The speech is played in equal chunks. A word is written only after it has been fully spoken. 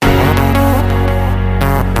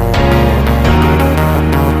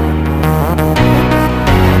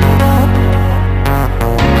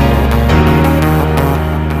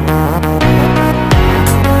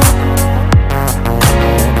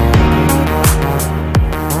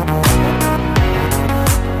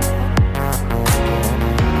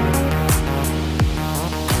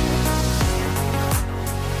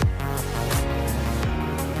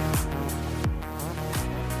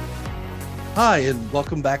Hi, and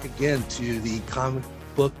welcome back again to the Comic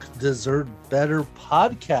Book Deserve Better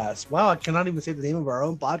podcast. Wow, I cannot even say the name of our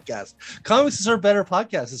own podcast. Comics Deserve Better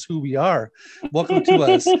podcast is who we are. Welcome to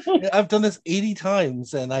us. I've done this 80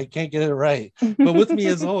 times and I can't get it right. But with me,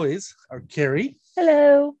 as always, are Carrie.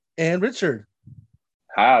 Hello. And Richard.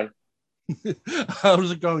 Hi.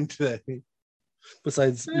 How's it going today?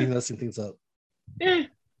 Besides me messing things up. Yep.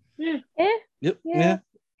 Yeah.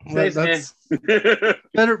 Well, that's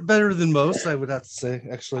better than most, I would have to say,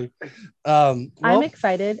 actually. I'm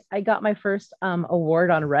excited. I got my first award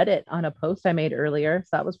on Reddit on a post I made earlier,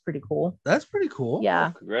 so that was pretty cool. That's pretty cool. Yeah.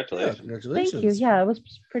 Oh, congratulations. Yeah, congratulations. Thank you. Yeah, it was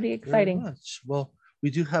pretty exciting. Very much. Well, we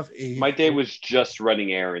do have a... My day was just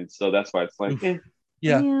running errands, so that's why it's like...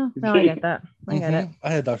 Yeah. No, I get that. I get it. I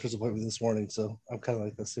had a doctor's appointment this morning, so I'm kind of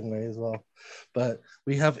like the same way as well. But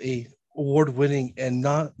we have a award-winning and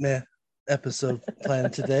not meh episode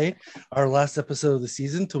planned today. Our last episode of the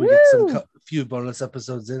season till we get some few bonus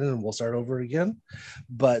episodes in, and we'll start over again.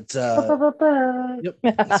 But yep.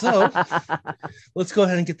 So let's go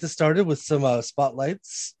ahead and get this started with some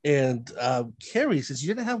spotlights. And Carrie, since you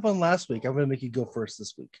didn't have one last week, I'm going to make you go first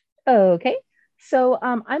this week. Okay. So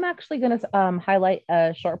I'm actually going to highlight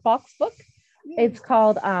a short box book. It's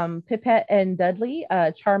called Pipette and Dudley,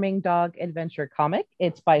 a Charming Dog Adventure Comic.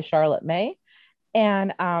 It's by Charlotte May.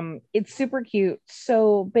 And it's super cute.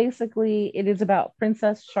 So basically, it is about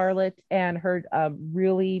Princess Charlotte and her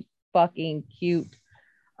really fucking cute,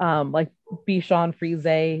 like Bichon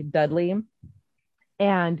Frise Dudley.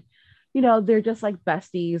 And, you know, they're just like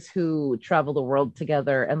besties who travel the world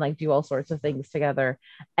together and like do all sorts of things together.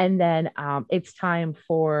 And then it's time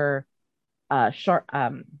for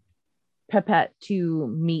Pipette to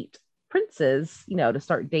meet princes, you know, to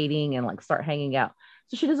start dating and like start hanging out.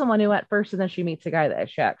 So she doesn't want to at first, and then she meets a guy that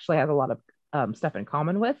she actually has a lot of stuff in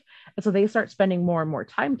common with. And so they start spending more and more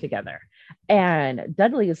time together. And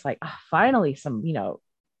Dudley is like, oh, finally some, you know,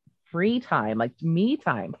 free time, like me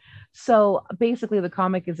time. So basically the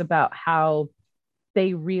comic is about how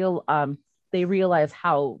they realize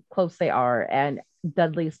how close they are. And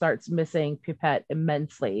Dudley starts missing Pipette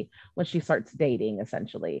immensely when she starts dating,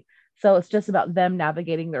 essentially. So it's just about them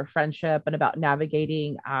navigating their friendship and about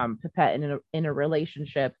navigating Pipette in a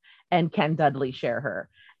relationship, and can Dudley share her?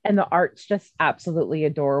 And the art's just absolutely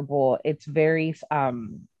adorable. It's very,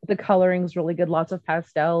 the coloring's really good, lots of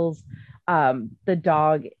pastels. The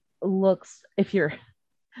dog looks, if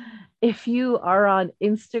you are on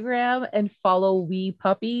Instagram and follow Wee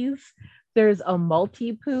Puppies, there's a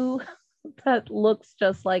Maltipoo that looks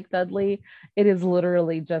just like Dudley. It is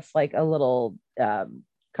literally just like a little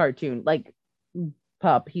cartoon like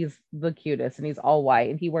pup. He's the cutest, and he's all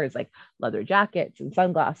white, and he wears like leather jackets and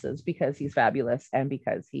sunglasses because he's fabulous and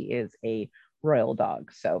because he is a royal dog.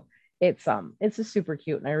 So it's just super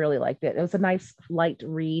cute, and I really liked it. It was a nice light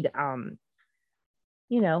read.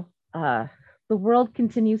 You know, the world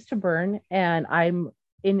continues to burn and I'm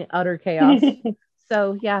in utter chaos.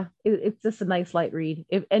 So yeah, it's just a nice light read,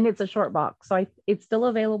 and it's a short box, so it's still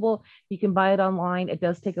available. You can buy it online. It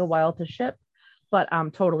does take a while to ship, but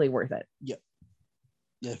totally worth it. Yeah,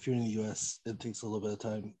 if you're in the US, it takes a little bit of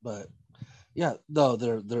time, but yeah, no,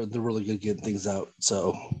 they're really good getting things out.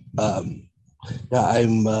 So yeah,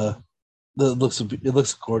 it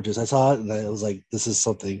looks gorgeous. I saw it and I was like, this is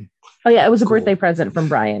something. Oh yeah, it was a birthday present from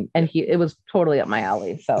Brian, and it was totally up my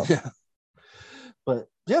alley. So yeah, but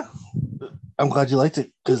yeah, I'm glad you liked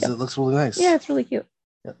it because it looks really nice. Yeah, it's really cute.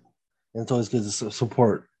 Yeah, and it's always good to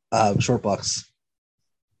support short box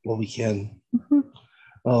when we can. Mm-hmm.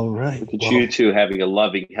 All right. Look at you two having a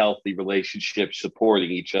loving, healthy relationship,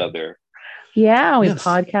 supporting each other. Yeah, we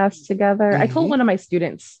podcast together. Mm-hmm. I told one of my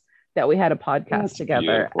students that we had a podcast together,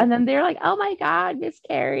 beautiful. and then they're like, "Oh my God, Miss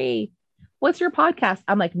Carrie, what's your podcast?"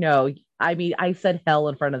 I'm like, "No, I mean, I said hell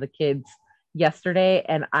in front of the kids yesterday,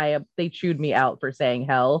 and they chewed me out for saying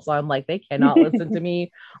hell. So I'm like, they cannot listen to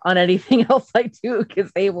me on anything else I do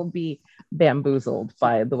because they will be bamboozled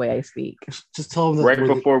by the way I speak." Just tell them that right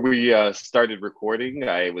before we started recording,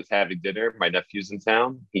 I was having dinner. My nephew's in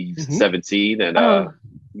town. He's 17, and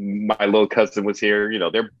my little cousin was here. You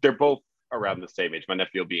know, they're both around the same age. My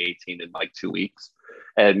nephew will be 18 in like 2 weeks.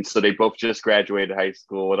 And so they both just graduated high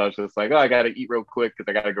school. And I was just like, oh, I got to eat real quick because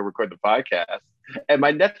I got to go record the podcast. And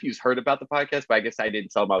my nephew's heard about the podcast, but I guess I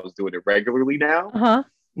didn't tell him I was doing it regularly now. Uh-huh.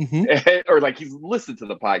 Mm-hmm. Or like he's listened to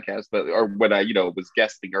the podcast, or when I, was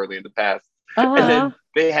guesting early in the past. Uh-huh. And then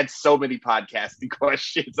they had so many podcasting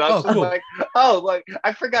questions. I was just like,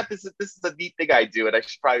 I forgot this is a neat thing I do. And I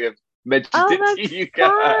should probably have mentioned it to you guys.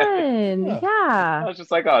 Fun. Yeah. I was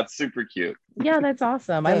just like, oh, it's super cute. Yeah, that's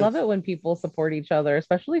awesome. I love it when people support each other,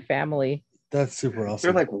 especially family. That's super awesome.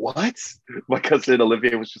 They're like, what? My cousin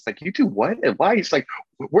Olivia was just like, you do what and why? He's like,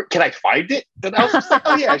 where can I find it? And I was just like,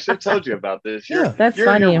 oh yeah, I should have told you about this. That's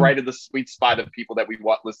funny. You're right in the sweet spot of people that we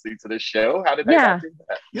want listening to this show. How did I not do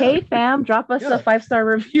that? Hey fam, drop us a 5-star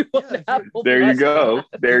review on Apple. There you go.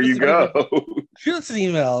 There you go. Shoot us an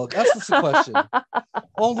email. Ask us a question.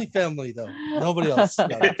 Only family though. Nobody else. All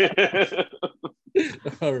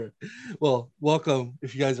right. Well, welcome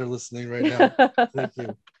if you guys are listening right now. Thank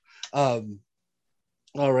you. All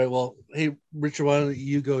right. Well, hey Richard, why don't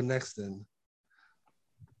you go next then?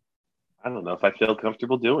 I don't know if I feel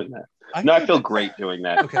comfortable doing that. I feel great doing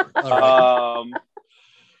that. Okay. All right.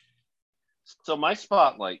 So my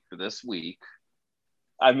spotlight for this week,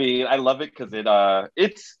 I mean, I love it because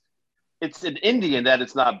it's an indie in that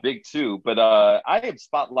it's not big too, but I am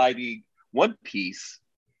spotlighting One Piece,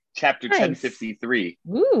 chapter 1053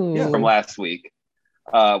 from last week.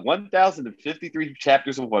 1,053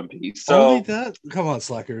 chapters of One Piece. So only that? Come on,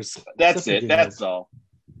 slackers. That's it. That's all.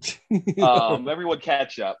 Everyone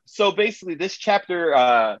catch up. So basically, this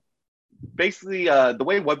chapter, the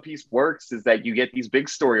way One Piece works is that you get these big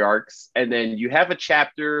story arcs, and then you have a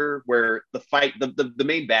chapter where the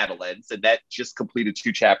main battle ends, and that just completed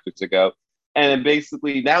 2 chapters ago. And then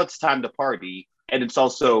basically now it's time to party, and it's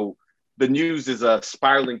also the news is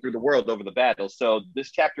spiraling through the world over the battle. So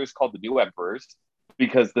this chapter is called The New Emperors,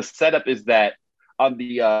 because the setup is that on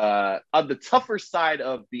the tougher side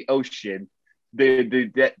of the ocean,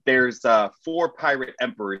 there's 4 pirate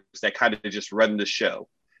emperors that kind of just run the show,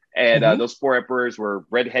 and those 4 emperors were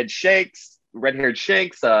red-haired Shanks,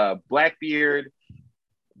 Blackbeard,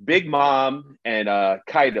 Big Mom, and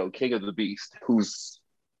Kaido, King of the Beast, who's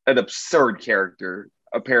an absurd character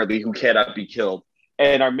apparently who cannot be killed.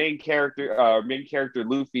 And our main character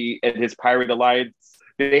Luffy and his pirate alliance,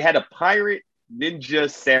 they had a pirate ninja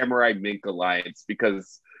samurai mink alliance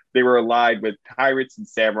because they were allied with pirates and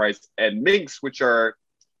samurais and minks, which are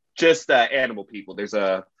just animal people. There's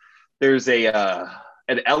an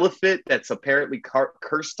elephant that's apparently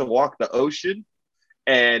cursed to walk the ocean,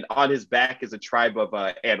 and on his back is a tribe of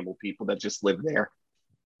animal people that just live there.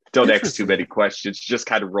 Don't ask too many questions. Just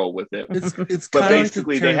kind of roll with it. It's but kind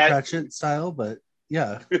basically of like the Terry Pratchett style, but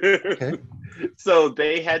yeah. Okay. So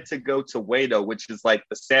they had to go to Wano, which is like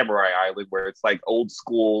the samurai island, where it's like old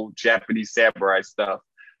school Japanese samurai stuff,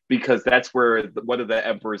 because that's where one of the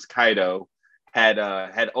emperors, Kaido, had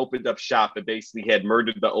opened up shop and basically had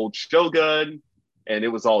murdered the old shogun, and it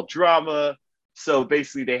was all drama. So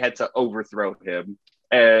basically, they had to overthrow him,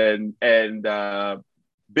 and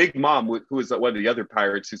Big Mom, who is one of the other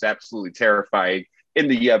pirates, who's absolutely terrifying. In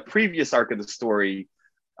the previous arc of the story,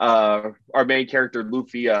 our main character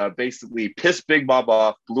Luffy basically pissed Big Mom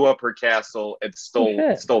off, blew up her castle, and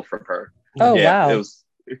stole from her. Oh wow! It was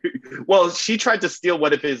well, she tried to steal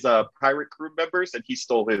one of his pirate crew members, and he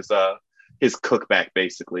stole his cook back.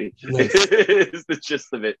 Basically, nice. Is the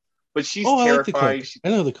gist of it. But she's terrifying. I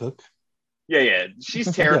know the cook. Yeah. She's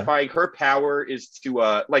terrifying. Her power is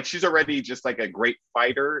to she's already just like a great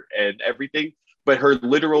fighter and everything. But her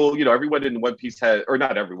literal, everyone in One Piece has, or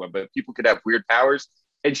not everyone, but people could have weird powers.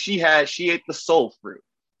 And she ate the soul fruit.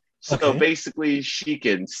 So basically, she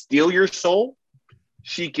can steal your soul.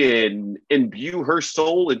 She can imbue her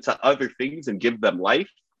soul into other things and give them life.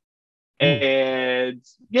 And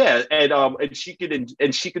she can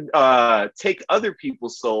take other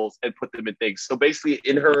people's souls and put them in things. So basically,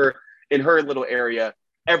 in her little area,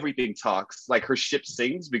 everything talks. Like her ship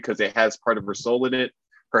sings because it has part of her soul in it.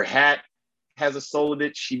 Her hat has a soul in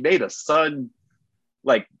it. She made a sun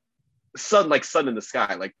in the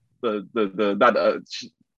sky, like there's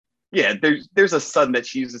a sun that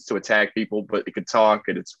she uses to attack people, but it can talk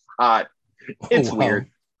and it's hot. It's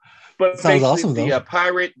weird. But sounds awesome, though. The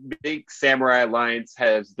pirate big samurai alliance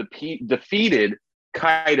has defeated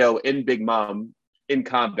Kaido and Big Mom in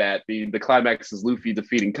combat. The climax is Luffy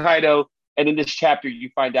defeating Kaido, and in this chapter you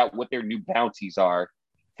find out what their new bounties are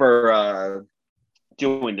for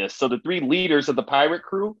doing this. So the 3 leaders of the pirate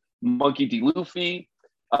crew, Monkey D. Luffy,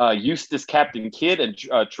 Eustace Captain Kidd, and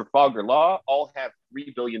Trafalgar Law, all have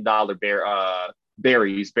 $3 billion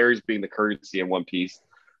berries being the currency in One Piece.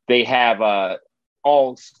 They have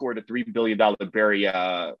all scored a $3 billion berry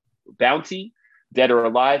bounty, dead or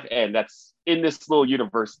alive, and that's in this little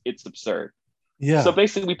universe. It's absurd. Yeah. So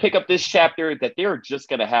basically, we pick up this chapter that they're just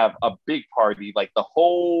going to have a big party. Like the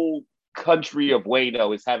whole country of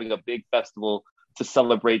Wano is having a big festival to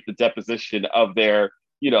celebrate the deposition of their,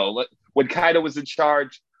 when Kaido was in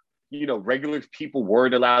charge, regular people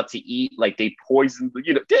weren't allowed to eat. Like they poisoned,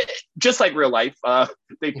 just like real life.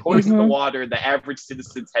 They poisoned the water. The average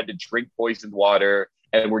citizens had to drink poisoned water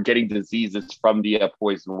and were getting diseases from the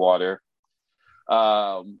poisoned water.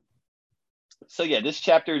 So yeah, this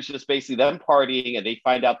chapter is just basically them partying and they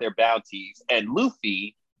find out their bounties. And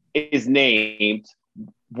Luffy is named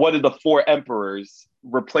one of the four emperors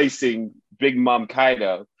replacing Big Mom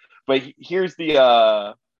Kaido. But here's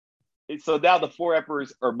the so now the four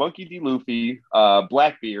emperors are Monkey D. Luffy,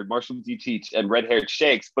 Blackbeard, Marshall D. Teach, and Red Haired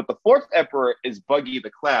Shanks. But the fourth emperor is Buggy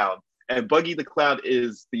the Clown. And Buggy the Clown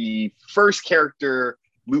is the first character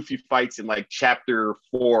Luffy fights in like chapter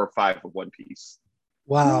 4 or 5 of One Piece.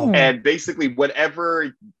 Wow. And basically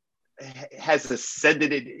whatever has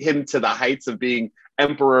ascended him to the heights of being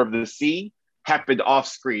Emperor of the Sea happened off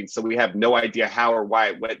screen. So we have no idea how or why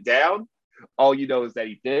it went down. All you know is that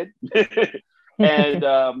he did.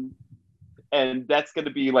 And that's going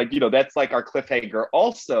to be like, that's like our cliffhanger.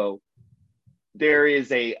 Also, there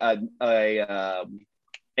is a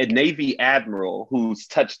Navy admiral who's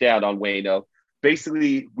touched down on Wano.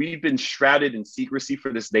 Basically, we've been shrouded in secrecy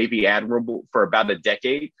for this Navy admiral for about a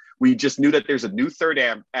decade. We just knew that there's a new third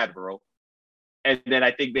admiral. And then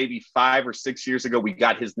I think maybe 5 or 6 years ago, we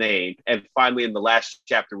got his name. And finally, in the last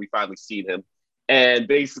chapter, we finally seen him. And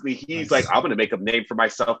basically, he's like, I'm going to make a name for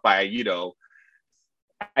myself by,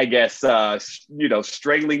 I guess,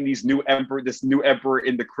 strangling this new emperor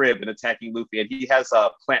in the crib and attacking Luffy. And he has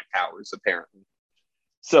plant powers, apparently.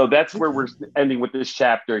 So that's where we're ending with this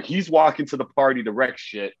chapter. He's walking to the party to wreck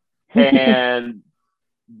shit. And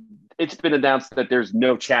it's been announced that there's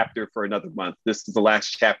no chapter for another month. This is the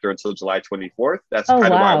last chapter until July 24th. That's kind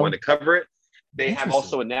of why I want to cover it. They have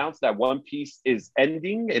also announced that One Piece is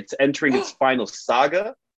ending. It's entering its final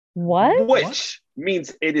saga. What? Which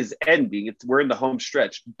means it is ending. We're in the home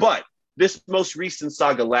stretch. But this most recent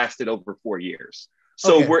saga lasted over 4 years.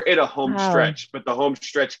 So we're in a home stretch, but the home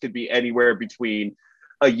stretch could be anywhere between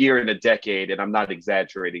a year and a decade. And I'm not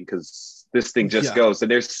exaggerating because this thing just goes. And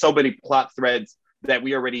there's so many plot threads that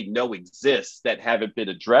we already know exist that haven't been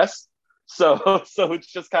addressed. So it's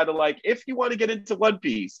just kind of like, if you want to get into One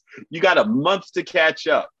Piece, you got a month to catch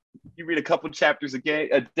up. You read a couple chapters a day,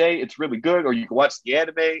 it's really good, or you can watch the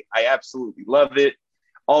anime. I absolutely love it.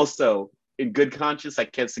 Also, in good conscience, I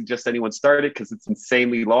can't suggest anyone start it because it's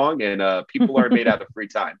insanely long and people are made out of free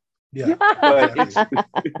time. Yeah. But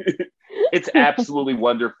it's absolutely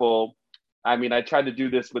wonderful. I mean, I tried to do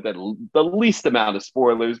this with the least amount of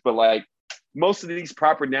spoilers, but like most of these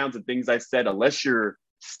proper nouns and things I said, unless you're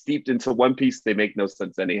steeped into One Piece, they make no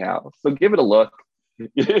sense anyhow. So give it a look.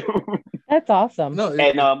 That's awesome. No,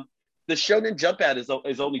 and the Shonen Jump ad is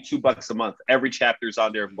only $2 a month. Every chapter is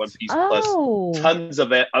on there of One Piece plus tons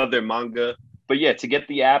of other manga. But yeah, to get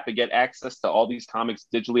the app and get access to all these comics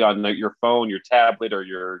digitally on your phone, your tablet, or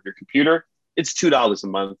your computer, it's $2 a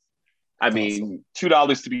month. I mean,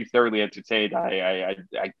 $2 to be thoroughly entertained. I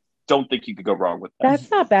don't think you could go wrong with that.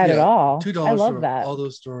 That's not bad at all. $2 I love for that. all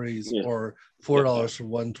those stories, or $4 for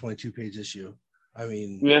one 22-page issue. I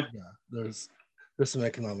mean, there's some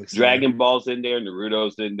economics. Dragon Ball's in there,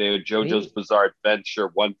 Naruto's in there, JoJo's Bizarre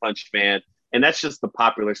Adventure, One Punch Man, and that's just the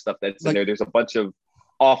popular stuff that's in there. There's a bunch of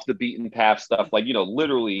off the beaten path stuff, like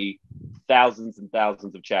literally thousands and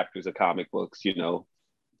thousands of chapters of comic books.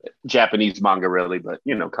 Japanese manga, really, but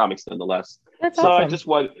comics nonetheless. That's so awesome. I just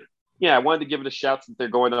wanted to give it a shout since they're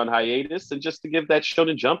going on hiatus, and just to give that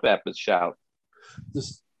Shonen Jump app a shout.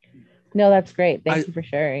 No, that's great. Thank you for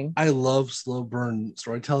sharing. I love slow burn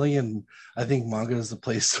storytelling, and I think manga is the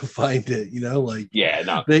place to find it.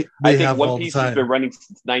 They I think have One Piece has been running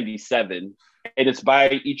since '97, and it's by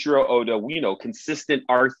Ichiro Oda. Consistent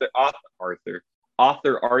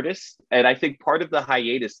author artist, and I think part of the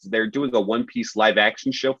hiatus, they're doing a One Piece live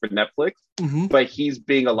action show for Netflix, but he's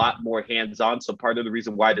being a lot more hands-on. So part of the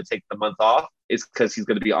reason why to take the month off is because he's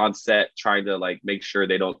going to be on set trying to make sure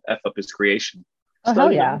they don't F up his creation.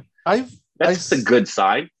 Hell yeah. That's a good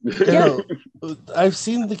sign. I've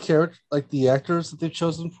seen the character, the actors that they've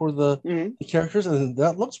chosen for the characters, and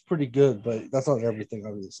that looks pretty good, but that's not everything,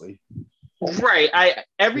 obviously. Right.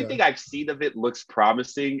 Everything I've seen of it looks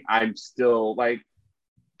promising. I'm still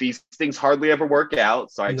these things hardly ever work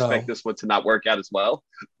out, so I expect this one to not work out as well.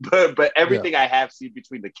 But everything I have seen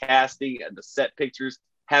between the casting and the set pictures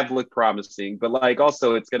have looked promising. But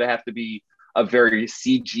also, it's going to have to be a very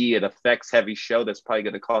CG and effects heavy show that's probably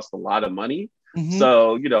going to cost a lot of money.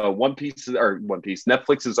 So One Piece,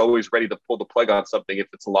 Netflix is always ready to pull the plug on something if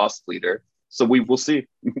it's a loss leader. So we will see.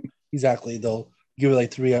 Exactly. They'll give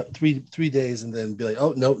it 3 days and then be like,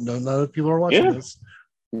 oh no, none of the people are watching this.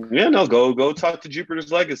 Yeah, no, go talk to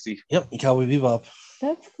Jupiter's Legacy. Yep, Cowboy Bebop.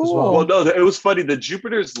 That's cool. Well, no, it was funny. The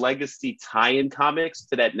Jupiter's Legacy tie-in comics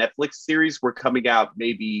to that Netflix series were coming out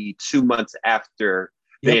maybe 2 months after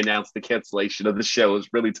they announced the cancellation of the show. It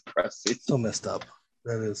was really depressing. So messed up.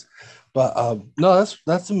 That is, but no,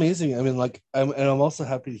 that's amazing. I mean, like, I'm also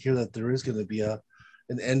happy to hear that there is going to be an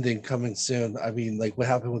ending coming soon. I mean, like what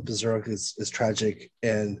happened with Berserk is tragic,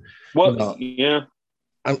 and you Well, know, yeah.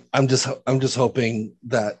 I'm just hoping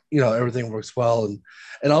that everything works well,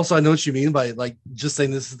 and also I know what you mean by like just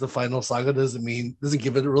saying this is the final saga doesn't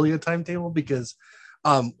give it really a timetable because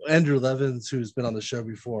Andrew Levins, who's been on the show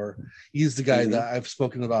before, he's the guy that I've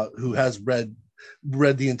spoken about who has read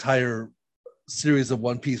the entire series of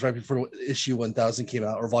One Piece right before issue 1000 came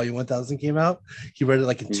out or volume 1000 came out. He read it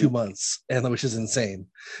like in 2 months, and which is insane.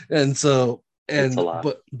 And so, It's a and lot.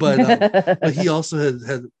 but he also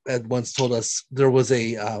had once told us there was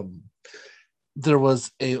a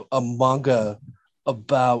manga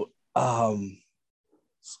about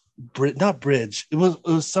not bridge. It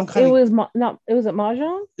was some kind it was not. It was at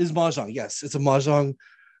mahjong. Is mahjong? Yes, it's a mahjong.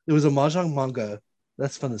 It was a mahjong manga.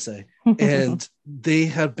 That's fun to say. And they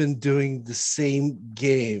have been doing the same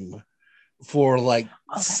game for like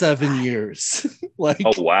 7 years, like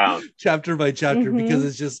Oh wow. chapter by chapter, because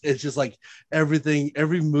it's just like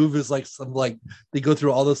every move is like some like they go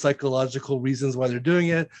through all the psychological reasons why they're doing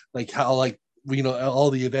it, like how like all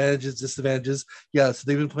the advantages, disadvantages. Yeah, so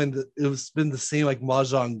they've been playing it's been the same like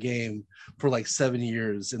mahjong game for like 7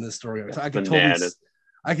 years in this story arc. So I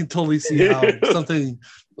can totally see how something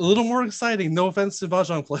a little more exciting, no offense to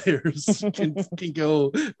mahjong players, can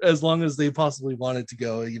go as long as they possibly want it to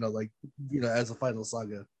go, as a final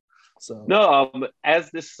saga. So No,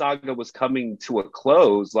 as this saga was coming to a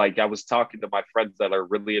close, like I was talking to my friends that are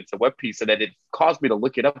really into One Piece, and then it caused me to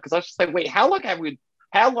look it up because I was just like, wait, how long have we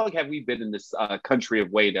been in this country of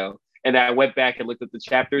Wano? And I went back and looked at the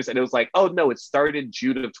chapters, and it was like, oh no, it started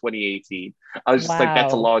June of 2018. I was just like,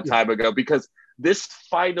 that's a long time ago, because this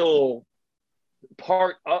final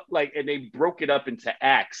part up, like, and they broke it up into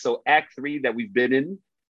acts. So Act 3 that we've been in,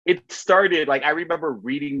 it started like I remember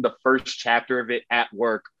reading the first chapter of it at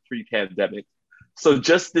work pre-pandemic. So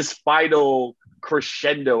just this final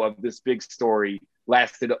crescendo of this big story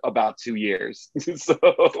lasted about 2 years. So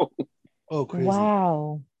oh, crazy.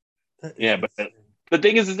 Wow. Yeah, but the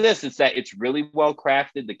thing is this: it's that it's really well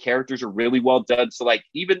crafted. The characters are really well done. So like,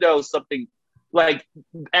 even though something like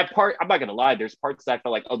I'm not gonna lie, there's parts that I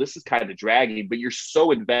felt like, oh, this is kind of dragging, but you're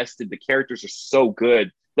so invested. The characters are so good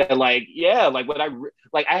that like, yeah, like when I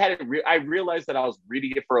realized that I was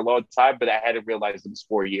reading it for a long time, but I hadn't realized it was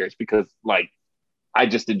 4 years because like I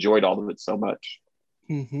just enjoyed all of it so much.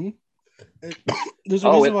 There's a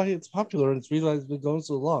reason why it's popular, and it's reason why it's been going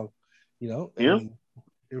so long. Yeah.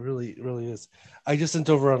 It really is. I just sent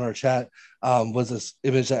over on our chat was this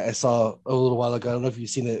image that I saw a little while ago. I don't know if you've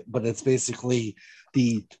seen it, but it's basically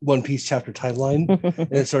the One Piece chapter timeline,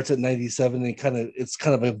 and it starts at 97. And it's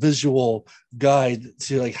kind of a visual guide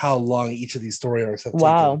to like how long each of these story arcs have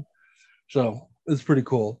taken. So it's pretty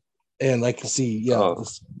cool, and I can see,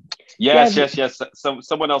 yes.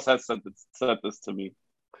 Someone else has sent this to me.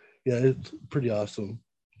 Yeah, it's pretty awesome.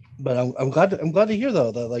 But I'm glad to hear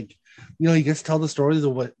though that like he gets to tell the story the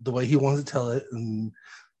way he wants to tell it, and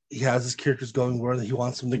he has his characters going where he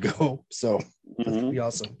wants them to go. So that's pretty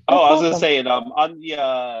awesome. Oh, I was gonna say it on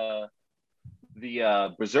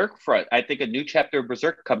the Berserk front. I think a new chapter of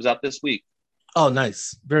Berserk comes out this week. Oh,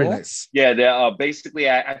 nice, very nice. Yeah, basically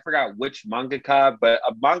I forgot which mangaka, but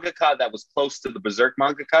a mangaka that was close to the Berserk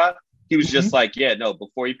mangaka. He was just like, yeah, no.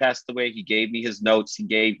 Before he passed away, he gave me his notes. He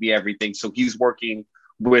gave me everything. So he's working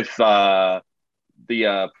with the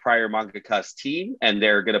prior mangaka's team, and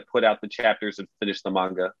they're going to put out the chapters and finish the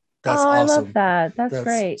manga. That's awesome. I love that. That's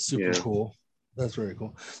great. Super cool. That's very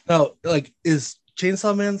cool. Now, like, is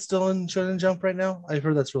Chainsaw Man still in Shonen Jump right now? I've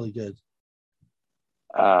heard that's really good.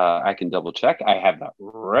 I can double check. I have not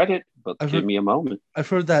read it, but give me a moment. I've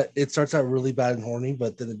heard that it starts out really bad and horny,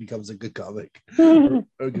 but then it becomes a good comic or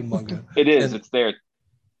a good manga. It is. It's there.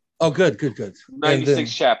 Oh, good.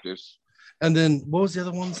 96 chapters. And then what was the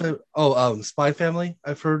other ones? Spy Family.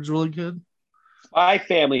 I've heard is really good. Spy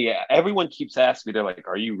Family. Yeah. Everyone keeps asking me. They're like,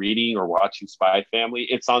 "Are you reading or watching Spy Family?"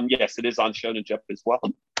 It's on. Yes, it is on Shonen Jump as well.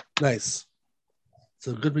 Nice.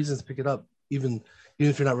 So good reasons to pick it up, even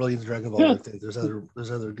if you're not really into Dragon Ball. I think there's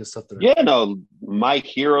other good stuff there. Yeah, no, My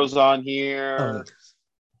Hero's on here. Oh, nice.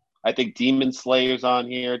 I think Demon Slayer's on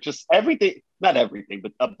here. Just everything. Not everything,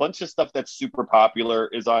 but a bunch of stuff that's super popular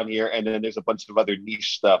is on here, and then there's a bunch of other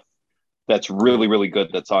niche stuff that's really, really good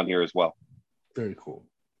that's on here as well. Very cool.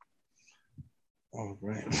 All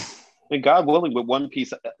right. And God willing, with One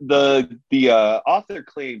Piece, the author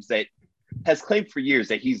has claimed for years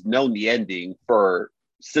that he's known the ending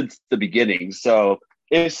since the beginning. So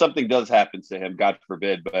if something does happen to him, God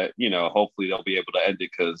forbid, but hopefully they'll be able to end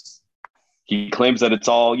it because he claims that it's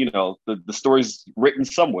all, the story's written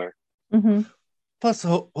somewhere. Mm-hmm. Plus,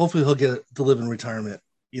 hopefully he'll get to live in retirement.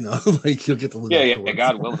 Like he'll get to live. Yeah,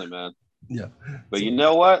 God willing, man. Yeah. But so, you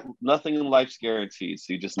know what? Nothing in life's guaranteed.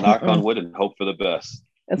 So you just knock on wood and hope for the best.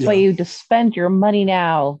 That's why you just spend your money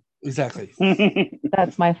now. Exactly.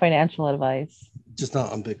 That's my financial advice. Just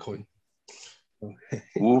not on Bitcoin. Okay.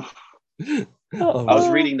 Oof. I was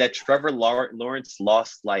reading that Trevor Lawrence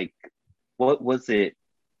lost like, what was it,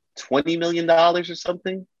 $20 million or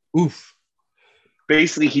something? Oof.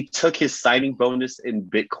 Basically, he took his signing bonus in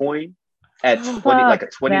Bitcoin at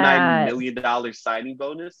 $29 million signing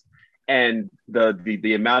bonus. And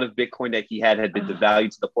the amount of Bitcoin that he had been devalued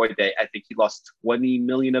to the point that I think he lost 20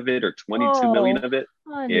 million of it or 22 million of it.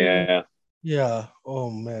 Honey. Yeah. Yeah. Oh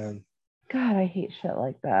man. God, I hate shit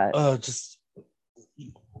like that. Just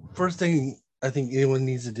first thing I think anyone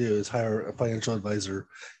needs to do is hire a financial advisor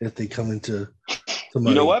if they come into the money.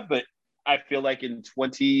 You know what? But I feel like in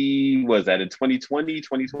 2020,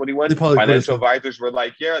 2021, financial advisors were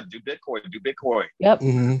like, yeah, do Bitcoin. Yep.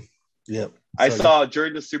 Mm-hmm. Yep. I saw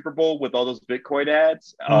during the Super Bowl with all those Bitcoin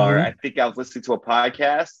ads, or I think I was listening to a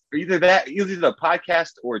podcast, or either a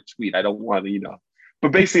podcast or a tweet. I don't want to,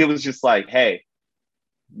 but basically it was just like, hey,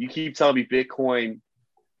 you keep telling me Bitcoin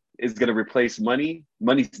is going to replace money.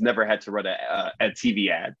 Money's never had to run a TV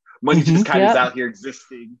ad. Money just kind of is out here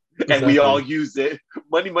existing, and we all use it.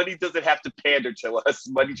 Money doesn't have to pander to us.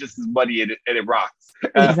 Money just is money, and it rocks.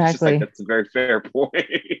 Exactly. That's a very fair point.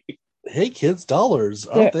 Hey kids, dollars,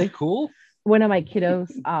 aren't they cool? One of my kiddos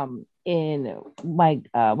in my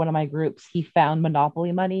one of my groups, he found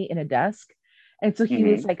Monopoly money in a desk, and so he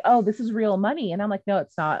was like, oh, this is real money, and I'm like, no,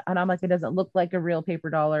 it's not. And I'm like, it doesn't look like a real paper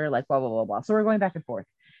dollar, like blah blah blah blah. So we're going back and forth,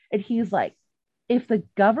 and he's like, if the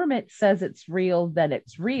government says it's real, then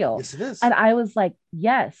it's real. Yes, it is. And I was like,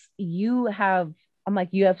 yes, you have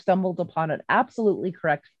stumbled upon an absolutely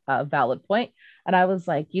correct valid point. And I was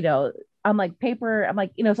like, I'm like, paper, I'm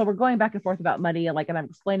like, so we're going back and forth about money, and I'm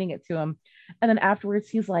explaining it to him. And then afterwards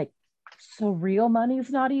he's like, so real money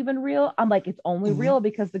is not even real? I'm like, it's only real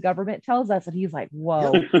because the government tells us. And he's like,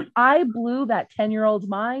 whoa. I blew that 10-year-old's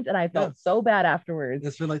mind, and I felt so bad afterwards.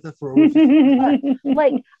 It's been like that for over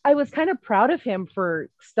I was kind of proud of him for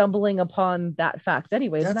stumbling upon that fact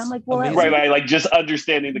anyways. And I'm like, well, right, like just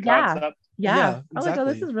understanding the concept. Yeah. I was like, oh,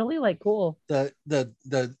 this is really cool. That's a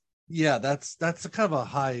kind of a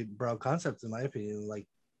high brow concept in my opinion,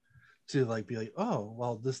 to be like, oh,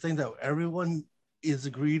 well, this thing that everyone is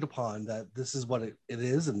agreed upon, that this is what it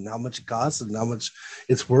is and how much it costs and how much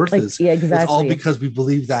it's worth exactly. It's all because we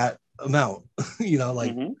believe that amount. There's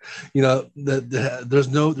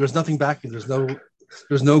nothing backing, there's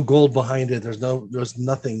no gold behind it, there's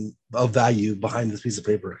nothing of value behind this piece of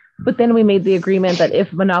paper. But then we made the agreement that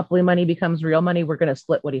if Monopoly money becomes real money, we're going to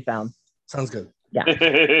split what he found. Sounds good. Yeah.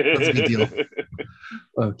 That's a good deal.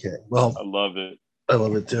 Okay. Well, I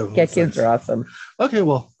love it too. Yeah, kids are awesome. Okay,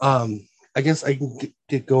 well, I guess I can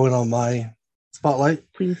get going on my spotlight.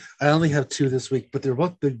 Please. I only have 2 this week, but they're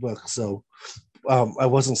both big books, so I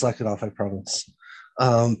wasn't slacking off, I promise.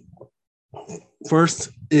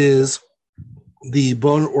 First is The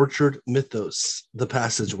Bone Orchard Mythos, The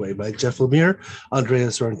Passageway by Jeff Lemire, Andrea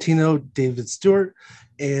Sorrentino, David Stewart,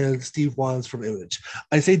 and Steve Wands from Image.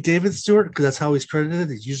 I say David Stewart because that's how he's credited.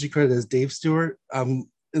 He's usually credited as Dave Stewart.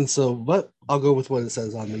 But I'll go with what it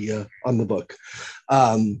says on the book.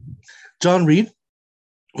 John Reed,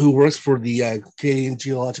 who works for the Canadian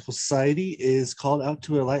Geological Society, is called out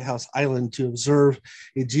to a lighthouse island to observe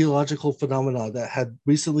a geological phenomena that had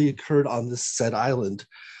recently occurred on this said island.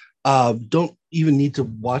 Don't even need to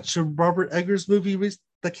watch a Robert Eggers movie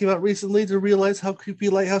that came out recently to realize how creepy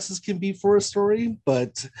lighthouses can be for a story,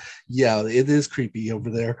 but yeah, it is creepy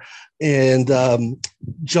over there. And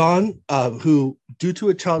John, who due to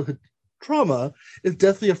a childhood trauma is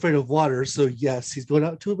deathly afraid of water, so yes, he's going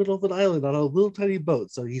out to the middle of an island on a little tiny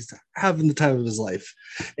boat, so he's having the time of his life.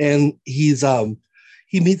 And he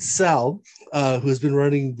meets Sal, who has been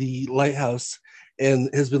running the lighthouse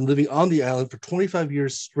and has been living on the island for 25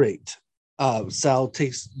 years straight. Sal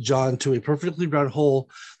takes John to a perfectly round hole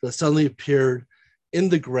that suddenly appeared in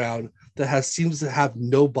the ground that seems to have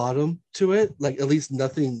no bottom to it, like at least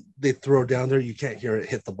nothing they throw down there, you can't hear it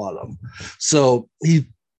hit the bottom. So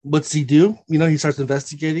what's he do? He starts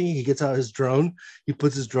investigating. He gets out his drone. He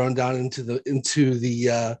puts his drone down into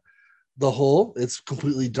the hole. It's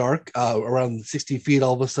completely dark. Around 60 feet,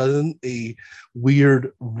 all of a sudden, a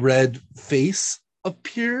weird red face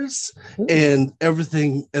appears. Ooh. And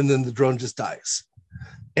everything, and then the drone just dies.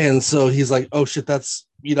 And so he's like, oh shit, that's,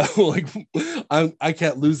 I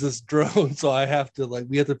can't lose this drone. So I have to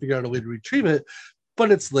we have to figure out a way to retrieve it,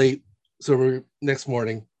 but it's late. So we're next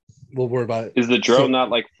morning. We'll worry about it. Is the drone not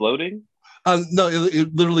like floating? No,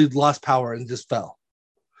 it literally lost power and just fell.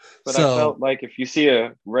 But I felt like if you see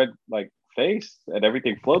a red like face and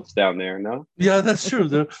everything floats down there, no? Yeah, that's true.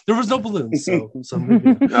 There was no balloons, so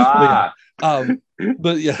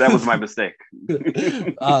but yeah, that was my mistake.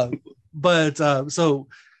 So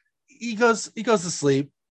he goes to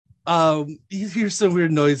sleep. He hears some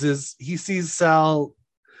weird noises. He sees Sal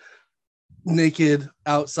naked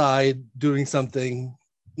outside doing something,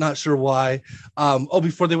 not sure why.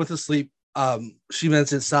 Before they went to sleep, she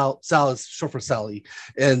mentions Sal is short for Sally,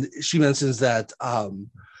 and she mentions that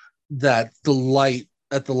that the light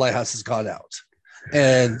at the lighthouse has gone out,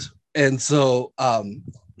 and so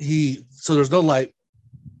there's no light.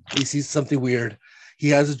 He sees something weird. He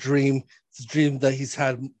has a dream. It's a dream that he's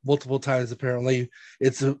had multiple times. Apparently,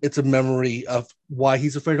 it's a memory of why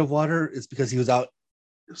he's afraid of water. It's because he was out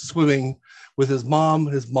swimming with his mom.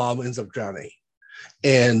 His mom ends up drowning,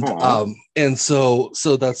 and so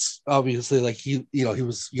that's obviously like he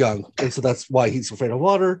was young, and so that's why he's afraid of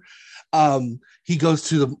water. He goes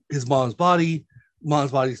to his mom's body.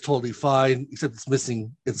 Mom's body is totally fine, except it's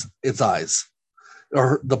missing its eyes,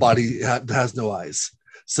 or the body has no eyes.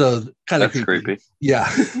 So kind of creepy. Yeah,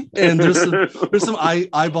 and there's some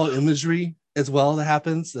eyeball imagery as well that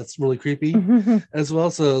happens. That's really creepy as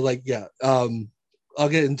well. So like, yeah, I'll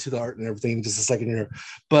get into the art and everything in just a second here.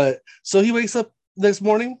 But so he wakes up next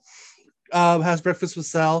morning, has breakfast with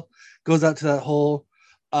Sal, goes out to that hole.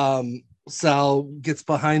 Sal gets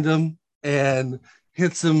behind him and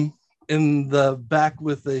hits him in the back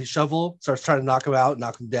with a shovel, starts trying to knock him out,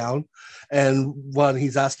 knock him down. And when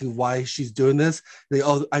he's asking why she's doing this,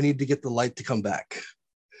 I need to get the light to come back.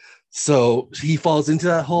 So he falls into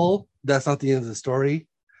that hole. That's not the end of the story.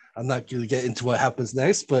 I'm not going to get into what happens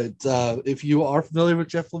next, but if you are familiar with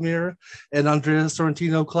Jeff Lemire and Andrea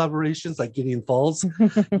Sorrentino collaborations like Gideon Falls,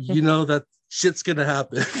 you know that shit's going to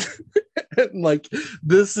happen. Like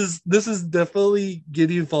this is definitely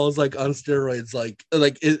Gideon Falls like on steroids, like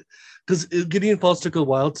it, because Gideon Falls took a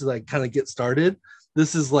while to like kind of get started.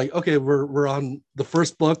 This is like, okay, we're on the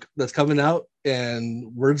first book that's coming out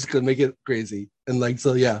and we're just gonna make it crazy. And like,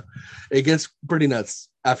 so yeah, it gets pretty nuts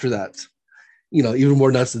after that. Even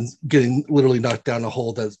more nuts than getting literally knocked down a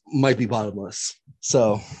hole that might be bottomless.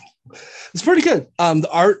 So it's pretty good. The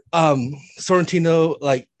art, Sorrentino,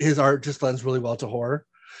 like his art just lends really well to horror.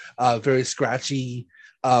 Very scratchy,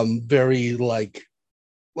 very like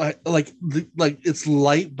it's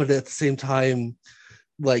light, but at the same time,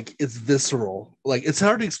 like it's visceral. Like it's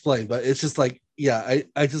hard to explain, but it's just like, yeah,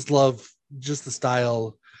 I just love just the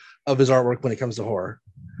style of his artwork when it comes to horror,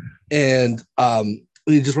 and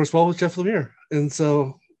it just works well with Jeff Lemire. And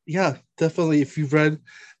so, yeah, definitely. If you've read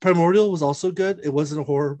Primordial, was also good. It wasn't a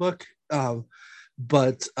horror book,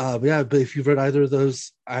 but if you've read either of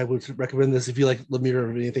those, I would recommend this. If you like Lemire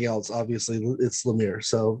or anything else, obviously it's Lemire.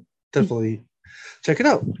 So definitely check it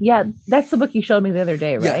out. Yeah, that's the book you showed me the other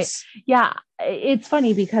day, right? Yes. Yeah, it's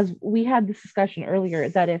funny because we had this discussion earlier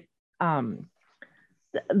that if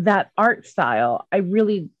that art style I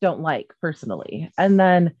really don't like personally, and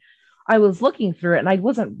then I was looking through it and I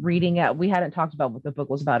wasn't reading it. We hadn't talked about what the book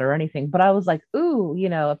was about or anything, but I was like, ooh,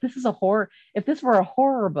 if this were a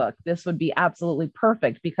horror book, this would be absolutely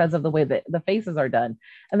perfect because of the way that the faces are done.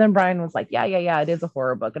 And then Brian was like, yeah, it is a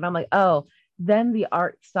horror book. And I'm like, oh, then the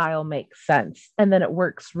art style makes sense. And then it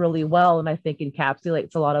works really well. And I think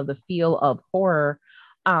encapsulates a lot of the feel of horror.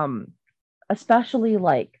 Especially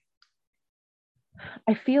like,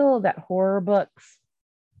 I feel that horror books,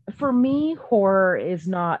 for me, horror is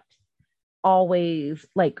not always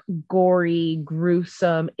like gory,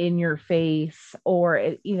 gruesome, in your face,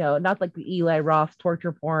 or not like the Eli Roth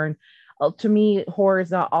torture porn. To me, horror is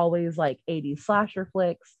not always like 80s slasher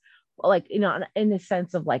flicks, like in the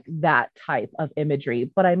sense of like that type of imagery.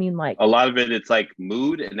 But I mean, like a lot of it's like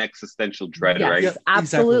mood and existential dread, yes, right? Yeah,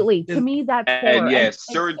 absolutely. Exactly. To me, that's horror. And yes,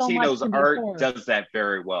 Sorrentino's art does that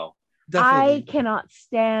very well. Definitely. I cannot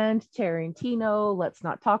stand Tarantino. Let's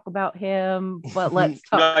not talk about him, but let's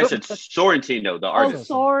talk. No, I said Sorrentino, the artist.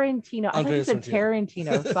 Sorrentino. I thought you said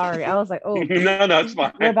Tarantino. Sorry. I was like, oh, no, it's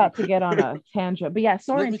fine. We're about to get on a tangent. But yeah,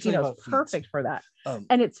 Sorrentino's perfect for that.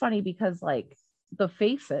 And it's funny because like the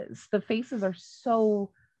faces are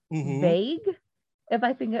so vague. If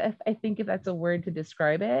I think if that's a word to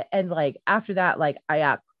describe it. And like after that, like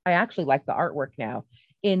I actually like the artwork now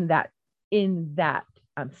in that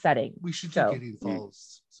setting. We should do Gideon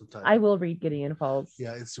Falls sometime. I will read Gideon Falls.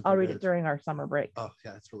 Yeah, it's super I'll read good. it during our summer break. Oh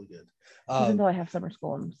yeah, it's really good. Even though I have summer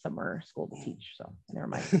school to teach, so never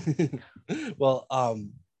mind. Well,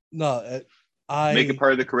 no, Make it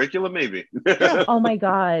part of the curriculum, maybe. Yeah. Oh my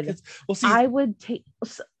God. Well, see, I would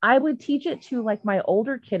teach it to like my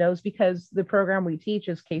older kiddos because the program we teach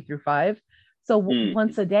is K-5. So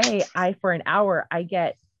once a day, for an hour, I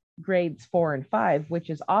get grades 4 and 5, which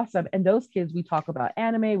is awesome. And those kids, we talk about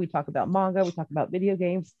anime, we talk about manga, we talk about video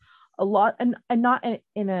games a lot, and not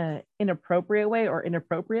in a inappropriate way or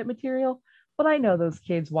inappropriate material. But I know those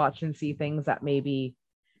kids watch and see things that maybe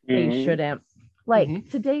they shouldn't. Like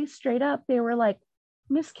today, straight up, they were like,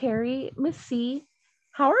 Miss Carrie, Miss C,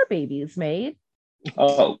 how are babies made?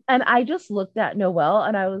 Oh. And I just looked at Noel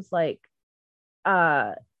and I was like,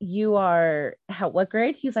 you are what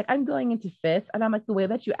grade? He's like, I'm going into 5th. And I'm like, the way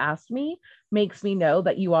that you asked me makes me know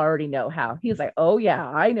that you already know how. He's like, oh yeah,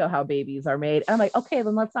 I know how babies are made. And I'm like, okay,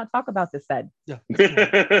 then let's not talk about this then. Yeah.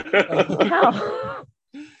 How?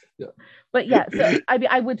 Yeah. But yeah, so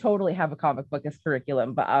I would totally have a comic book as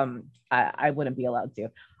curriculum, but I wouldn't be allowed to.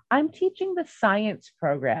 I'm teaching the science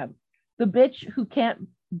program. The bitch who can't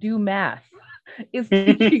do math is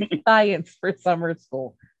teaching science for summer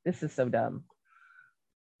school. This is so dumb.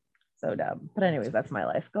 So dumb. But anyways, that's my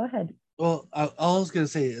life. Go ahead. Well, all I was going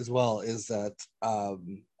to say as well is that I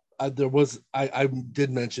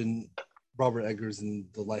did mention Robert Eggers in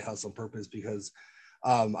The Lighthouse on purpose because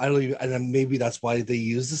I don't even, and maybe that's why they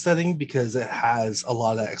use the setting, because it has a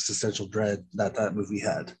lot of existential dread that movie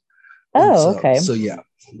had. Oh, okay. So yeah,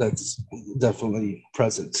 that's definitely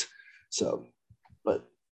present. So, but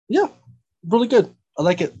yeah, really good. I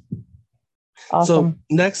like it. Awesome. So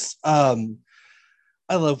next, I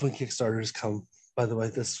love when Kickstarters come. By the way,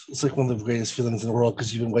 it's like one of the greatest feelings in the world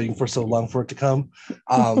because you've been waiting for so long for it to come.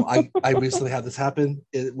 I recently had this happen.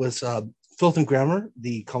 It was Filth and Grammar,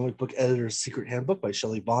 the comic book editor's secret handbook by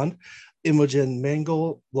Shelley Bond, Imogen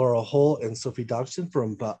Mangle, Laura Hull, and Sophie Dodgson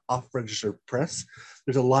from Off Register Press.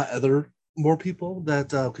 There's a lot more people that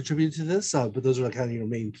contributed to this, but those are kind of your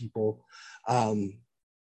main people.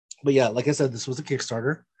 But yeah, like I said, this was a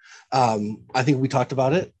Kickstarter. I think we talked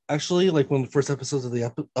about it actually, like one of the first episodes of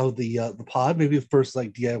the pod, maybe the first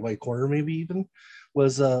like DIY corner, maybe even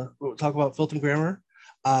was talk about Filth and Grammar.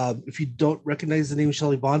 If you don't recognize the name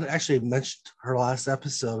Shelley Bond, actually I mentioned her last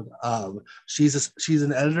episode. She's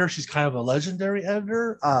an editor. She's kind of a legendary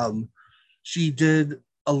editor. She did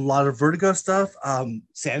a lot of Vertigo stuff.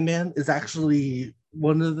 Sandman is actually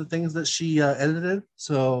one of the things that she edited.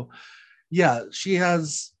 So yeah, she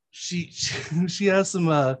has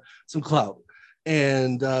some clout,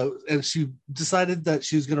 and she decided that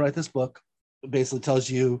she was going to write this book. It basically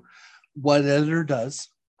tells you what an editor does.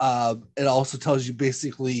 It also tells you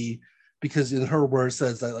basically, because in her words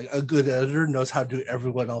says that like a good editor knows how to do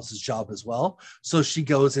everyone else's job as well. So she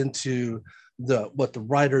goes into what the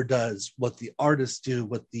writer does, what the artists do,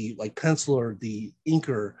 what the like penciler, the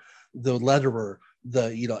inker, the letterer,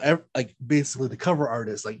 like basically the cover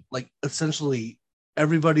artist, like essentially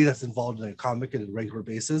everybody that's involved in a comic on a regular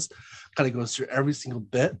basis kind of goes through every single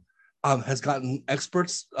bit, has gotten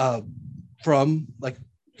experts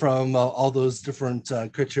from all those different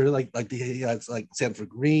criteria, like it's like Sanford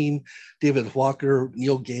Green, David Walker,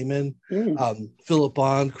 Neil Gaiman, Philip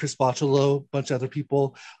Bond, Chris Bocciolo, a bunch of other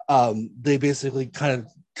people. They basically kind of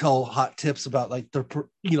tell hot tips about like their,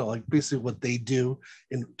 like basically what they do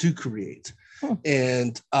to create.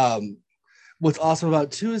 And what's awesome about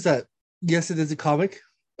it too is that yes, it is a comic.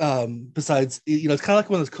 Besides, it's kind of like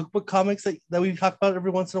one of those cookbook comics that we talk about every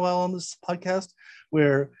once in a while on this podcast,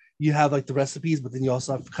 where you have like the recipes, but then you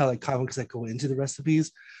also have kind of like comics that go into the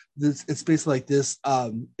recipes. It's basically like this.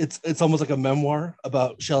 It's almost like a memoir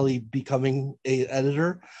about Shelley becoming an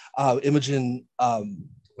editor. Imogen,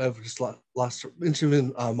 I've just lost her.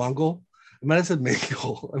 Imogen Mongol. I might have said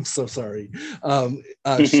Mangle. I'm so sorry.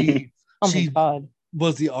 She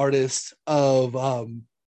was the artist of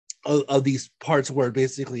these parts where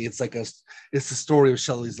basically it's the story of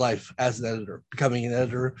Shelley's life as an editor, becoming an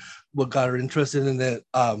editor, what got her interested in it,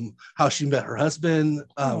 how she met her husband,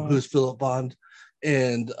 who's Philip Bond,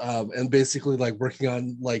 and basically like working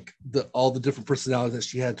on like all the different personalities that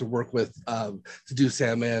she had to work with to do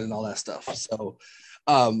Sandman and all that stuff. So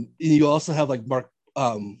you also have like Mark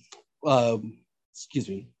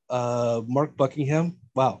Buckingham.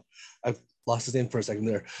 Wow, I've lost his name for a second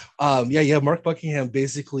there. Mark Buckingham,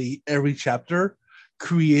 basically every chapter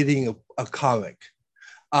creating a comic,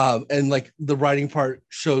 and like the writing part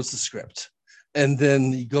shows the script, and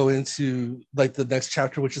then you go into like the next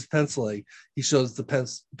chapter, which is penciling. He shows the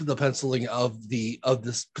penciling of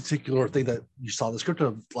this particular thing that you saw the script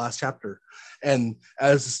of last chapter, and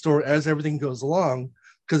as everything goes along,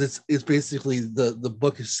 because it's basically the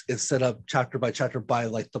book is set up chapter by chapter by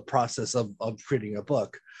like the process of creating a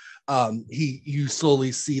book. you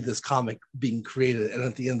slowly see this comic being created, and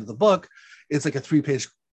at the end of the book, it's like a 3-page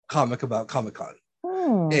comic about Comic-Con.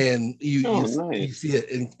 And you see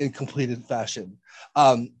it in completed fashion.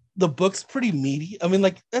 The book's pretty meaty. I mean,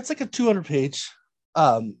 like that's like a 200-page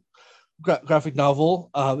graphic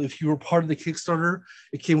novel. If you were part of the Kickstarter,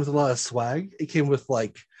 it came with a lot of swag. It came with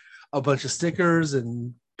like a bunch of stickers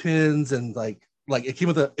and pins, and like it came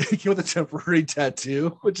with a temporary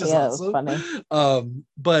tattoo, which is awesome. Funny.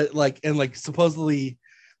 But like supposedly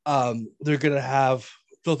they're gonna have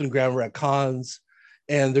Filth and Grammar at cons,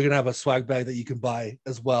 and they're gonna have a swag bag that you can buy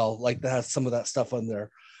as well, like that has some of that stuff on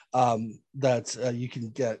there that you can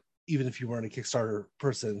get even if you weren't a Kickstarter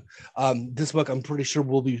person. This book I'm pretty sure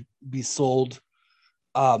will be sold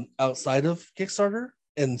outside of Kickstarter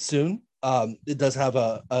and soon. It does have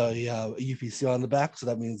a UPC on the back, so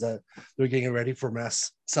that means that they're getting ready for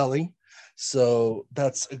mass selling. So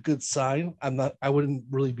that's a good sign. I wouldn't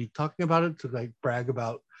really be talking about it to like brag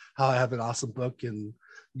about how I have an awesome book and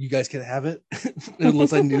you guys can have it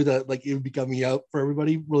unless I knew that like it would be coming out for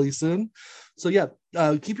everybody really soon. So yeah,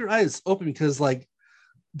 keep your eyes open because like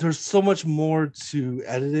there's so much more to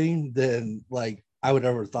editing than like I would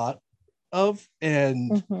ever thought of.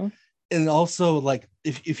 And and also like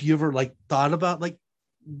if you ever like thought about like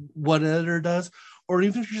what an editor does, or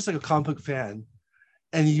even if you're just like a comic book fan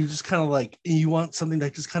and you just kind of like and you want something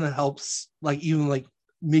that just kind of helps like even like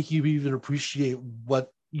make you even appreciate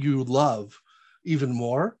what you love even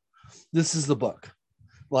more, this is the book.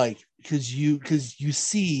 Like because you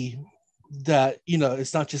see that, you know,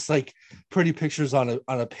 it's not just like pretty pictures on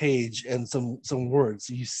a page and some words.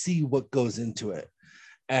 You see what goes into it,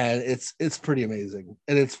 and it's pretty amazing.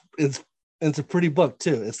 And it's a pretty book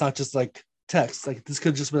too. It's not just like text. Like this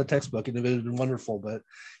could have just been a textbook and it would have been wonderful, but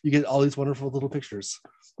you get all these wonderful little pictures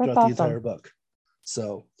throughout the entire book.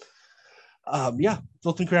 So yeah,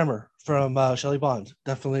 Filth and Grammar from Shelley Bond,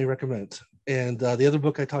 definitely recommend. And the other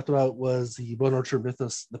book I talked about was the Bone Orchard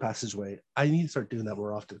Mythos, The Passageway. I need to start doing that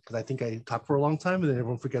more often because I think I talk for a long time and then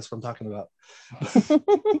everyone forgets what I'm talking about.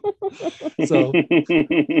 So,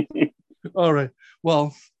 all right.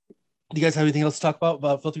 Well, do you guys have anything else to talk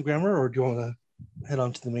about Filth and Grammar, or do you want to head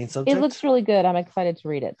on to the main subject? It looks really good. I'm excited to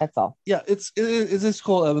read it. That's all. Yeah, it's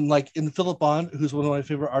cool. I mean, like in Philip Bond, who's one of my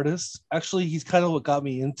favorite artists. Actually, he's kind of what got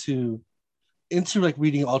me into like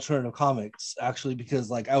reading alternative comics. Actually, because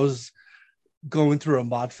like I was going through a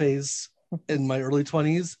mod phase in my early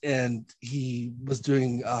 20s, and he was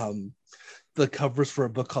doing the covers for a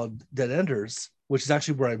book called Dead Enders, which is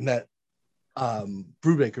actually where I met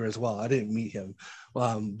Brubaker as well. I didn't meet him,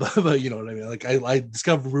 but you know what I mean. Like I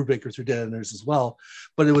discovered Brubaker through Dead Enders as well,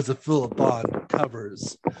 but it was the Philip Bond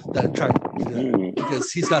covers that tried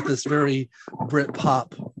because he's got this very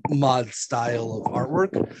Brit-pop mod style of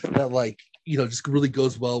artwork that like, you know, just really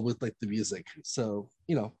goes well with like the music. So,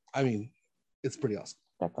 you know, I mean, it's pretty awesome.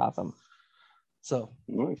 That's awesome. So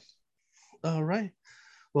nice. All right.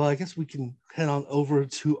 Well, I guess we can head on over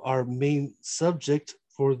to our main subject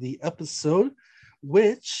for the episode,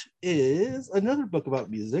 which is another book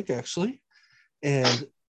about music, actually, and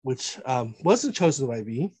which wasn't chosen by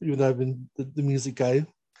me, even though I've been the music guy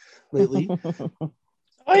lately.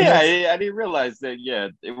 Oh yeah, I didn't realize that. Yeah,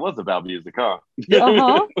 it was about music, huh?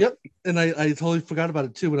 Yep. And I totally forgot about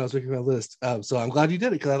it too when I was making my list. So I'm glad you did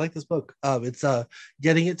it because I like this book. It's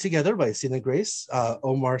Getting It Together by Sina Grace,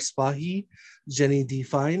 Omar Spahi, Jenny D.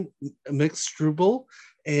 Fine, Mick Struble,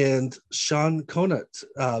 and Sean Conant.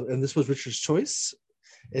 And this was Richard's choice.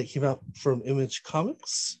 It came out from Image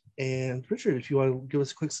Comics. And Richard, if you want to give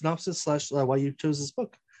us a quick synopsis / why you chose this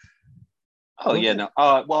book. Oh, yeah, no.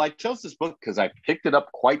 Well, I chose this book because I picked it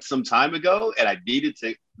up quite some time ago, and I needed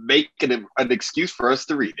to make an excuse for us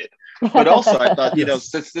to read it. But also, I thought, you know,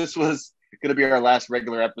 since this was going to be our last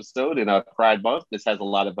regular episode in Pride Month, this has a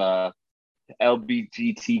lot of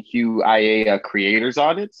LGBTQIA creators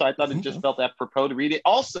on it, so I thought it just felt apropos to read it.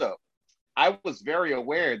 Also, I was very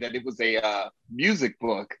aware that it was a music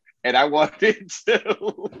book, and I wanted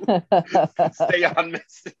to stay on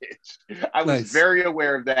message. I was very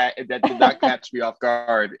aware of that, and that did not catch me off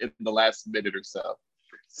guard in the last minute or so.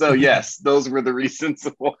 So yes, those were the reasons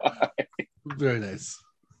why. Very nice.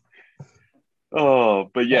 Oh,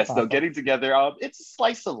 but yes, so Getting Together, it's a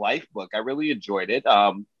slice of life book. I really enjoyed it.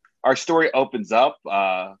 Our story opens up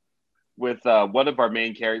with one of our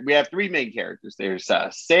main characters. We have three main characters. There's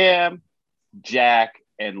Sam, Jack,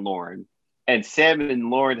 and Lauren. And Sam and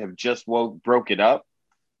Lauren have just broken up.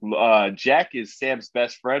 Jack is Sam's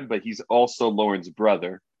best friend, but he's also Lauren's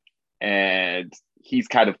brother. And he's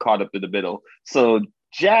kind of caught up in the middle. So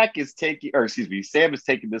Sam is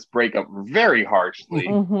taking this breakup very harshly.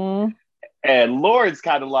 And Lauren's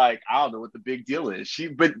kind of like, I don't know what the big deal is.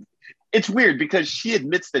 But it's weird because she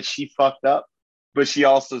admits that she fucked up, but she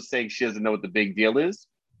also saying she doesn't know what the big deal is.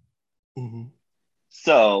 Mm-hmm.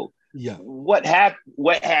 So yeah, what had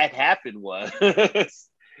happened was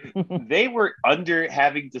they were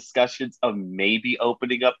having discussions of maybe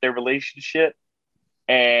opening up their relationship,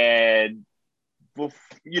 and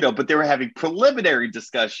but they were having preliminary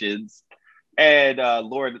discussions, and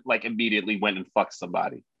Lauren like immediately went and fucked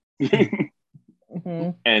somebody. Mm-hmm.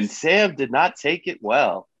 And Sam did not take it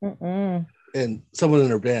well. Mm-mm. And someone in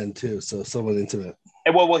her band too, so someone intimate.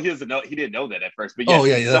 And well, he doesn't know. He didn't know that at first, but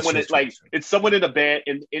yes, someone it's someone in a band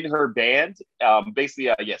in her band.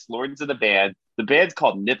 Basically, yes, Lauren's in a band. The band's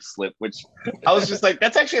called Nip Slip, which I was just like,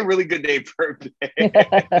 that's actually a really good name for a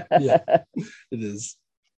band. Yeah, it is.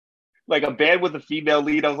 Like a band with a female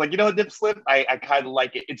lead. I was like, Nip Slip, I kind of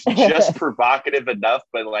like it. It's just provocative enough,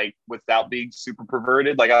 but like without being super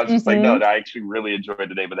perverted. Like I was just like, no, I actually really enjoyed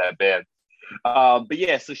the name of that band. But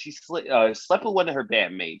yeah, so she slept with one of her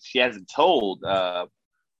bandmates. She hasn't told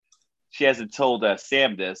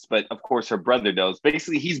Sam this, but of course her brother knows.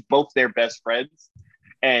 Basically, he's both their best friends,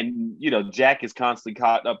 and Jack is constantly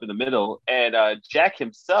caught up in the middle. And Jack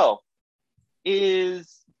himself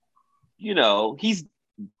is, he's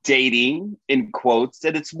dating in quotes,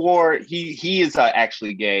 and it's more he is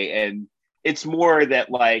actually gay, and it's more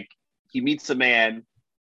that like he meets a man.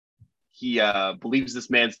 He believes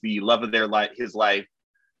this man's the love of his life,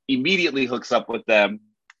 immediately hooks up with them,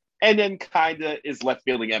 and then kind of is left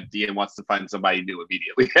feeling empty and wants to find somebody new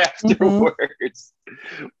immediately afterwards.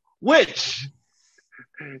 Which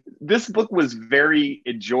this book was very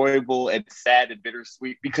enjoyable and sad and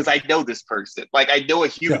bittersweet because I know this person. Like I know a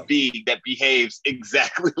human being that behaves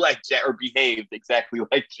exactly like Jack or behaved exactly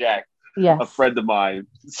like Jack. Yes. A friend of mine.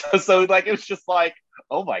 So like it was just like,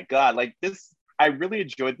 oh my God, like this. I really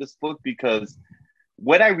enjoyed this book because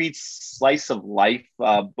when I read slice of life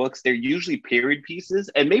books, they're usually period pieces.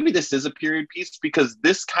 And maybe this is a period piece because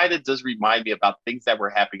this kind of does remind me about things that were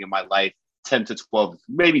happening in my life 10 to 12,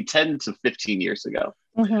 maybe 10 to 15 years ago.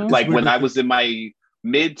 Mm-hmm. Like when I was in my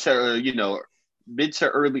mid to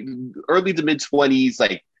early to mid 20s,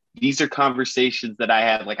 like these are conversations that I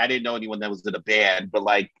had. Like I didn't know anyone that was in a band, but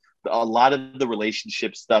like a lot of the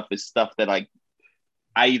relationship stuff is stuff that like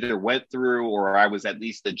I either went through or I was at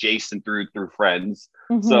least adjacent through friends.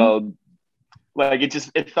 Mm-hmm. So like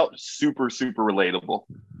it felt super, super relatable.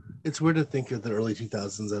 It's weird to think of the early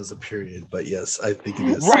 2000s as a period, but yes, I think it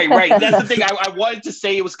is. Right. That's the thing. I wanted to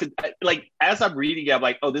say it was like, as I'm reading it, I'm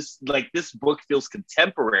like, oh, this book feels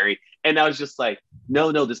contemporary. And I was just like,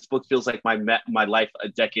 no, this book feels like my life a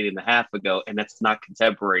decade and a half ago. And that's not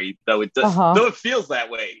contemporary, though it does, though it feels that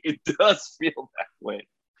way. It does feel that way.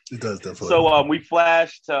 It does definitely. So we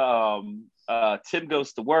flash to Tim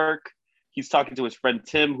goes to work. He's talking to his friend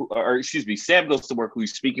Tim, Sam goes to work, who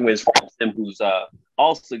he's speaking with his friend Tim, who's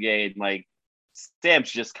also gay. And like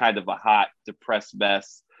Sam's just kind of a hot, depressed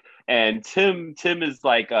mess. And Tim is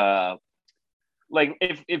like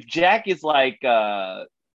if Jack is like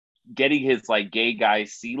getting his like gay guy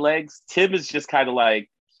sea legs, Tim is just kind of like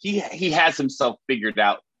he has himself figured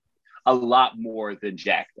out a lot more than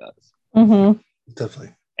Jack does. Mm-hmm.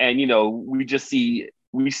 Definitely. And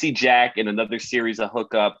we see Jack in another series of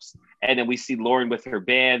hookups, and then we see Lauren with her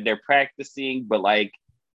band. They're practicing, but like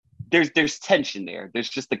there's tension there. There's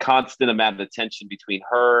just a constant amount of tension between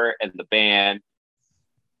her and the band,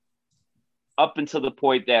 up until the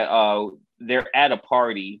point that they're at a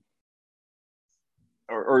party,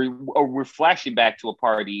 or we're flashing back to a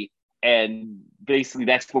party, and basically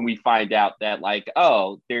that's when we find out that like,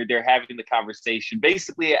 oh, they're having the conversation.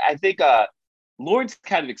 Basically, I think Lauren's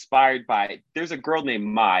kind of inspired by, there's a girl named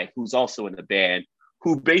Mai who's also in the band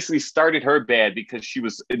who basically started her band because she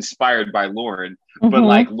was inspired by Lauren. Mm-hmm. But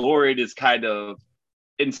like Lauren is kind of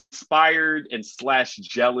inspired and /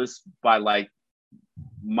 jealous by like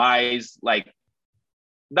Mai's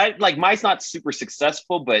Mai's not super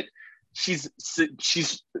successful, but she's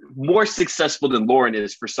more successful than Lauren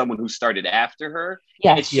is for someone who started after her.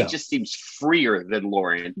 Yes. And she just seems freer than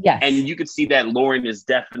Lauren. Yes. And you could see that Lauren is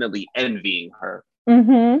definitely envying her.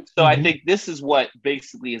 Mm-hmm. So I think this is what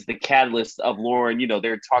basically is the catalyst of Lauren.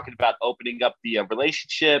 They're talking about opening up the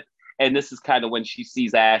relationship. And this is kind of when she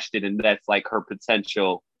sees Ashton, and that's like her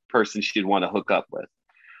potential person she'd want to hook up with.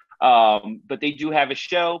 But they do have a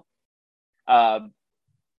show.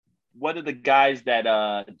 One of the guys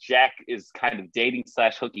that Jack is kind of dating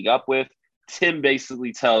 / hooking up with, Tim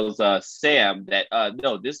basically tells Sam that,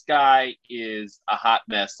 no, this guy is a hot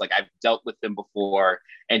mess. Like I've dealt with him before,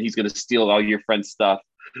 and he's going to steal all your friend's stuff.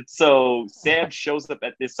 So Sam shows up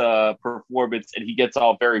at this performance and he gets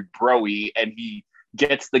all very bro-y and he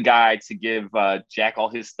gets the guy to give Jack all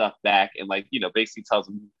his stuff back and like, basically tells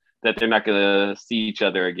him that they're not going to see each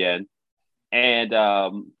other again. And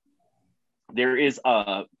there is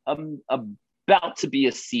about to be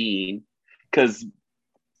a scene because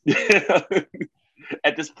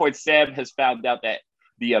at this point, Sam has found out that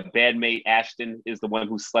the bandmate Ashton is the one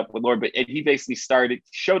who slept with Lauren, and he basically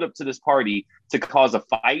showed up to this party to cause a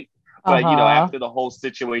fight. But after the whole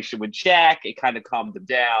situation with Jack, it kind of calmed him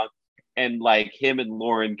down, and like him and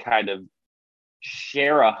Lauren kind of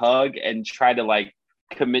share a hug and try to like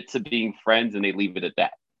commit to being friends, and they leave it at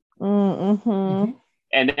that. Mm-hmm.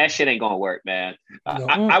 And that shit ain't gonna work, man. No.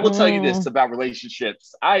 I will tell you this about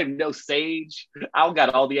relationships. I am no sage. I don't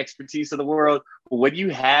got all the expertise in the world. But when you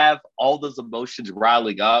have all those emotions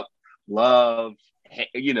riling up, love,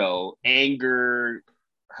 anger,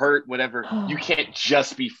 hurt, whatever, you can't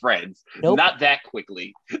just be friends. Nope. Not that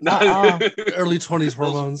quickly. Early 20s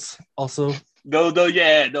hormones also. No,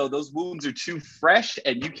 those wounds are too fresh,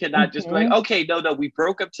 and you cannot just be like, okay, no, we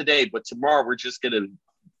broke up today, but tomorrow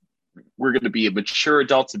we're gonna be a mature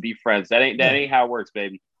adults and be friends. That ain't how it works,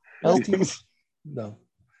 baby. Nope. No.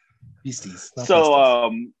 Beasties.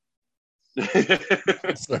 So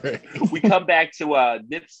sorry. We come back to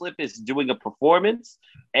Nip Slip is doing a performance,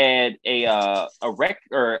 and a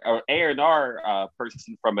A&R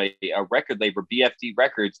person from a record label, BFD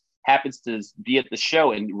Records, happens to be at the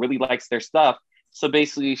show and really likes their stuff. So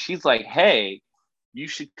basically, she's like, "Hey, you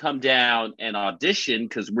should come down and audition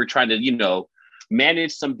because we're trying to,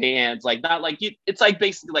 manage some bands, like not like it's like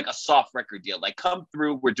basically like a soft record deal. Like come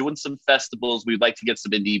through, we're doing some festivals. We'd like to get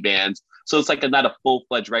some indie bands. So it's like not a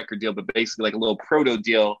full-fledged record deal, but basically like a little proto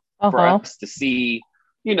deal for us to see,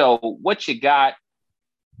 what you got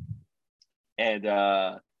and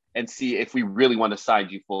see if we really want to sign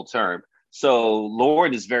you full term." So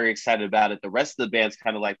Lauren is very excited about it. The rest of the band's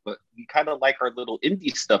kind of like, but we kind of like our little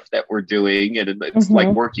indie stuff that we're doing, and it's like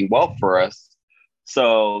working well for us.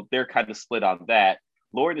 So they're kind of split on that.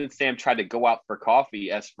 Lauren and Sam try to go out for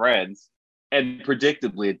coffee as friends, and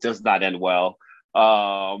predictably, it does not end well.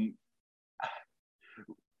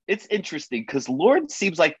 It's interesting because Lauren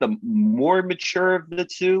seems like the more mature of the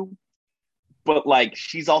two, but like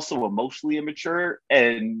she's also emotionally immature,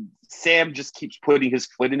 and Sam just keeps putting his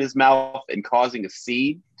foot in his mouth and causing a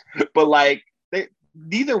scene. But like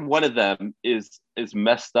neither one of them is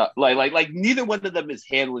messed up. Like neither one of them is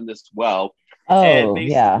handling this well. And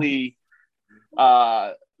basically,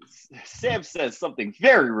 Sam says something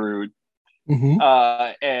very rude,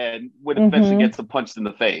 and would eventually get some punched in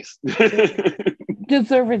the face.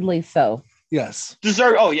 Deservedly so. Yes.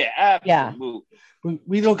 Oh yeah, absolutely. Yeah.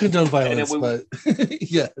 We don't condone violence, but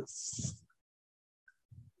yes.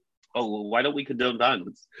 Oh, why don't we condone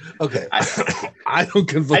violence? Okay. I don't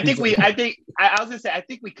condone I was gonna say, I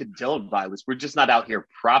think we condone violence. We're just not out here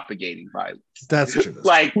propagating violence. That's true.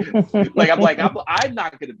 I'm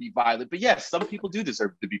not gonna be violent, but yes, some people do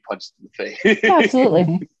deserve to be punched in the face.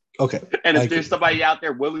 Absolutely. Okay. And if there's somebody out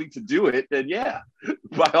there willing to do it, then yeah,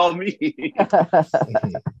 by all means.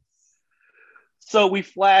 So we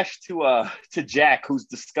flash to Jack, who's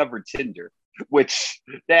discovered Tinder, which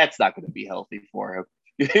that's not gonna be healthy for him.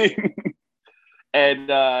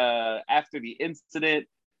 And after the incident,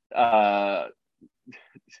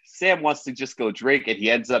 Sam wants to just go drink, and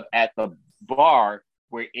he ends up at the bar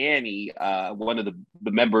where Annie, one of the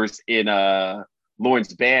members in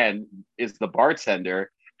Lauren's band, is the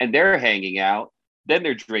bartender, and they're hanging out. Then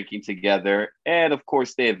they're drinking together, and of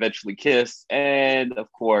course they eventually kiss. And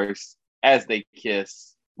of course, as they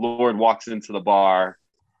kiss, Lauren walks into the bar.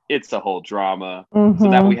 It's a whole drama. So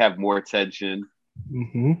now we have more tension.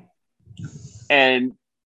 And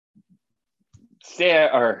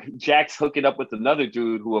Jack's hooking up with another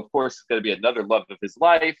dude who, of course, is going to be another love of his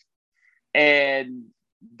life, and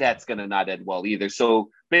that's going to not end well either. So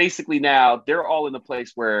basically now they're all in a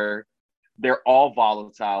place where they're all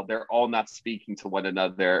volatile. They're all not speaking to one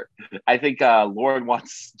another. I think Lauren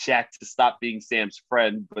wants Jack to stop being Sam's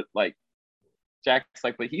friend, but like Jack's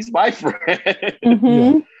like, but he's my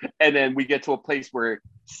friend. And then we get to a place where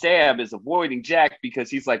Sam is avoiding Jack because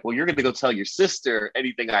he's like, well, you're going to go tell your sister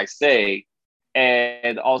anything I say.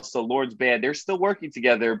 And also Lauren's band, they're still working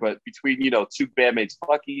together, but between, two bandmates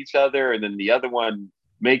fucking each other and then the other one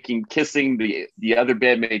kissing the other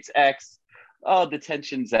bandmate's ex, the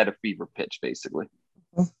tension's at a fever pitch, basically.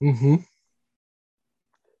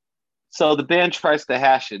 So the band tries to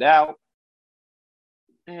hash it out,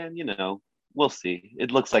 and, we'll see.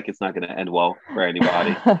 It looks like it's not going to end well for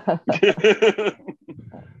anybody.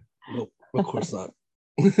 Nope, of course not.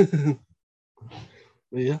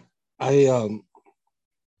 Yeah, I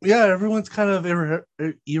yeah, everyone's kind of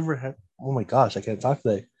oh my gosh, I can't talk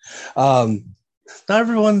today. Not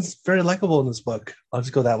everyone's very likable in this book. I'll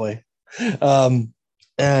just go that way. But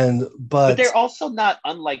But they're also not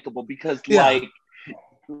unlikable because yeah, like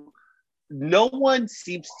no one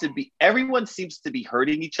seems to be everyone seems to be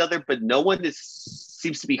hurting each other, but no one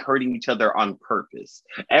seems to be hurting each other on purpose.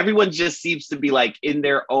 Everyone just seems to be like in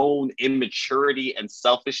their own immaturity and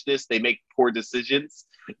selfishness. They make poor decisions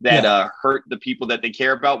that hurt the people that they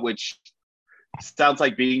care about, which sounds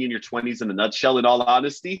like being in your 20s in a nutshell, in all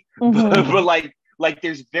honesty. But like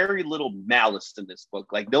there's very little malice in this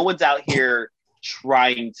book. Like no one's out here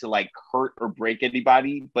trying to like hurt or break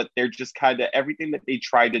anybody, but they're just kind of everything that they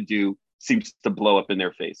try to do seems to blow up in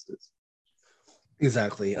their faces.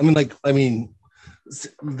 exactly.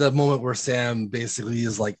 The moment where Sam basically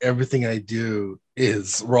is like, everything I do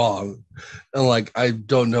is wrong, and like I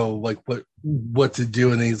don't know like what to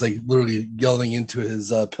do, and he's like literally yelling into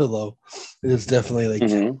his pillow. It is definitely like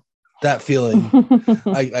that feeling.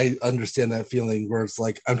 I understand that feeling where it's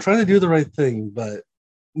like I'm trying to do the right thing, but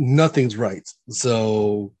nothing's right.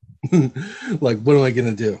 So like, what am I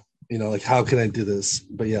gonna do? Like, how can I do this?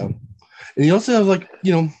 But yeah. And you also have like,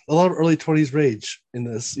 a lot of early 20s rage in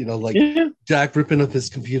this, like Jack ripping up his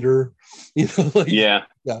computer, like yeah,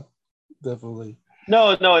 definitely.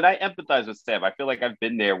 No, and I empathize with Sam. I feel like I've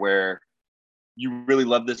been there where you really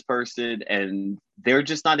love this person and they're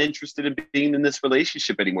just not interested in being in this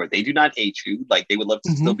relationship anymore. They do not hate you. Like they would love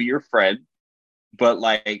to still be your friend, but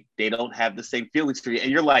like they don't have the same feelings for you.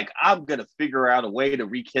 And you're like, I'm going to figure out a way to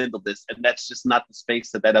rekindle this. And that's just not the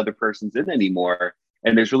space that other person's in anymore.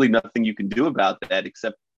 And there's really nothing you can do about that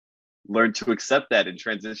except learn to accept that and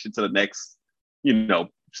transition to the next,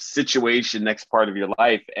 situation, next part of your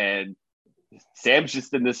life. And Sam's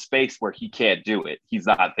just in this space where he can't do it. He's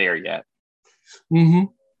not there yet. And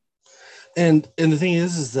the thing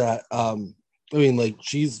is that like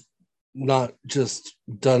she's not just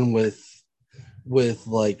done with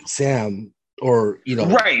like Sam or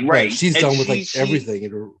right. She's done with like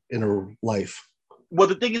everything in her life. Well,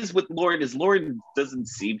 the thing is with Lauren is Lauren doesn't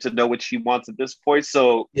seem to know what she wants at this point.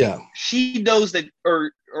 So yeah, she knows that,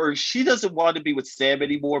 or she doesn't want to be with Sam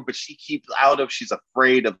anymore, but she's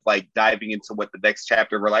afraid of like diving into what the next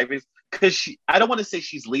chapter of her life is. Cause I don't want to say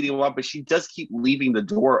she's leading on, but she does keep leaving the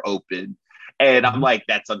door open. And I'm like,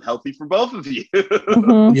 that's unhealthy for both of you.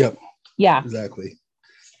 Yep. Yeah, exactly.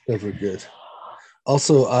 Never good.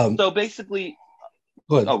 Also, so basically,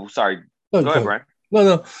 go ahead. Oh, sorry. Go ahead, Brian.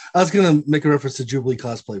 No. I was gonna make a reference to Jubilee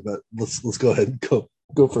cosplay, but let's go ahead. Go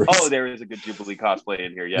first. Oh, there is a good Jubilee cosplay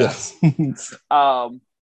in here. Yes. So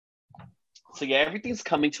yeah, everything's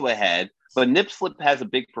coming to a head. But Nip Slip has a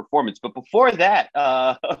big performance. But before that,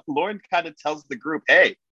 Lauren kind of tells the group,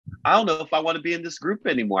 "Hey, I don't know if I want to be in this group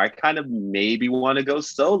anymore. I kind of maybe want to go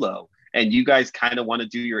solo, and you guys kind of want to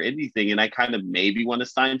do your indie thing, and I kind of maybe want to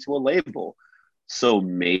sign to a label." So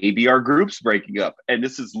maybe our group's breaking up. And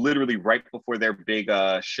this is literally right before their big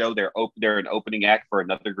show. They're an opening act for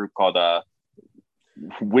another group called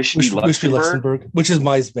Wish Me Luxembourg, which is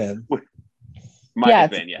Mai's band. Mai's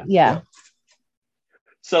band, yeah.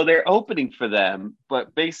 So they're opening for them,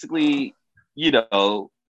 but basically, they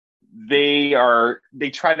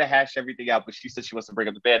try to hash everything out, but she said she wants to bring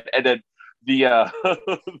up the band. And then the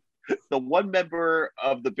the one member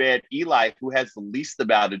of the band, Eli, who has the least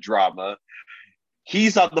amount of drama,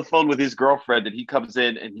 he's on the phone with his girlfriend, and he comes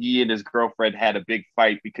in, and he and his girlfriend had a big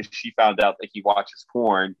fight because she found out that he watches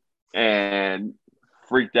porn and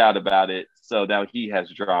freaked out about it. So now he has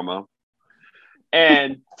drama.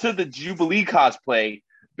 And to the Jubilee cosplay,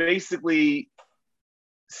 basically,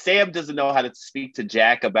 Sam doesn't know how to speak to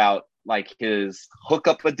Jack about like his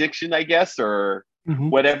hookup addiction, I guess, or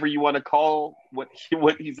whatever you want to call what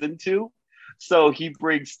he's into. So he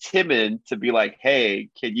brings Tim in to be like, "Hey,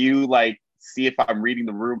 can you like see if I'm reading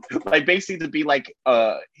the room?" Like basically to be like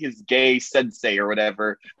his gay sensei or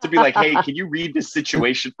whatever, to be like, "Hey, can you read this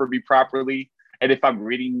situation for me properly? And if I'm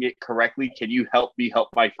reading it correctly, can you help me help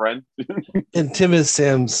my friend?" And Tim is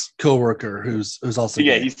Sam's coworker, who's also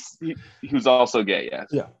gay. Who's also gay. Yes.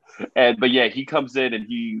 Yeah. But he comes in and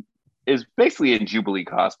he is basically in Jubilee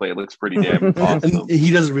cosplay. It looks pretty damn awesome. And he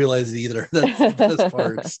doesn't realize it either. That's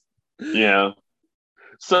Parks. Yeah.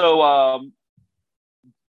 So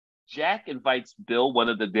Jack invites Bill, one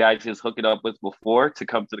of the guys he's hooking up with before, to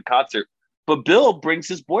come to the concert. But Bill brings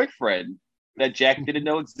his boyfriend that Jack didn't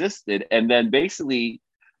know existed. And then basically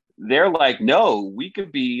they're like, "No, we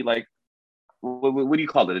could be like, what do you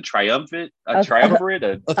call it? A triumvirate? A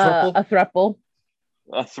throuple? A throuple.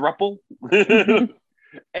 A throuple?"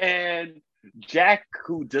 And Jack,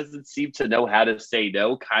 who doesn't seem to know how to say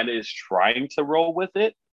no, kind of is trying to roll with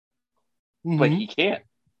it, but he can't.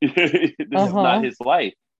 This is not his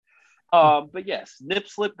life. But yes, Nip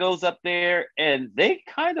Slip goes up there and they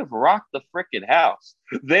kind of rock the freaking house.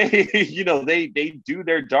 They, they do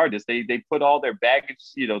their darndest. They put all their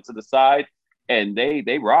baggage, to the side, and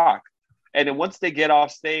they rock. And then once they get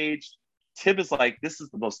off stage, Tim is like, "This is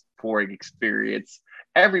the most boring experience.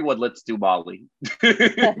 Everyone, let's do Molly."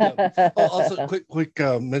 Also, quick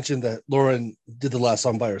mention that Lauren did the last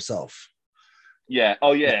song by herself. Yeah.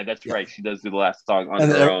 Oh, yeah. That's right. She does do the last song on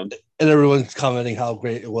her own. And everyone's commenting how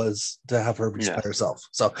great it was to have her just by herself.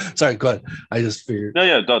 So, sorry, go ahead. I just figured. No,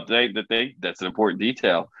 yeah. That's an important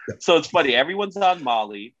detail. Yeah. So, it's funny. Everyone's on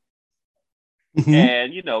Molly.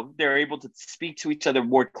 And, they're able to speak to each other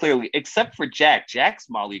more clearly, except for Jack. Jack's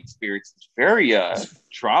Molly experience is very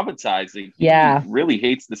traumatizing. He really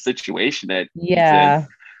hates the situation that he's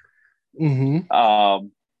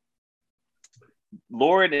in.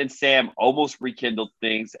 Lauren and Sam almost rekindled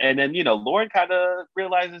things. And then, Lauren kind of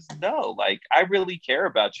realizes, no, like, I really care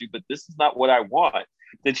about you, but this is not what I want.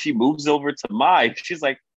 Then she moves over to Mai. She's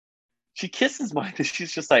like, she kisses Mai. And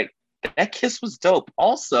she's just like, that kiss was dope.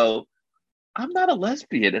 Also, I'm not a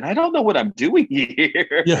lesbian and I don't know what I'm doing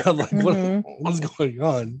here. Yeah, like, what's going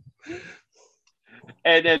on?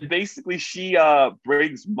 And then basically she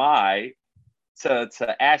brings Mai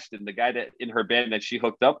to Ashton, the guy that in her band that she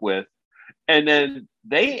hooked up with. And then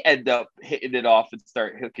they end up hitting it off and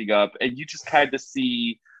start hooking up. And you just kind of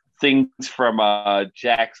see things from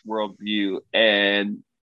Jack's worldview. And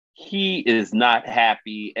he is not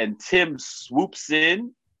happy. And Tim swoops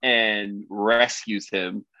in and rescues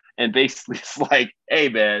him. And basically it's like, hey,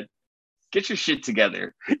 man, get your shit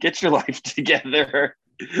together. Get your life together.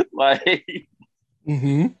 Like,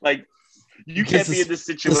 like you can't be in this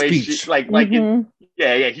situation. Like,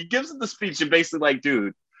 he gives him the speech and basically like,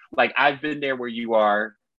 dude, like, I've been there where you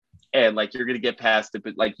are, and like you're gonna get past it,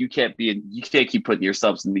 but like you can't keep putting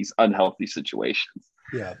yourselves in these unhealthy situations.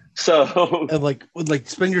 Yeah. So and like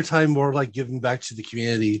spend your time more like giving back to the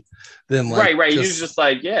community than like right. He's just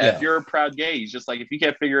like, if you're a proud gay, he's just like, if you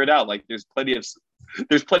can't figure it out, like there's plenty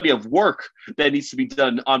of work that needs to be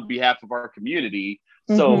done on behalf of our community.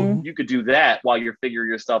 So you could do that while you're figuring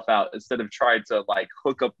yourself out instead of trying to like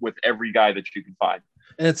hook up with every guy that you can find.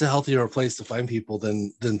 And it's a healthier place to find people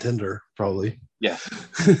than Tinder, probably. Yeah.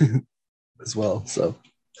 As well. So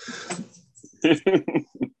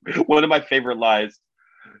one of my favorite lines,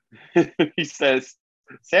 he says,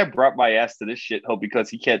 Sam brought my ass to this shithole because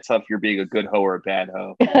he can't tell if you're being a good hoe or a bad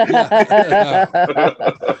hoe.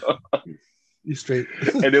 You straight.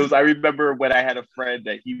 And I remember when I had a friend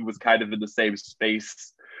that he was kind of in the same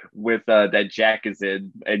space with that Jack is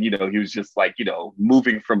in, and he was just like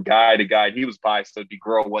moving from guy to guy. He was bi, so it'd be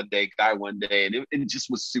girl one day, guy one day, and it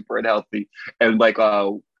just was super unhealthy. And like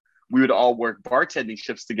we would all work bartending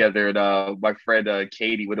shifts together, and my friend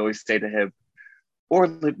Katie would always say to him, or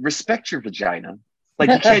like, respect your vagina.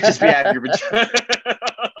 Like you can't just be having your vagina.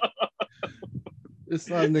 It's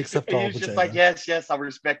not an acceptable vagina. Just like, yes, I'll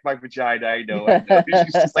respect my vagina. I know.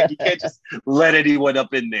 It's just like, you can't just let anyone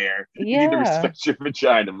up in there. You need to respect your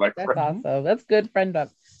vagina, my friend. That's awesome. That's good friend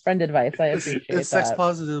advice. I appreciate it. It's sex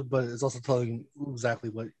positive, but it's also telling exactly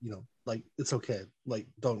what, like, it's okay. Like,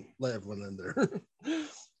 don't let everyone in there.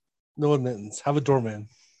 No admittance. Have a doorman.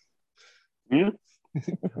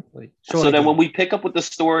 Like, so then when we pick up with the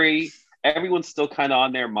story, everyone's still kind of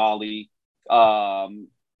on their Molly.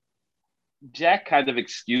 Jack kind of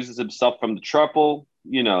excuses himself from the trouble,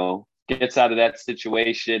 gets out of that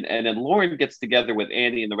situation. And then Lauren gets together with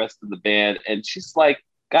Andy and the rest of the band. And she's like,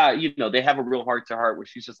 God, they have a real heart to heart where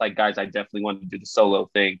she's just like, guys, I definitely want to do the solo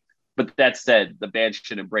thing. But that said, the band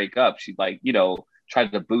shouldn't break up. She's like,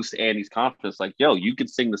 tried to boost Andy's confidence. Like, yo, you can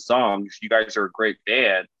sing the songs. You guys are a great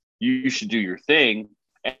band. You should do your thing.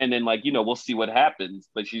 And then like, we'll see what happens.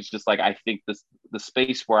 But she's just like, I think the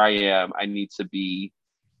space where I am, I need to be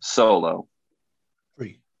solo.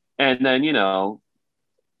 Free. And then,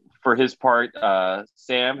 for his part,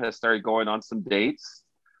 Sam has started going on some dates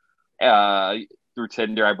through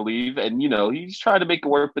Tinder, I believe. And, he's trying to make it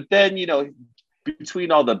work. But then,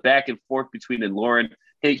 between all the back and forth between Lauren,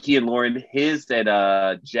 he and Lauren, his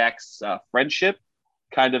and Jack's friendship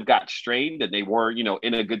kind of got strained and they were,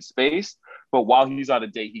 in a good space. But while he's on a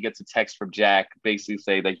date, he gets a text from Jack basically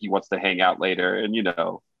saying that he wants to hang out later. And,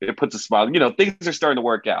 it puts a smile. Things are starting to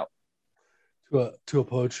work out. To a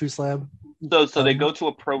poetry slam? So they go to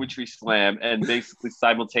a poetry slam and basically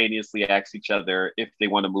simultaneously ask each other if they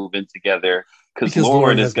want to move in together. Because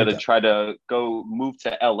Lauren is going to try to move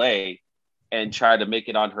to LA and try to make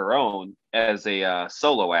it on her own as a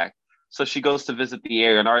solo act. So she goes to visit the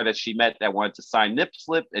A&R that she met that wanted to sign Nip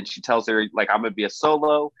Slip, and she tells her like, I'm gonna be a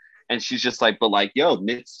solo, and she's just like, but like, yo,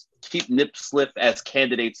 keep Nip Slip as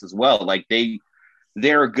candidates as well. Like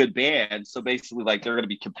they're a good band, so basically like they're gonna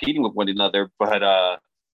be competing with one another. But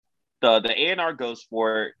the A&R goes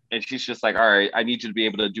for it, and she's just like, all right, I need you to be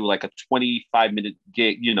able to do like a 25-minute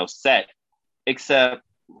gig, set. Except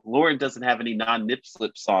Lauren doesn't have any non-Nip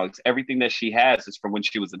Slip songs. Everything that she has is from when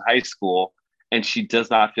she was in high school, and she does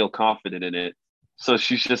not feel confident in it. So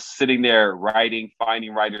she's just sitting there writing,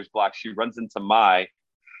 finding writer's block. She runs into Mai,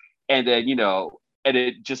 and then, and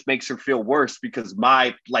it just makes her feel worse because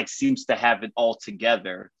Mai like seems to have it all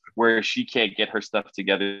together, where she can't get her stuff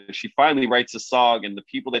together. She finally writes a song, and the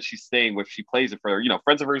people that she's staying with, she plays it for,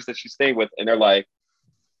 friends of hers that she's staying with, and they're like,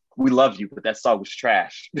 we love you, but that song was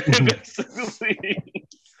trash.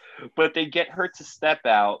 But they get her to step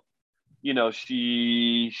out.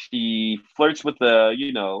 She flirts with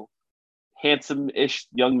a, handsome-ish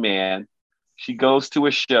young man. She goes to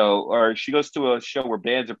a show where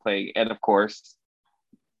bands are playing, and of course,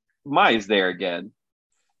 Mai's there again.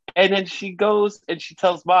 And then she goes and she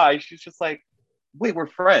tells Mai, she's just like, wait, we're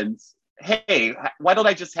friends. Hey, why don't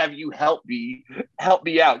I just have you help me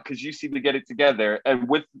out? Because you seem to get it together. And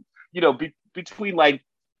with, between like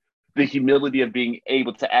the humility of being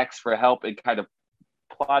able to ask for help and kind of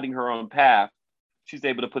plotting her own path, she's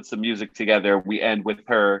able to put some music together. We end with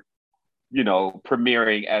her,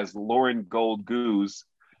 premiering as Lauren Gold Goose,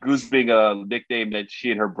 Goose being a nickname that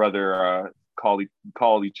she and her brother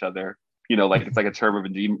call each other. Like it's like a term of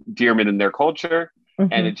endearment in their culture.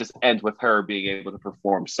 Mm-hmm. And it just ends with her being able to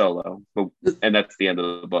perform solo. And that's the end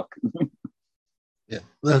of the book. It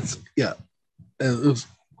was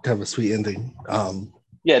kind of a sweet ending.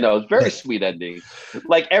 It's very sweet ending.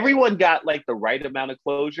 Like everyone got like the right amount of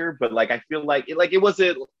closure, but like I feel like it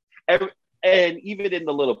wasn't. And even in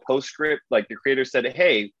the little postscript, like the creator said,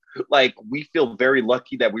 "Hey, like we feel very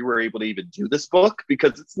lucky that we were able to even do this book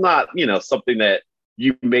because it's not something that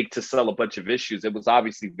you make to sell a bunch of issues. It was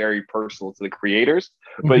obviously very personal to the creators,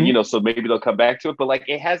 but so maybe they'll come back to it. But like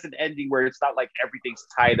it has an ending where it's not like everything's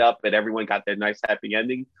tied up and everyone got their nice happy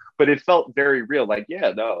ending, but it felt very real. Like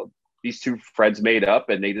these two friends made up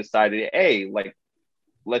and they decided, hey, like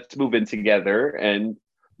let's move in together. And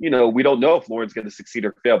we don't know if Lauren's going to succeed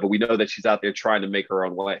or fail, but we know that she's out there trying to make her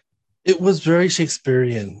own way. It was very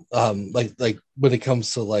Shakespearean, like when it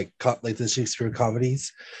comes to like the Shakespeare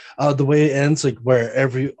comedies, the way it ends, like where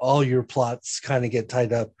all your plots kind of get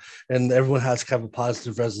tied up, and everyone has kind of a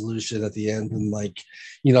positive resolution at the end, and like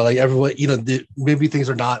like everyone, maybe things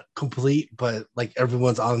are not complete, but like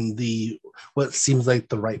everyone's on what seems like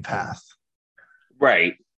the right path.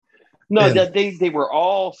 Right. No, that they were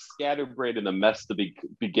all scatterbrained in a mess to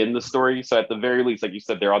begin the story. So at the very least, like you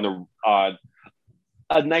said, they're on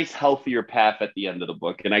a nice, healthier path at the end of the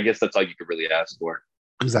book. And I guess that's all you could really ask for.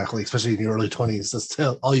 Exactly. Especially in your early 20s. That's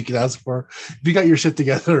all you can ask for. If you got your shit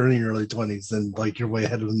together in your early 20s, then like you're way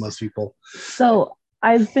ahead of most people. So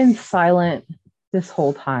I've been silent this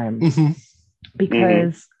whole time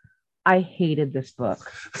because I hated this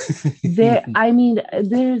book.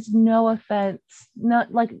 There's no offense.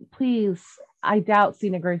 Not like, please, I doubt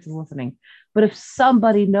Sina Grace is listening. But if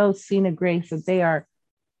somebody knows Sina Grace, that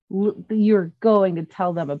you're going to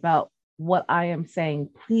tell them about what I am saying,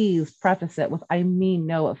 please preface it with, I mean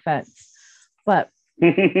no offense. But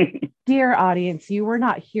dear audience, you were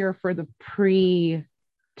not here for the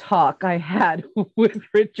pre-talk I had with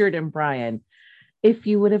Richard and Brian. If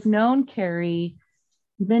you would have known Carrie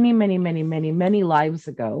many, many, many, many, many lives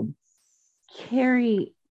ago,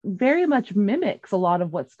 Carrie very much mimics a lot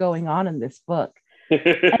of what's going on in this book.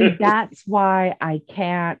 And that's why I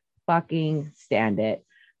can't fucking stand it.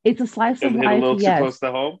 It's a slice of life. It hit a little too close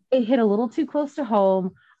to home? It hit a little too close to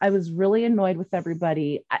home. I was really annoyed with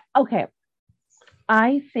everybody.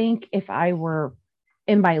 I think if I were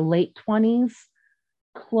in my late 20s,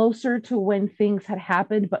 closer to when things had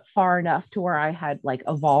happened, but far enough to where I had like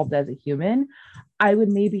evolved as a human, I would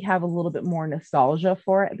maybe have a little bit more nostalgia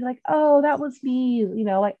for it and be like, oh, that was me.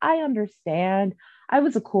 Like I understand. I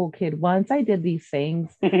was a cool kid once. I did these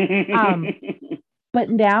things. But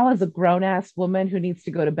now as a grown-ass woman who needs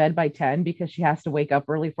to go to bed by 10 because she has to wake up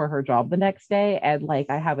early for her job the next day, and like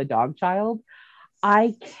I have a dog child,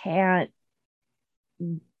 I can't.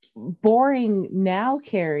 Boring now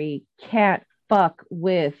Carrie can't fuck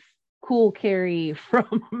with cool Carrie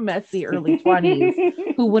from messy early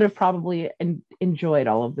 20s who would have probably enjoyed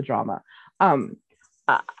all of the drama.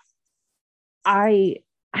 I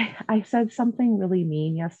said something really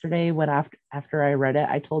mean yesterday when after I read it.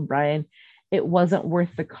 I told Brian it wasn't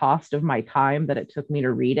worth the cost of my time that it took me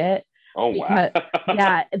to read it. Oh wow.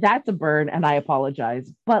 Yeah, that's a burn, and I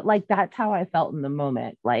apologize. But like that's how I felt in the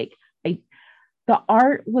moment. Like the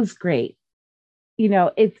art was great.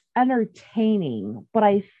 It's entertaining, but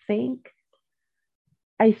I think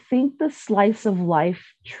the slice of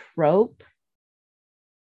life trope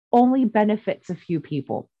only benefits a few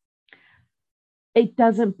people. It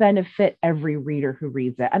doesn't benefit every reader who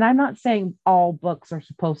reads it. And I'm not saying all books are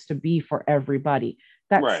supposed to be for everybody.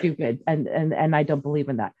 That's Right. stupid. And I don't believe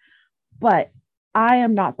in that. But I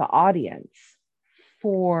am not the audience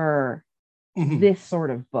for this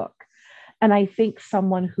sort of book. And I think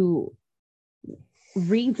someone who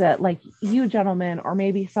reads it, like you gentlemen, or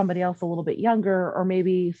maybe somebody else a little bit younger, or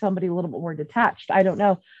maybe somebody a little bit more detached, I don't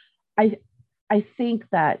know. I think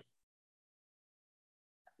that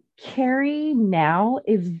Carrie now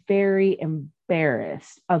is very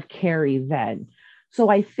embarrassed of Carrie then. So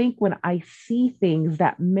I think when I see things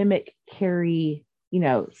that mimic Carrie,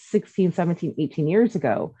 16, 17, 18 years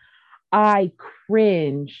ago, I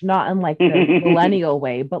cringe, not in like the millennial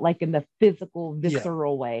way, but like in the physical,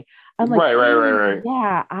 visceral way. I'm like, right.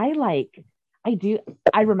 Yeah, I do.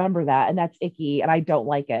 I remember that, and that's icky, and I don't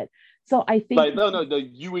like it. So I think like no,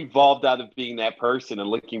 you evolved out of being that person, and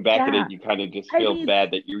looking back at it, you kind of just feel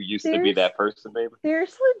bad that you used to be that person, baby.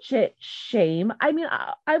 There's legit shame. I mean,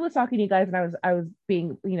 I was talking to you guys, and I was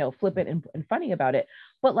being flippant and funny about it,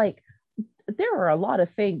 but like there are a lot of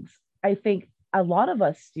things I think a lot of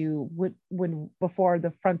us do when before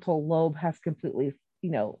the frontal lobe has completely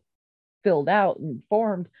filled out and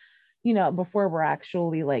formed, before we're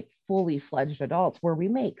actually like fully fledged adults, where we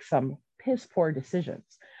make some piss poor decisions.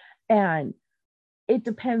 And it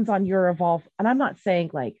depends on your evolve. And I'm not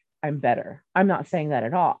saying like I'm better. I'm not saying that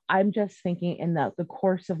at all. I'm just thinking in the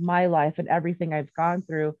course of my life and everything I've gone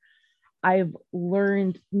through, I've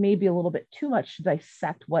learned maybe a little bit too much to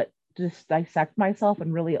dissect myself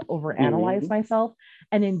and really overanalyze myself.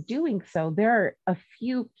 And in doing so, there are a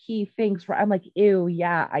few key things where I'm like, ew,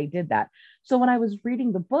 yeah, I did that. So when I was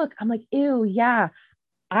reading the book, I'm like, ew, yeah,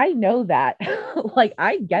 I know that. Like,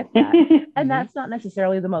 I get that. And that's not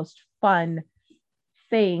necessarily the most fun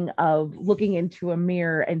thing of looking into a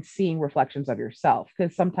mirror and seeing reflections of yourself,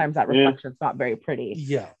 because sometimes that reflection is not very pretty.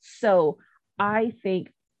 Yeah. So I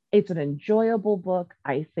think it's an enjoyable book.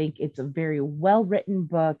 I think it's a very well written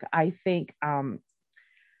book. I think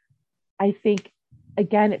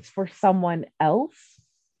again, it's for someone else,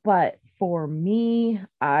 but for me,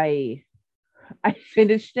 I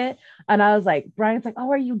finished it, and I was like, Brian's like,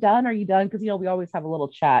 oh, are you done? Are you done? Because we always have a little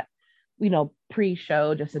chat,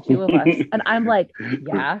 pre-show, just the two of us. And I'm like,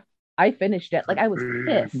 yeah, I finished it. Like, I was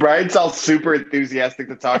pissed. Brian's all super enthusiastic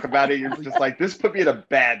to talk about it. You're just like, this put me in a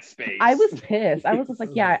bad space. I was pissed. I was just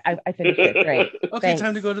like, yeah, I finished it. Great. Okay, thanks.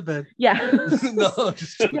 time to go to bed. Yeah. No,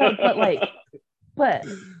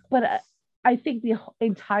 but I think the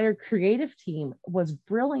entire creative team was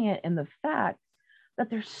brilliant in the fact that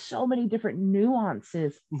there's so many different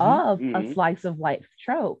nuances of a slice of life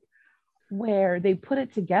trope, where they put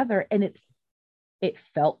it together, and it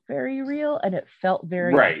felt very real, and it felt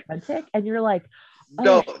very authentic. And you're like,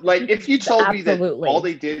 no, like if you told me that all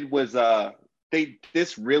they did was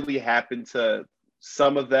this really happened to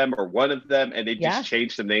some of them or one of them, and they just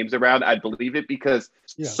changed the names around, I'd believe it, because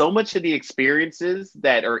so much of the experiences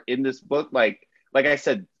that are in this book, like I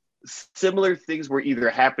said, similar things were either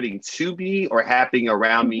happening to me or happening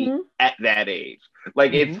around me at that age.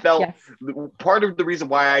 Like it felt part of the reason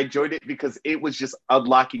why I enjoyed it, because it was just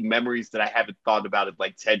unlocking memories that I haven't thought about in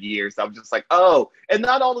like 10 years. I'm just like, oh, and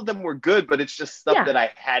not all of them were good, but it's just stuff that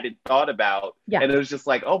I hadn't thought about. And it was just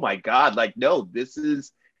like, oh my God, like, no, this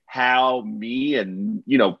is how me and,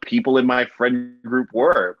 people in my friend group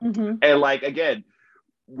were. And like, again,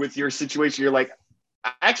 with your situation, you're like,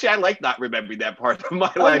 actually, I like not remembering that part of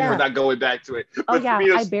my life or not going back to it. But for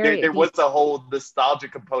me, there was a whole nostalgia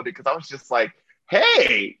component, because I was just like,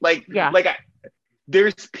 hey,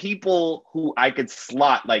 there's people who I could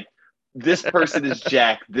slot, like, this person is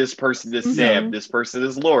Jack, this person is Sam, this person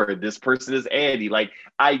is Laura, this person is Andy. Like,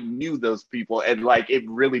 I knew those people, and like, it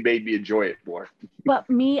really made me enjoy it more. But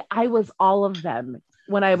me, I was all of them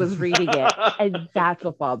when I was reading it, and that's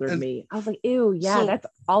what bothered me. I was like, ew, yeah, that's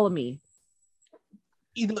all of me.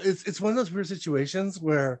 It's one of those weird situations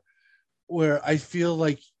where I feel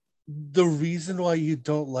like the reason why you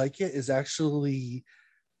don't like it is actually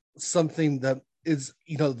something that is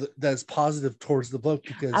that's positive towards the book,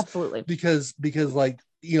 because like,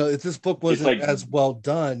 if this book wasn't as well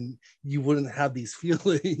done, you wouldn't have these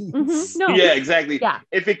feelings. No. Yeah, exactly.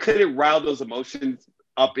 If it couldn't rile those emotions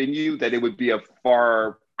up in you, then it would be a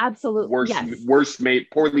far Absolutely.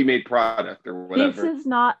 poorly made product or whatever. This is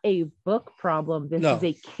not a book problem. This is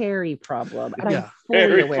a Carrie problem. And I'm fully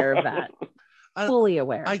Carrie aware of that. Fully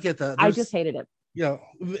aware. I get that. I just hated it. Yeah,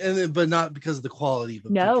 but not because of the quality.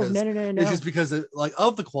 But No. It's just because of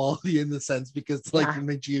the quality in the sense, because it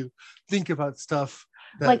made you think about stuff.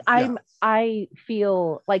 I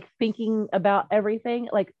feel like thinking about everything.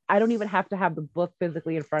 Like I don't even have to have the book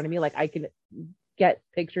physically in front of me. Like I can get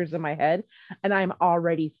pictures in my head, and I'm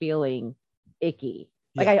already feeling icky.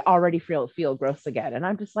 Like I already feel gross again, and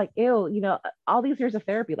I'm just like, ew. You know, all these years of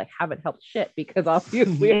therapy haven't helped shit, because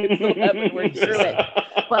obviously I still haven't worked through it.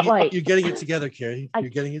 But you're getting it together, Carrie. You're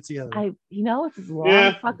getting it together. It's a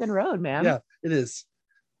long fucking road, man. Yeah, it is.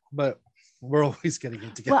 But we're always getting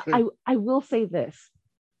it together. Well, I will say this: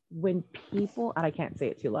 when people, and I can't say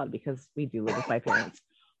it too loud because we do live with my parents,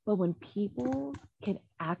 but when people can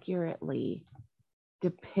accurately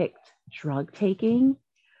depict drug taking,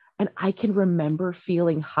 and I can remember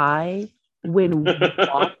feeling high when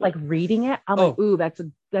reading it, I'm like, ooh, that's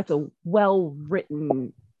a well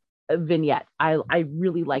written vignette. I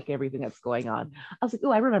really like everything that's going on. I was like,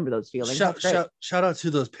 oh, I remember those feelings. Shout out to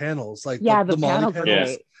those panels, the panels,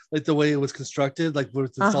 panels, like the way it was constructed, like where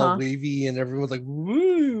it's all wavy and everyone's like,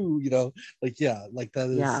 woo, that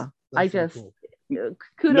is. Yeah, I just cool.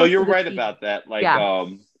 Kudos. No, you're right about that.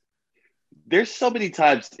 There's so many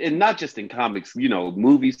times, and not just in comics,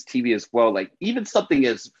 movies, TV as well. Like even something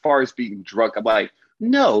as far as being drunk, I'm like,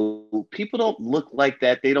 no, people don't look like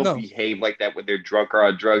that. They don't behave like that when they're drunk or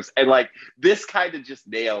on drugs. And this kind of just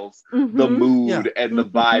nails the mood and the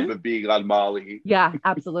vibe of being on Molly. Yeah,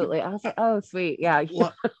 absolutely. I was like, oh, sweet. Yeah. I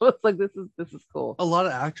was like, this is cool. A lot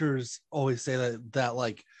of actors always say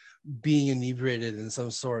that being inebriated in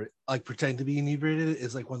some sort, pretending to be inebriated,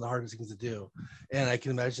 is one of the hardest things to do. And I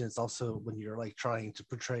can imagine it's also when you're trying to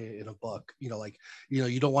portray it in a book, you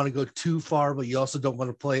don't want to go too far, but you also don't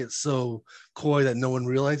want to play it so coy that no one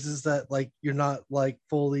realizes that you're not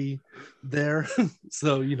fully there.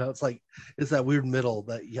 So it's that weird middle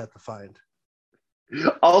that you have to find.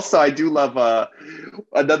 Also, I do love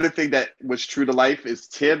another thing that was true to life is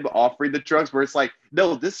Tim offering the drugs, where it's like,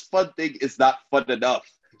 no, this fun thing is not fun enough.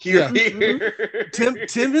 Here.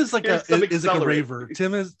 Tim is a raver.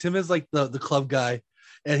 Tim is the club guy,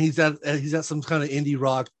 and he's at some kind of indie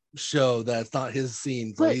rock show that's not his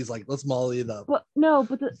scene. So he's like, let's molly it up. But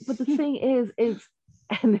the thing is,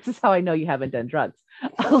 and this is how I know you haven't done drugs.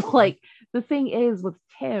 The thing is with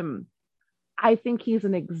Tim, I think he's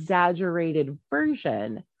an exaggerated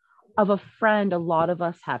version of a friend a lot of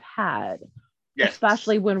us have had,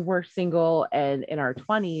 especially when we're single and in our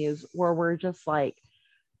 20s, where we're just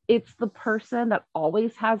it's the person that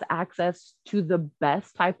always has access to the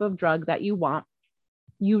best type of drug that you want.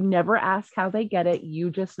 You never ask how they get it. You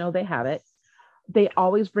just know they have it. They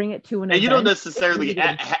always bring it to an event. And you don't necessarily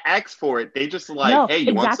ask for it. They just hey,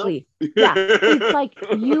 you want some? Yeah. It's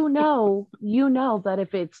you know that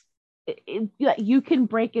if it's, you can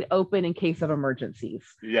break it open in case of emergencies.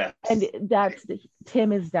 Yeah. And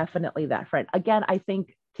Tim is definitely that friend. Again, I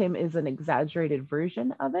think Tim is an exaggerated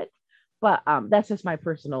version of it. But that's just my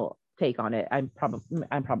personal take on it. I'm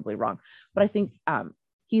probably wrong, but I think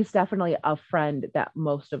he's definitely a friend that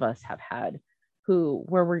most of us have had,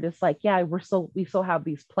 where we're just we still have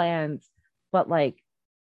these plans, but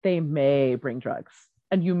they may bring drugs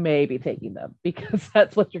and you may be taking them because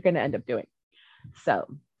that's what you're going to end up doing. So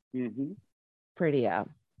pretty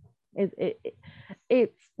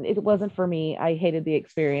it wasn't for me. I hated the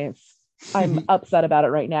experience. I'm upset about it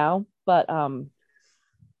right now, but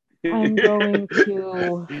I'm going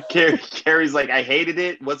to. Carrie's like, I hated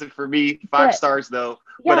it. Wasn't for me. 5 stars though.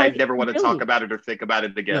 But I never want to talk about it or think about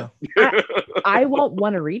it again. No. I won't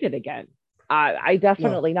want to read it again. I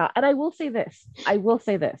definitely not. And I will say this.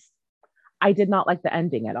 I did not like the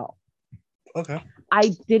ending at all. Okay.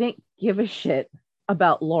 I didn't give a shit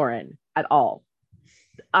about Lauren at all.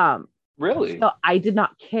 Really? So I did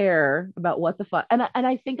not care about what the fuck. And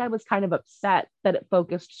I think I was kind of upset that it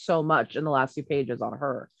focused so much in the last 2 pages on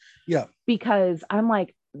her. Yeah. Because I'm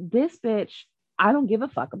like, this bitch, I don't give a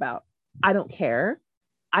fuck about. I don't care.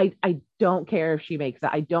 I don't care if she makes it.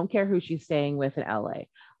 I don't care who she's staying with in LA.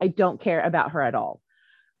 I don't care about her at all.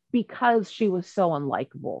 Because she was so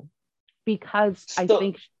unlikable. Because I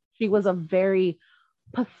think she was a very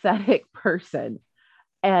pathetic person.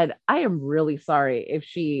 And I am really sorry if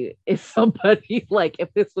she is somebody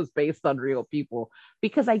if this was based on real people,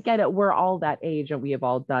 because I get it. We're all that age and we have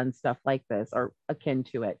all done stuff like this or akin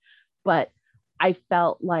to it. But I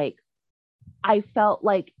felt like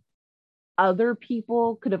other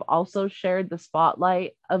people could have also shared the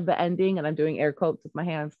spotlight of the ending. And I'm doing air quotes with my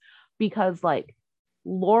hands because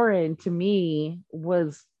Lauren to me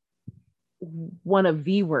was one of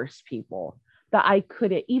the worst people that I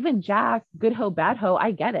couldn't, even Jack, good ho, bad ho,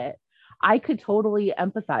 I get it. I could totally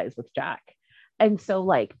empathize with Jack. And so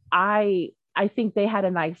like I think they had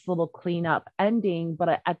a nice little cleanup ending,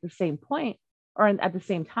 but at the same point, or at the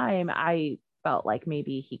same time, I felt like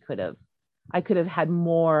maybe I could have had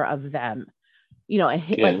more of them, you know, and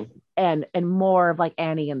like and more of like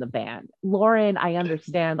Annie in the band. Lauren, I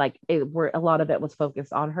understand like where a lot of it was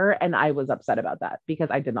focused on her, and I was upset about that because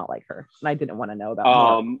I did not like her and I didn't want to know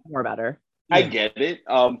about more about her. I get it.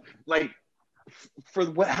 Like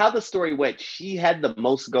for how the story went, she had the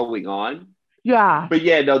most going on. Yeah. But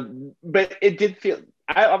yeah, no, but it did feel.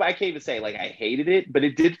 I can't even say like I hated it, but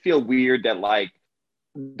it did feel weird that like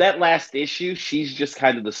that last issue, she's just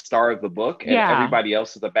kind of the star of the book, and everybody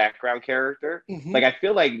else is a background character. Mm-hmm. Like I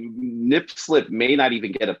feel like Nip Slip may not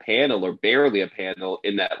even get a panel or barely a panel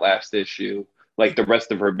in that last issue, like the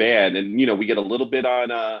rest of her band. And you know, we get a little bit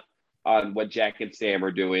on what Jack and Sam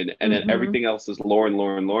are doing, and then everything else is Lauren.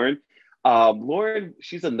 Lauren,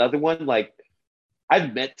 she's another one. Like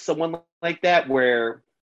I've met someone like that where,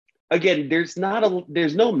 again, there's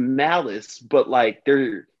no malice, but like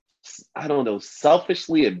they're, I don't know,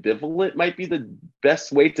 selfishly ambivalent might be the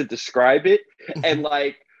best way to describe it. And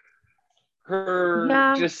like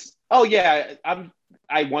her just, oh yeah,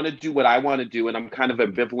 I want to do what I want to do, and I'm kind of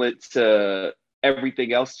ambivalent to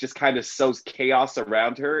everything else, just kind of sows chaos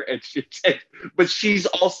around her. And but she's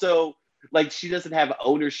also like, she doesn't have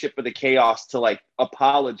ownership of the chaos to like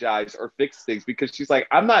apologize or fix things, because she's like,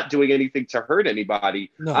 I'm not doing anything to hurt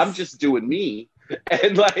anybody. No. I'm just doing me.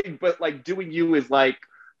 And like, but like doing you is like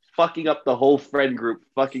fucking up the whole friend group,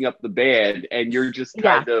 fucking up the band, and you're just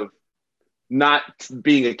kind of not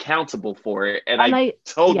being accountable for it. And I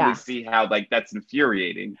totally see how like that's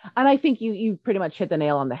infuriating. And I think you pretty much hit the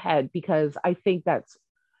nail on the head, because I think that's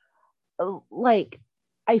like,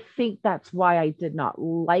 I think that's why I did not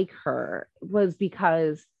like her, was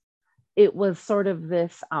because it was sort of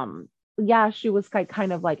this, she was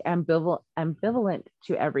kind of like ambivalent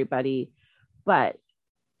to everybody. But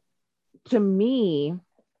to me,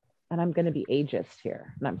 and I'm going to be ageist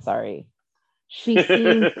here, and I'm sorry, she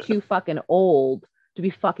seemed too fucking old to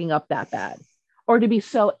be fucking up that bad, or to be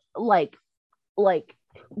so like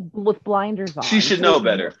with blinders on. She should know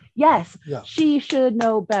better. Yes, she should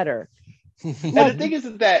know better. And the thing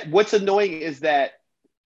is that what's annoying is that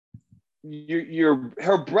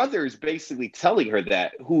her brother is basically telling her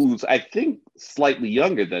that, who's I think slightly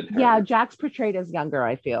younger than her. Yeah, Jack's portrayed as younger,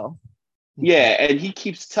 I feel. Yeah, and he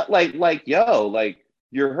keeps like yo, like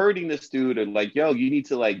you're hurting this dude, and like yo, you need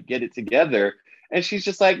to like get it together. And she's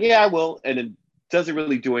just like, yeah, I will, and it doesn't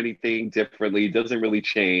really do anything differently. Doesn't really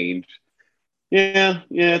change. Yeah,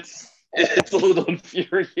 it's a little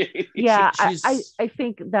infuriating. Yeah, I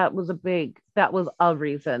think that was a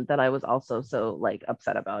reason that I was also so like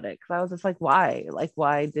upset about it, because I was just like, why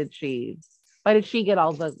did she get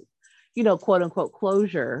all the, you know, quote unquote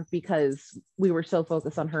closure, because we were so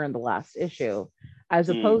focused on her in the last issue, as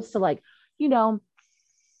opposed to like, you know,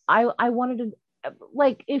 I wanted to,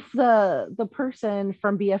 like, if the person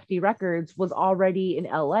from BFD Records was already in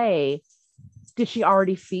LA, did she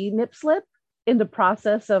already see Nip Slip in the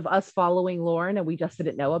process of us following Lauren and we just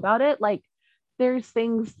didn't know about it? Like, there's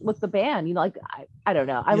things with the band, you know, like I don't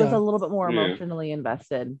know. I was a little bit more emotionally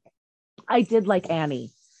invested. I did like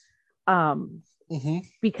Annie,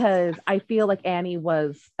 because I feel like Annie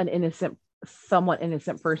was an somewhat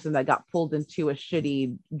innocent person that got pulled into a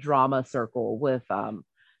shitty drama circle with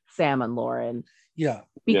Sam and Lauren. Yeah,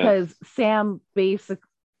 because Sam basically,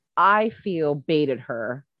 I feel, baited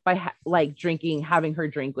her by having her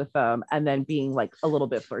drink with them, and then being like a little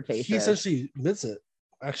bit flirtatious. He essentially admits it,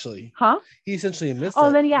 actually. Huh? He essentially admits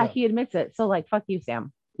it. Then he admits it. So like, fuck you,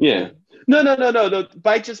 Sam. Yeah. No.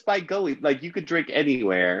 By going, like, you could drink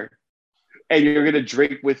anywhere, and you're gonna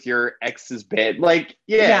drink with your ex's bed. Like,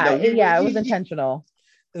 it was intentional.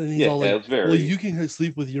 And he's all like, well, you can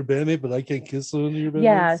sleep with your bandmate, but I can't kiss one of your bandmates.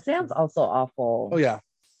 Yeah, Sam's also awful. Oh yeah.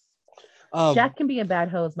 Jack can be a bad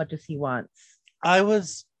hoe as much as he wants. I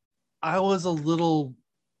was a little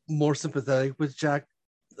more sympathetic with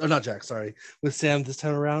with Sam this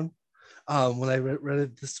time around, when I read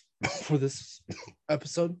it for this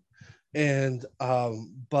episode, and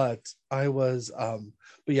but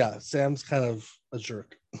Sam's kind of a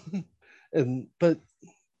jerk, and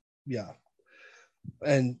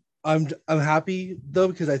I'm happy though,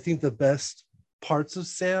 because I think the best parts of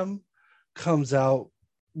Sam comes out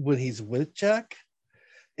when he's with Jack.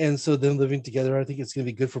 And so them living together, I think it's going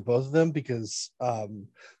to be good for both of them, because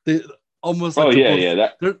they almost like they're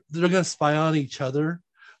going to spy on each other,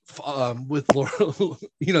 with Laura,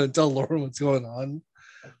 and tell Lauren what's going on.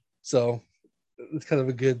 So it's kind of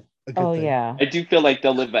a good Oh thing. yeah. I do feel like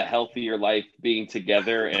they'll live a healthier life being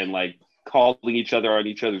together and like calling each other on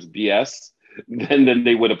each other's BS than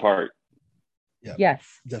they would apart. Yeah. Yes.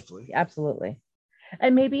 Definitely. Absolutely.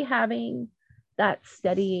 And maybe having that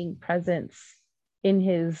steadying presence in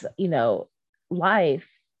his, life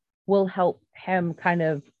will help him kind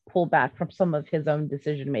of pull back from some of his own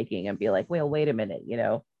decision making and be like, well, wait a minute,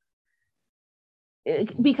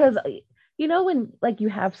 because when like you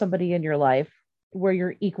have somebody in your life where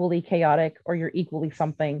you're equally chaotic or you're equally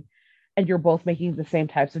something and you're both making the same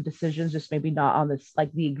types of decisions, just maybe not on this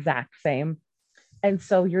like the exact same. And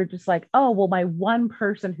so you're just like, oh, well, my one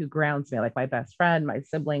person who grounds me, like my best friend, my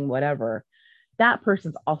sibling, whatever, that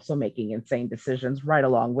person's also making insane decisions right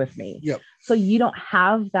along with me. Yep. So you don't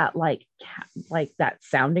have that like that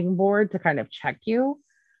sounding board to kind of check you.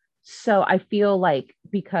 So I feel like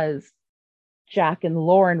because Jack and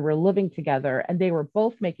Lauren were living together and they were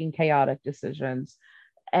both making chaotic decisions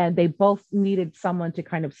and they both needed someone to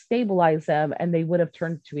kind of stabilize them, and they would have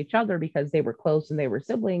turned to each other because they were close and they were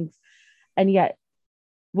siblings. And yet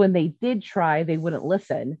when they did try, they wouldn't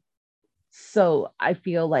listen. So I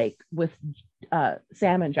feel like with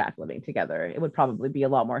Sam and Jack living together, it would probably be a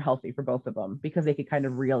lot more healthy for both of them because they could kind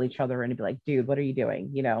of reel each other in and be like, dude, what are you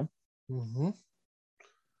doing? Mm-hmm.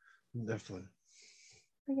 Definitely.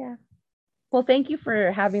 Yeah. Well, thank you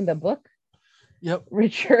for having the book. Yep.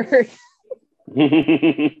 Richard.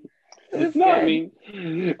 No, I mean,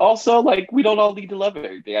 also, like, we don't all need to love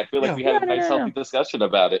everything. I feel like we had a nice, healthy discussion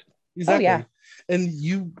about it. Exactly. Oh, yeah. And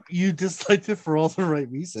you disliked it for all the right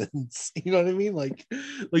reasons. You know what I mean? Like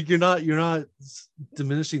you're not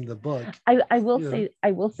diminishing the book. I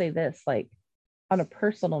will say this, like, on a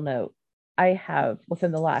personal note, I have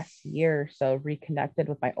within the last year or so reconnected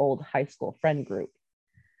with my old high school friend group.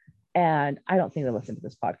 And I don't think they listen to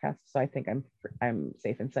this podcast, so I think I'm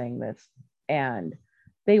safe in saying this. And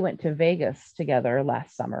they went to Vegas together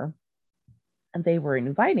last summer, and they were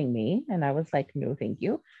inviting me, and I was like, no, thank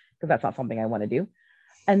you, because that's not something I want to do.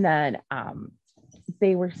 And then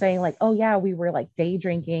they were saying like, oh yeah, we were like day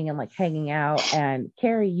drinking and like hanging out, and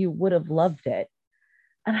Carrie, you would have loved it.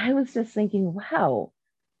 And I was just thinking, wow,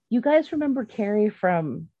 you guys remember Carrie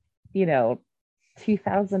from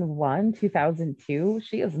 2001, 2002?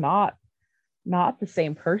 She is not the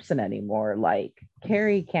same person anymore. Like,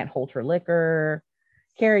 Carrie can't hold her liquor.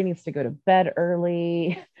 Carrie needs to go to bed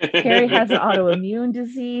early. Carrie has an autoimmune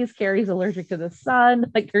disease. Carrie's allergic to the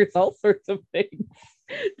sun. Like, there's all sorts of things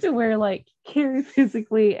to where like Carrie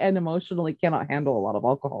physically and emotionally cannot handle a lot of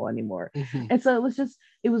alcohol anymore. Mm-hmm. And so it was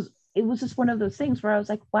just one of those things where I was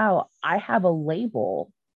like, wow, I have a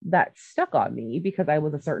label that stuck on me because I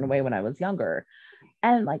was a certain way when I was younger.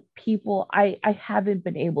 And like people, I haven't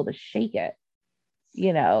been able to shake it,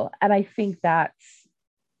 and I think that's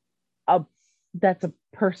a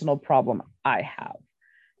personal problem I have.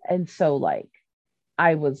 And so like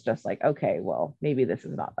I was just like, okay, well, maybe this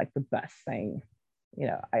is not like the best thing.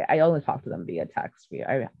 I only talk to them via text.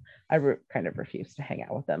 Kind of refuse to hang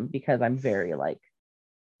out with them because I'm very like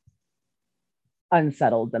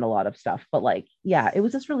unsettled in a lot of stuff. But like, yeah, it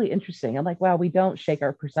was just really interesting. I'm like, wow, we don't shake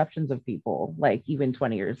our perceptions of people like even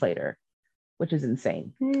 20 years later, which is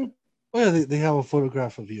insane. Well, yeah, they have a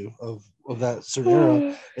photograph of you of that certain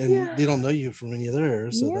era, and they don't know you from any other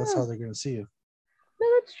era, so that's how they're going to see you. No,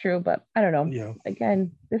 that's true, but I don't know. Yeah.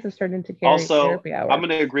 Again, this has turned into therapy hour. I'm going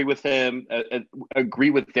to agree with him. Agree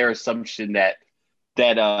with their assumption that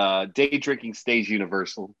day drinking stays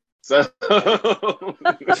universal. So,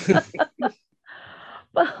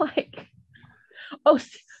 but like,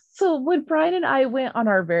 so when Brian and I went on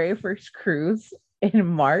our very first cruise in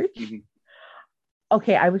March. Mm-hmm.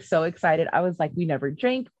 Okay, I was so excited. I was like, we never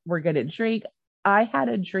drink. We're going to drink. I had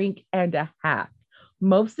a drink and a half.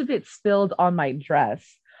 Most of it spilled on my dress.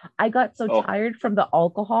 I got so tired from the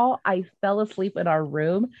alcohol, I fell asleep in our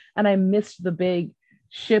room and I missed the big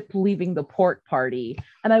ship leaving the port party.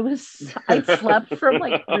 And I slept from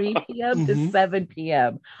like 3 p.m. to 7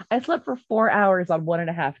 p.m. I slept for 4 hours on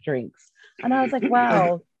 1.5 drinks. And I was like,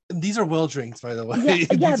 wow. These are well drinks, by the way.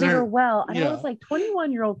 Yeah, they were well. And I was like,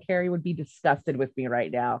 21-year-old Carrie would be disgusted with me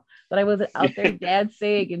right now that I wasn't out there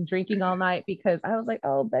dancing and drinking all night because I was like,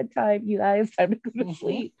 oh, bedtime, you guys, time to go to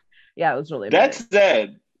sleep. Yeah, it was really That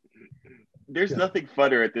said, there's nothing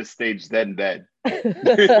funner at this stage than bed.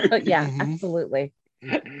 Yeah, absolutely.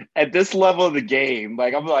 At this level of the game,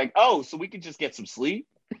 like I'm like, oh, so we can just get some sleep?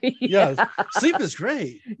 Yeah, sleep is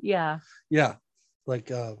great. Yeah.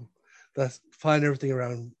 Like that's find everything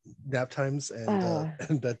around nap times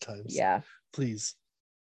and bedtimes. Yeah, please.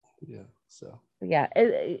 Yeah. So Yeah,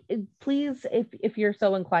 please, if you're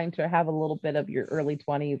so inclined to have a little bit of your early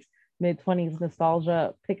 20s, mid 20s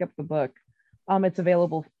nostalgia, pick up the book. It's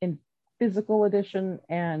available in physical edition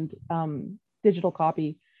and digital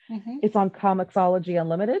copy. Mm-hmm. It's on Comixology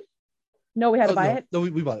Unlimited. No, we had to buy it. No,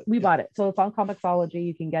 we bought it. We bought it, so it's on Comixology.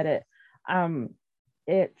 You can get it.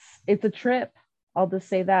 It's a trip. I'll just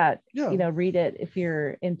say that. Yeah. You know, read it if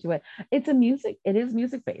you're into it. It is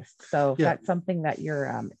music based, so that's something that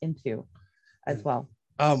you're into as well.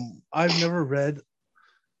 I've never read.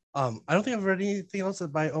 I don't think I've read anything else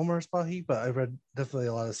by Omar Espahi, but I've read definitely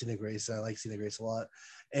a lot of Sina Grace. And I like Sina Grace a lot,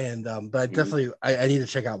 and but I definitely I need to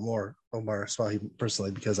check out more Omar Espahi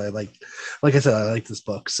personally because I like I said, I like this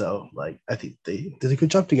book. So like I think they did a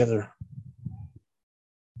good job together.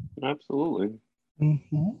 Absolutely.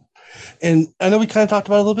 Mm-hmm. And I know we kind of talked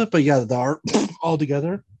about it a little bit, but yeah, the art all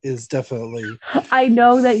together is definitely. I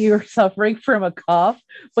know that you're suffering from a cough,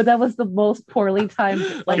 but that was the most poorly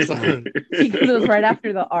timed, like because it was right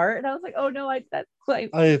after the art, and I was like, "Oh no, I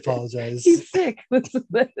apologize. He's sick."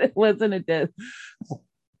 It wasn't a diss.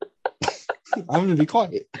 I'm gonna be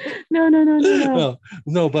quiet. No.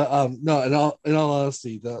 No, but no. In all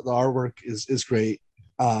honesty, the artwork is great.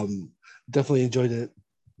 Definitely enjoyed it,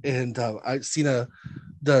 and Cena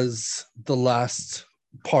does the last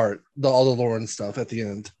part, all the Lauren stuff at the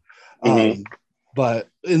end. But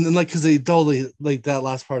and then because they totally like that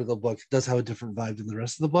last part of the book does have a different vibe than the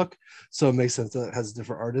rest of the book, so it makes sense that it has a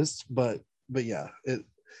different artist. But yeah, it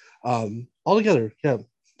all together, yeah,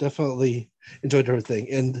 definitely enjoyed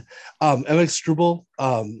everything. And MX Struble,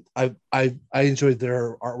 I enjoyed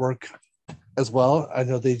their artwork as well. I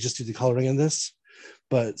know they just do the coloring in this,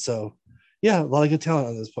 but so yeah, a lot of good talent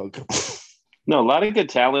on this book. No, a lot of good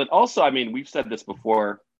talent. Also, I mean, we've said this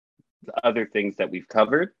before, other things that we've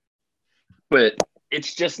covered, but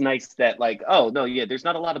it's just nice that like, oh no, yeah, there's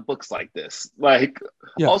not a lot of books like this. Like,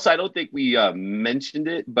 also, I don't think we mentioned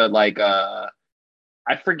it, but like, I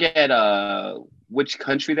forget which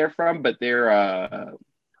country they're from, but they're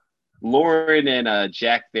Lauren and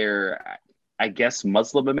Jack, they're I guess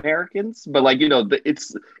Muslim Americans, but like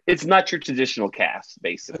it's not your traditional cast,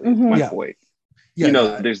 basically. Mm-hmm. My point.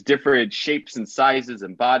 There's different shapes and sizes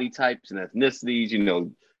and body types and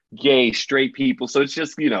ethnicities. Gay, straight people. So it's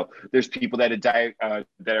just there's people that are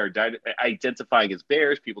identifying as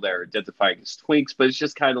bears, people that are identifying as twinks, but it's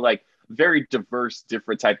just kind of like very diverse,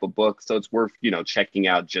 different type of book. So it's worth checking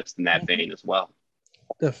out just in that vein as well.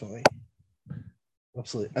 Definitely,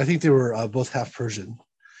 absolutely. I think they were both half Persian.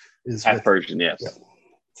 Persian, yes. Yeah.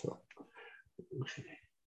 So, okay.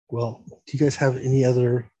 Well, do you guys have any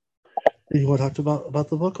other thing you want to talk about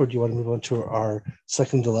the book, or do you want to move on to our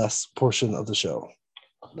second to last portion of the show?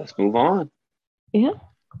 Let's move on. Yeah.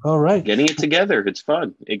 All right. Getting it together. It's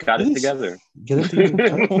fun. It got it together. Get it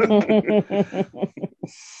together.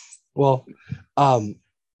 Well,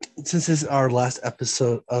 since this is our last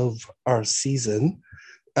episode of our season,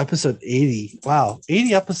 episode 80. Wow,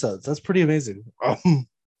 80 episodes. That's pretty amazing. What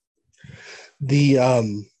we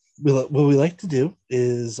like to do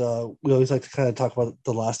is we always like to kind of talk about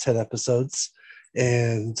the last 10 episodes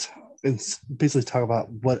and basically talk about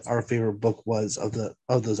what our favorite book was of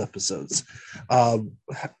those episodes. How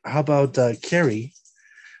about Carrie?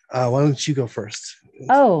 Why don't you go first?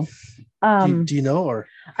 Oh, do you know, or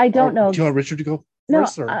I don't know. Do you want Richard to go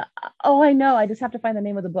first? No, I know. I just have to find the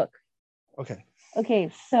name of the book. Okay.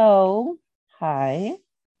 So hi.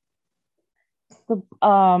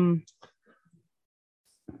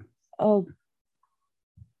 Oh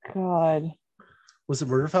God. Was it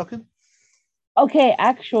Murder Falcon? Okay,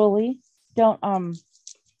 actually, don't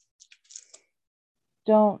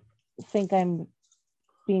think I'm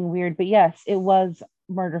being weird, but yes, it was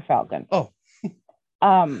Murder Falcon. Oh.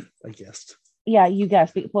 I guessed. Yeah, you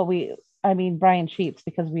guessed. Well, Brian cheats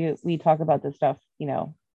because we talk about this stuff,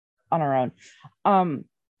 on our own.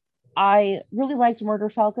 I really liked Murder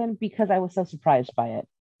Falcon because I was so surprised by it.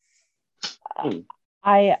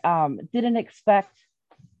 I didn't expect.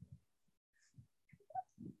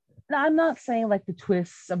 Now, I'm not saying like the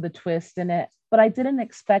twists of the twist in it, but I didn't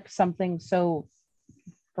expect something so,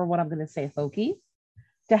 for what I'm going to say, hokey,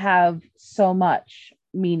 to have so much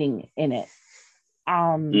meaning in it.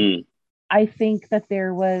 I think that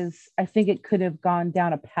I think it could have gone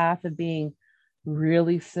down a path of being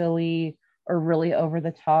really silly or really over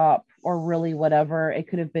the top or really whatever. It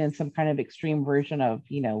could have been some kind of extreme version of,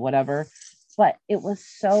 whatever, but it was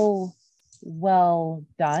so well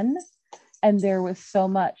done. And there was so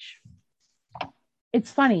much. It's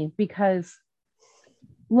funny because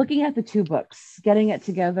looking at the two books, Getting It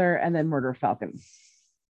Together and then Murder Falcon.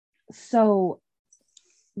 So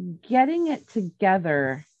Getting It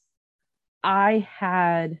Together I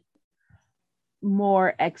had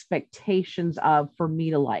more expectations of for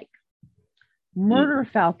me to like. Murder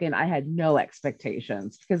Falcon, I had no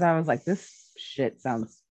expectations because I was like, this shit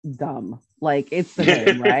sounds dumb. Like, it's the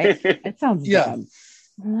name, right? It sounds dumb.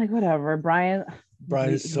 I'm like, whatever. Brian's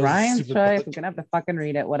choice. I'm gonna have to fucking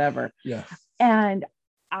read it, whatever. Yeah. And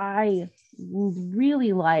I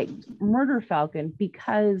really liked Murder Falcon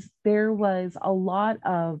because there was a lot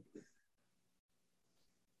of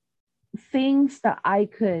things that I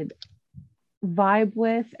could vibe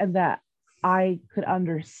with and that I could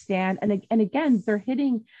understand. And again, they're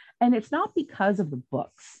hitting, and it's not because of the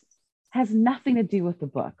books. It has nothing to do with the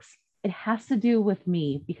books. It has to do with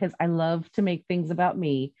me because I love to make things about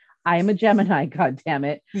me. I am a Gemini, God damn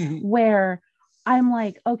it, where I'm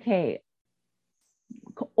like, okay,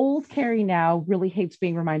 old Carrie now really hates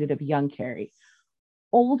being reminded of young Carrie.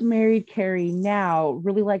 Old married Carrie now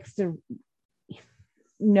really likes to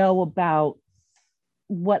know about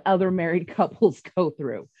what other married couples go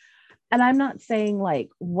through. And I'm not saying like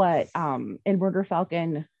what in Murder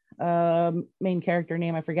Falcon, main character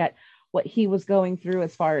name, I forget what he was going through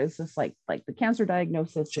as far as just like the cancer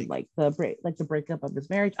diagnosis and like the breakup of his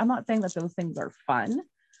marriage. I'm not saying that those things are fun,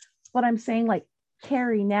 but I'm saying like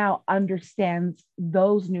Carrie now understands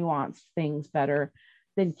those nuanced things better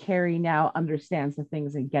than Carrie now understands the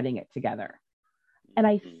things and getting it together. And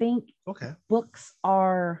I think books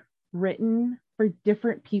are written for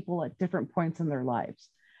different people at different points in their lives.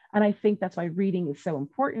 And I think that's why reading is so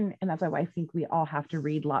important. And that's why I think we all have to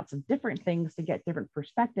read lots of different things to get different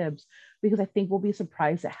perspectives, because I think we'll be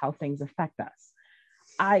surprised at how things affect us.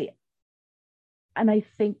 I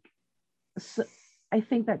think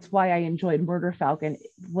that's why I enjoyed Murder Falcon,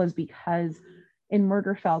 was because in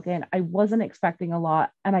Murder Falcon, I wasn't expecting a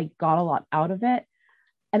lot and I got a lot out of it.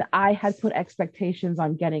 And I had put expectations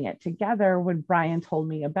on getting it together when Brian told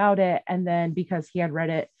me about it. And then because he had read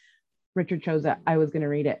it, Richard chose that I was going to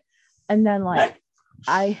read it. And then like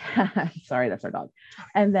sorry, that's our dog.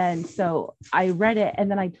 And then so I read it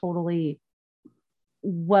and then I totally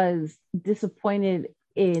was disappointed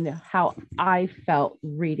in how I felt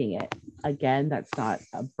reading it. Again, that's not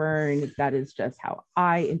a burn. That is just how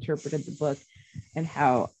I interpreted the book and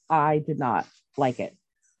how I did not like it.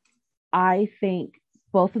 I think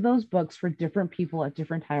both of those books for different people at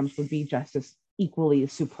different times would be just as equally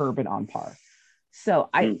superb and on par. So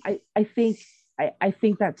I think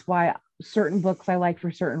that's why certain books I like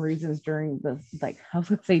for certain reasons during the, like, I was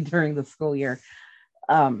gonna say during the school year,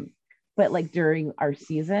 but like during our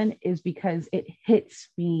season, is because it hits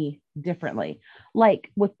me differently.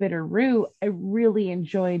 Like with Bitterroot, I really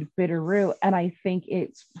enjoyed Bitterroot, and I think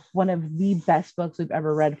it's one of the best books we've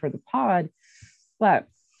ever read for the pod. But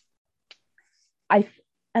I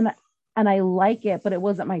like it, but it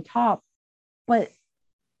wasn't my top. But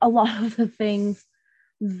a lot of the things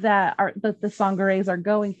that the Sangares are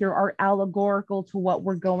going through are allegorical to what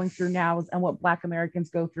we're going through now and what Black Americans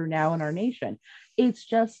go through now in our nation. It's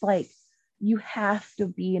just like you have to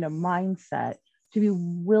be in a mindset to be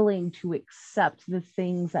willing to accept the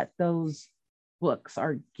things that those books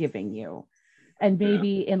are giving you. And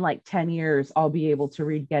maybe in like 10 years, I'll be able to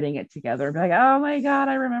read Getting It Together and be like, oh my God,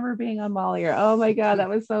 I remember being on Molly, or oh my God, that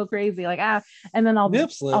was so crazy. Like, and then I'll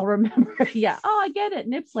remember, I get it,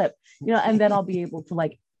 nip slip, and then I'll be able to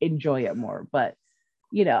like enjoy it more. But,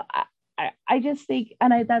 I just think,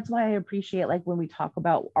 and that's why I appreciate like when we talk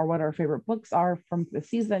about what our favorite books are from the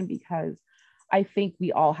season, because I think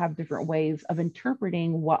we all have different ways of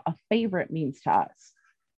interpreting what a favorite means to us.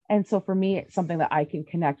 And so for me, it's something that I can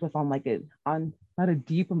connect with on not a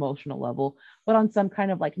deep emotional level, but on some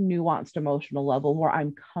kind of like nuanced emotional level where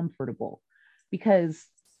I'm comfortable. Because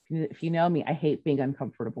if you know me, I hate being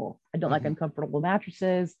uncomfortable. I don't like uncomfortable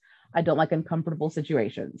mattresses. I don't like uncomfortable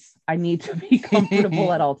situations. I need to be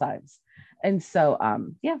comfortable at all times. And so,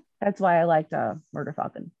 that's why I liked Murder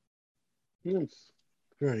Falcon. Yes.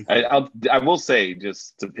 Very cool. I will say,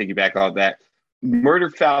 just to piggyback on that, Murder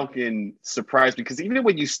Falcon surprised me, because even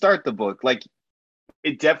when you start the book, like,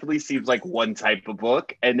 it definitely seems like one type of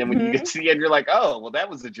book, and then when you get to the end, you're like, oh, well, that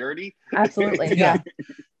was a journey. Absolutely. Yeah.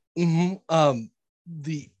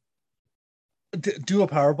 The Do a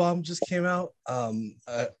Powerbomb just came out.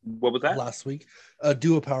 What was that? Last week?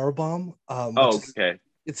 Do a Powerbomb. Okay.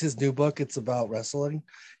 It's his new book. It's about wrestling,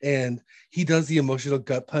 and he does the emotional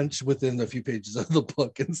gut punch within a few pages of the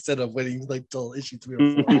book instead of waiting like till issue 3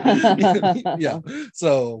 or 4. Yeah.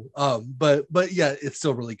 So, but yeah, it's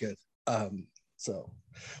still really good.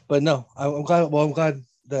 But no, I'm glad. Well, I'm glad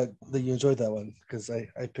that you enjoyed that one, because I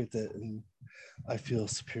picked it and I feel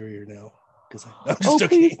superior now. because I'm just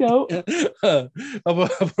joking. Please don't.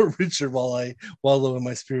 About Richard while I wallow in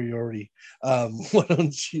my superiority. Why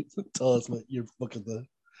don't you tell us what your book of the?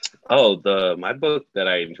 My book that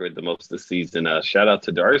I enjoyed the most this season. Shout out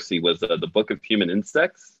to Darcy was the Book of Human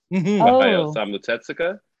Insects by Osamu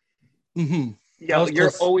Tezuka. Mm-hmm. Yeah,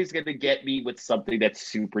 you're always gonna get me with something that's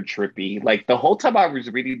super trippy. Like the whole time I was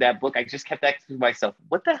reading that book, I just kept asking myself,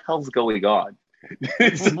 "What the hell's going on?"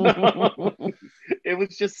 It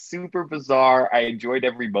was just super bizarre. I enjoyed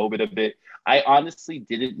every moment of it. I honestly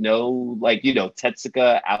didn't know,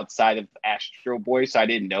 Tetsuka outside of Astro Boy, so I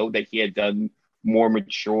didn't know that he had done more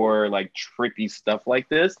mature, like trippy stuff like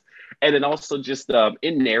this. And then also just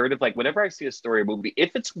in narrative, like whenever I see a story or movie,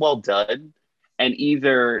 if it's well done and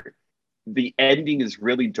either the ending is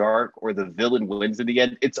really dark or the villain wins in the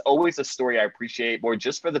end, it's always a story I appreciate more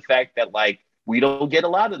just for the fact that like we don't get a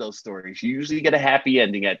lot of those stories. You usually get a happy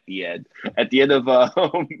ending at the end. At the end of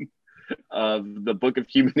the Book of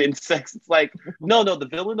Human Insects, it's like, no, the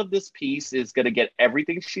villain of this piece is going to get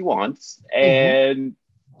everything she wants and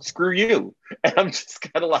screw you. And I'm just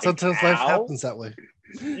kind of like, sometimes life happens that way.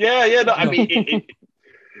 Yeah. No, I mean,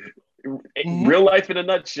 real life in a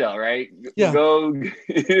nutshell, right? Yeah. Go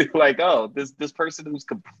like, this person who's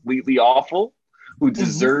completely awful, who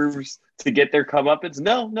deserves to get their comeuppance.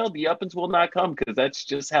 No, the uppance will not come because that's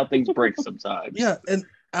just how things break sometimes. Yeah, and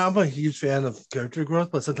I'm a huge fan of character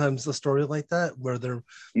growth, but sometimes a story like that where the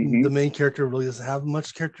main character really doesn't have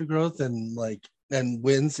much character growth and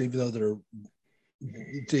wins even though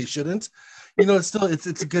they shouldn't.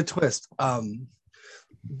 It's a good twist.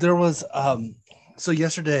 There was so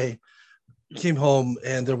yesterday I came home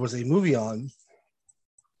and there was a movie on.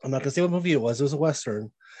 I'm not gonna say what movie it was. It was a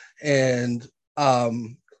Western, and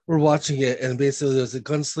we're watching it, and basically there's a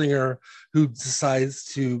gunslinger who decides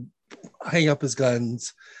to hang up his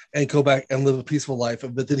guns and go back and live a peaceful life,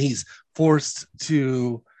 but then he's forced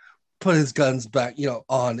to put his guns back,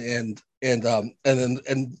 on and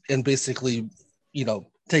basically,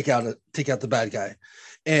 take out the bad guy.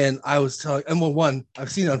 And I was telling, and well, one,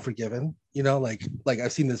 I've seen Unforgiven, like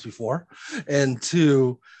I've seen this before, and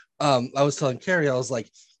two, I was telling Carrie, I was like,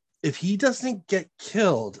 if he doesn't get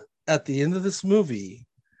killed at the end of this movie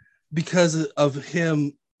because of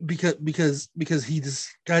him, because he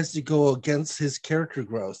decides to go against his character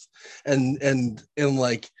growth and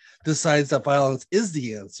like decides that violence is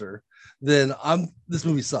the answer, then this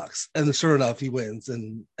movie sucks. And sure enough, he wins,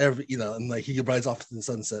 and and like he rides off to the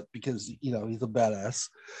sunset because he's a badass.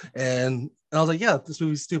 And I was like, yeah, this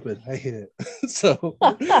movie's stupid. I hate it. so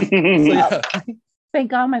yeah.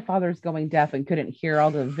 Thank God my father's going deaf and couldn't hear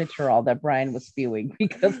all the vitriol that Brian was spewing,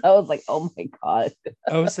 because I was like, oh my God.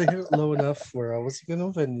 I was saying it low enough where I wasn't going to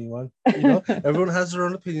offend anyone. Everyone has their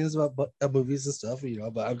own opinions about movies and stuff,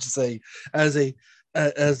 but I'm just saying, as a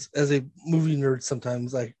movie nerd,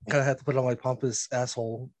 sometimes I kind of have to put on my pompous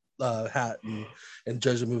asshole hat and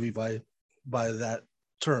judge a movie by those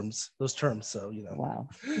terms. So, Wow.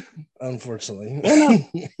 Unfortunately.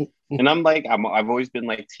 And I've always been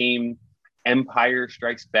like team Empire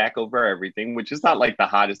Strikes Back over everything, which is not like the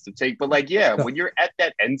hottest to take, but like, when you're at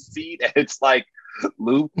that end seat, it's like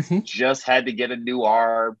Luke just had to get a new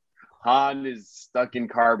arm, Han is stuck in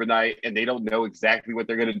carbonite, and they don't know exactly what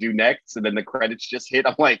they're gonna do next, and then the credits just hit.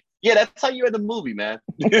 I'm like, yeah, that's how you end the movie, man.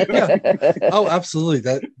 Oh, absolutely.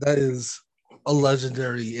 That is a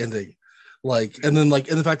legendary ending. And then and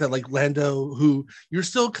the fact that like Lando, who you're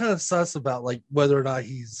still kind of sus about like whether or not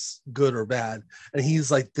he's good or bad, and he's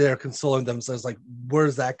like there consoling them, so it's like,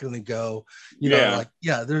 where's that going to go? That's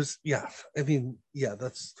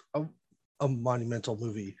a monumental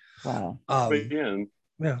movie. Wow. Yeah.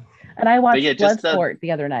 And I watched Bloodsport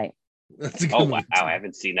the other night. Oh wow, I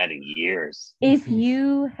haven't seen that in years. If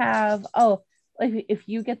you have if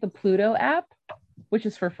you get the Pluto app, which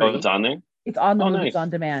is for free. Oh, it's on there? It's on the Movies nice. on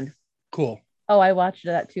Demand. Cool. Oh, I watched it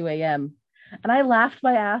at 2 a.m. and I laughed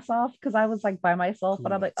my ass off because I was like by myself,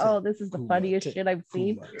 but I'm like, oh, this is the funniest shit I've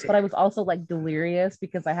seen. But I was also like delirious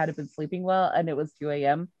because I hadn't been sleeping well and it was 2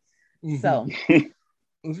 a.m. So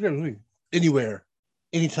anywhere,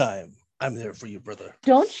 anytime, I'm there for you, brother.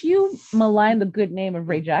 Don't you malign the good name of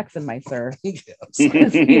Ray Jackson, my sir. Yes.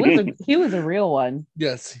 he was a real one.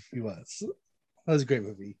 Yes, he was. That was a great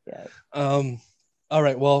movie. Yes. All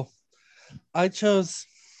right, well, I chose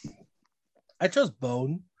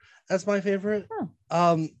Bone as my favorite.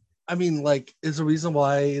 Oh. I mean, like, is a reason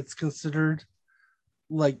why it's considered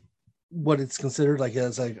like what it's considered, like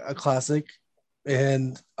as like a classic.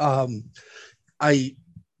 And I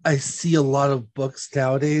see a lot of books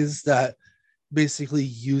nowadays that basically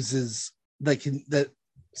that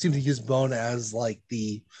seem to use Bone as like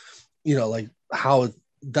the, like how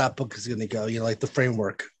that book is going to go. Like the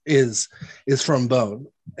framework is from Bone,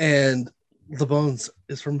 and the Bones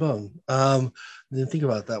is from Bone. Didn't think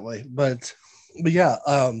about it that way, but yeah,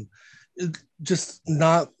 just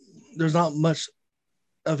not. There's not much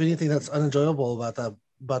of anything that's unenjoyable about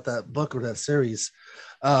that book or that series.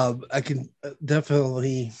 I can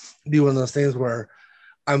definitely be one of those things where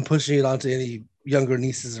I'm pushing it onto any younger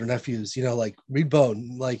nieces or nephews, like read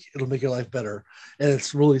Bone, like it'll make your life better. And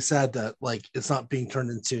it's really sad that like it's not being turned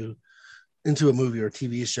into a movie or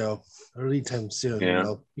TV show or anytime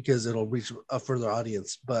soon, because it'll reach a further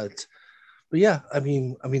audience. But yeah, I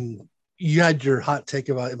mean, you had your hot take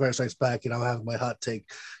about Empire Strikes Back, and I'll have my hot take.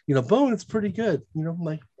 Bone, it's pretty good.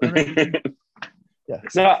 Like, yeah.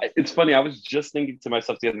 No, it's funny. I was just thinking to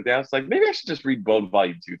myself the other day. I was like, maybe I should just read Bone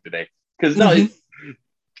Volume 2 today, because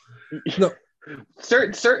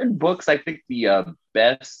certain books, I think the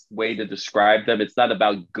best way to describe them, it's not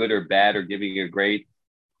about good or bad or giving a grade.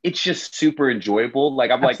 It's just super enjoyable.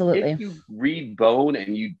 Like I'm Absolutely. like, if you read Bone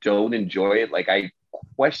and you don't enjoy it, like I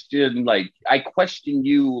question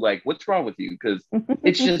you, like what's wrong with you? Because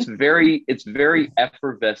it's just it's very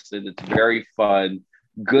effervescent. It's very fun.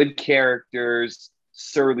 Good characters,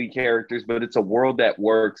 surly characters, but it's a world that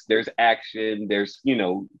works. There's action. There's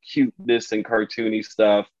cuteness and cartoony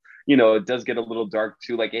stuff. It does get a little dark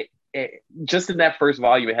too. Like it just in that first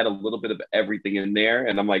volume, it had a little bit of everything in there,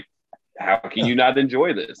 and I'm like, how can you not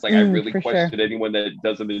enjoy this? Like I really question anyone that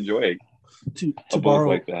doesn't enjoy to borrow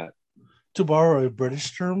like that. To borrow a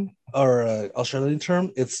British term or an Australian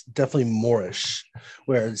term, it's definitely Moorish,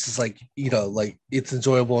 where it's just like like it's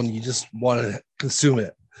enjoyable and you just want to consume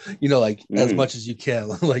it, as much as you can.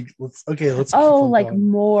 Like let's. Like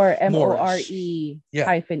more MORE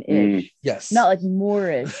hyphen ish. Yes. Not like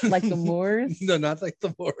Moorish, like the Moors. No, not like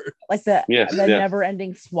the Moors. Like the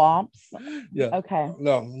never-ending swamps. Yeah. Okay.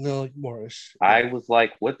 No, like Moorish. I was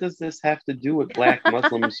like, what does this have to do with Black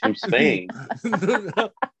Muslims from Spain?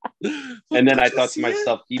 And then I thought to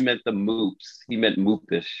myself, he meant the moops. He meant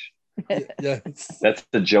moopish. Yeah. That's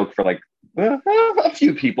the joke for like a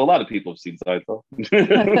few people. A lot of people have seen Seinfeld.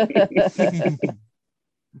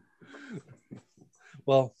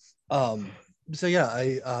 Well, so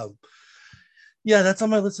yeah, that's on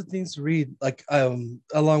my list of things to read. Like,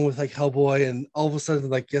 along with like Hellboy, and all of a sudden,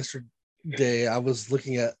 like yesterday, I was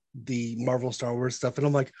looking at the Marvel Star Wars stuff, and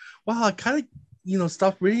I'm like, wow, I kind of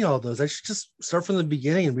stop reading all those. I should just start from the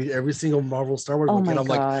beginning and read every single Marvel Star Wars book. And I'm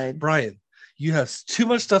like, Brian, you have too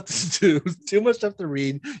much stuff to do, too much stuff to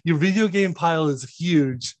read. Your video game pile is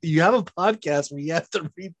huge. You have a podcast where you have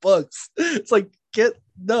to read books. It's like,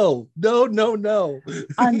 no.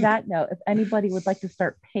 On that note, if anybody would like to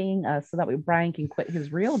start paying us so that way Brian can quit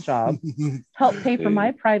his real job, help pay for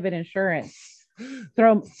my private insurance,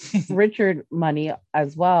 throw Richard money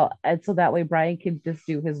as well, and so that way Brian can just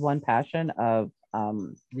do his one passion of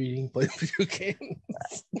reading, playing video games.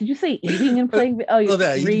 Did you say eating and playing?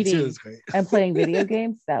 Reading great. And playing video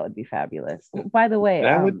games. That would be fabulous. By the way,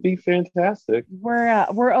 that would be fantastic.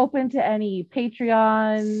 We're open to any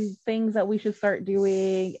Patreon things that we should start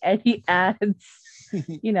doing. Any ads,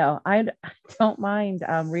 I don't mind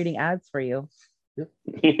reading ads for you. Yep.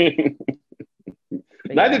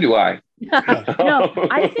 Neither do I. No,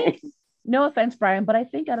 I think, no offense, Brian, but I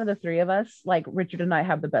think out of the three of us, like Richard and I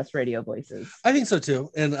have the best radio voices. I think so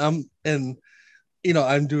too. And I'm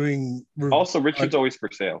doing. Also, Richard's always for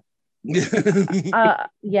sale. Yeah.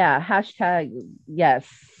 Hashtag yes.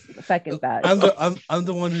 Second that. I'm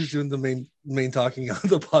the one who's doing the main talking on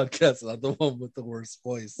the podcast, not the one with the worst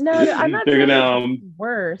voice. No, I'm not saying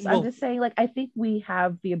worse. I'm just saying, like, I think we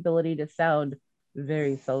have the ability to sound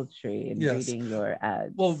very sultry in reading your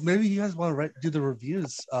ads. Well, maybe you guys want to do the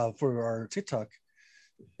reviews for our TikTok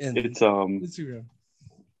and it's Instagram.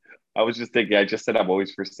 I was just thinking, I just said I'm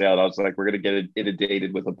always for sale. And I was like, we're gonna get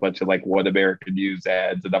inundated with a bunch of like One American News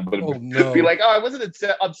ads, and I'm gonna be like, oh, I wasn't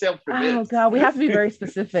on sale for this. Oh god, we have to be very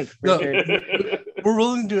specific, Richard. No, we're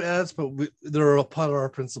willing to do ads, but they're a part of our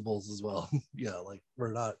principles as well. Yeah, like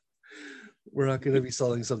we're not going to be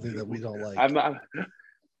selling something that we don't like.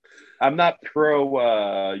 I'm not pro,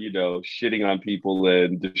 shitting on people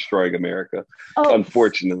and destroying America.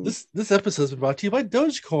 Unfortunately, this episode is brought to you by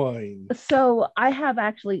Dogecoin. So I have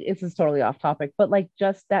actually, this is totally off topic, but like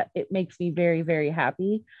just that it makes me very, very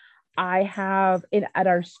happy. I have at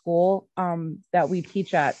our school that we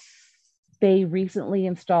teach at, they recently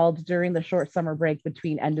installed during the short summer break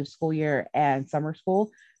between end of school year and summer school.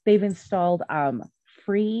 They've installed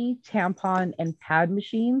free tampon and pad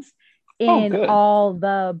machines in all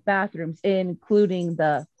the bathrooms, including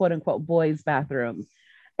the quote unquote boys' bathrooms.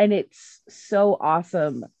 And it's so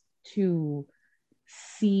awesome to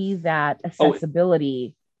see that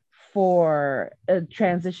accessibility for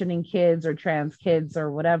transitioning kids or trans kids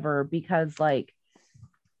or whatever, because like,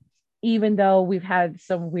 even though we've had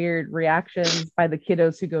some weird reactions by the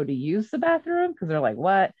kiddos who go to use the bathroom because they're like,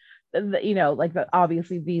 what? You know, like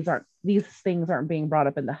obviously these things aren't being brought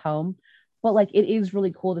up in the home, but like it is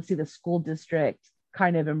really cool to see the school district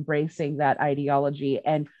kind of embracing that ideology.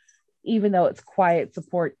 And even though it's quiet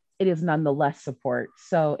support, it is nonetheless support.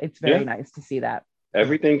 So it's very nice to see that.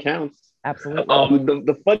 Everything counts. Absolutely.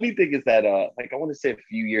 The funny thing is that like I want to say a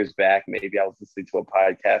few years back, maybe I was listening to a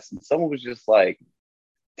podcast and someone was just like,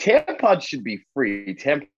 tampons should be free.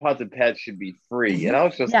 Tampons and pads should be free. And I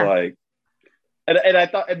was just like, and I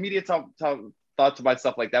thought immediately thought to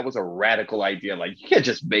myself, like, that was a radical idea. Like, you can't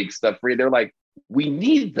just make stuff free. They're like, we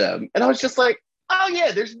need them. And I was just like, oh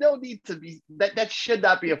yeah, there's no need to be that should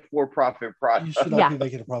not be a for-profit product. You should not be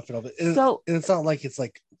making a profit of it. And, and it's not like it's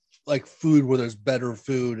like food where there's better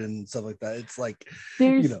food and stuff like that. It's like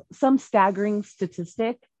there's some staggering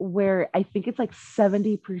statistic where I think it's like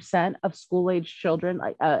 70% of school age children,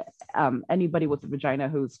 like anybody with a vagina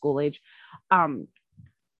who's school age,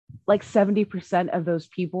 like 70% of those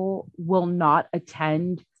people will not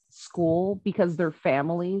attend school because their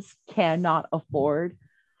families cannot afford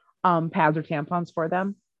pads or tampons for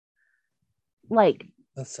them. Like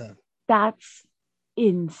that's sad. That's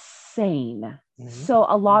insane. So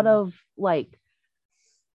a lot of like,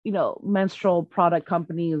 you know, menstrual product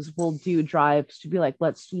companies will do drives to be like,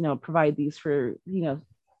 let's, you know, provide these for, you know,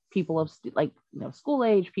 people of like, you know, school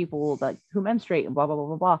age people like who menstruate and blah, blah, blah,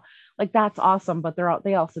 blah, blah. Like, that's awesome. But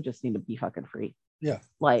they also just need to be fucking free. Yeah.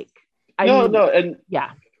 Like, and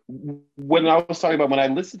yeah. When I was talking about when I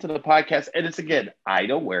listened to the podcast, and it's again, I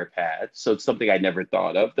don't wear pads, so it's something I never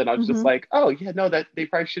thought of. Then I was just like, oh yeah, no, that they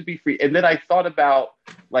probably should be free. And then I thought about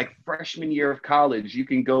like freshman year of college, you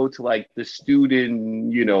can go to like the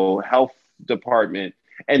student, you know, health department,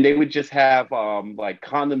 and they would just have like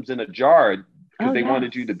condoms in a jar because they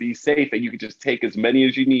wanted you to be safe, and you could just take as many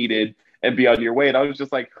as you needed and be on your way. And I was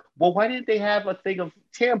just like, well, why didn't they have a thing of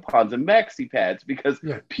tampons and maxi pads? Because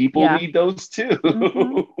people need those too.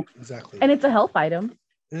 Exactly. And it's a health item.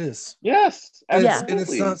 It is. Yes. And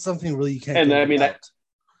it's not something really you can't. And I mean,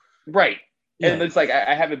 right. Yeah. And it's like,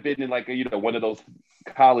 I haven't been in like, you know, one of those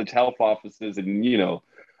college health offices in, you know,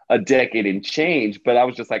 a decade and change, but I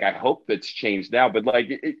was just like, I hope that's changed now. But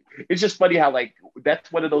like, it's just funny how like,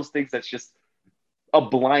 that's one of those things that's just a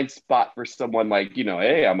blind spot for someone like, you know,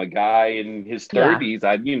 hey, I'm a guy in his 30s.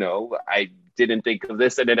 I didn't think of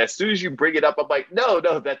this. And then as soon as you bring it up, I'm like, no,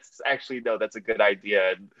 that's a good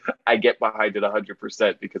idea. And I get behind it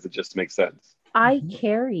 100% because it just makes sense. I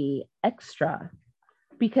carry extra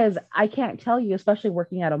because I can't tell you, especially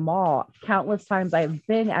working at a mall, countless times I've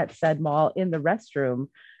been at said mall in the restroom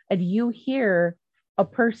and you hear a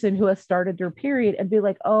person who has started their period and be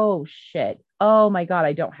like, oh shit, oh my God,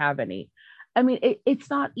 I don't have any. I mean, it's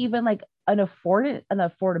not even like an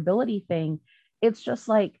affordability thing. It's just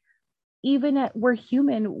like, we're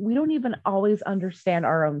human. We don't even always understand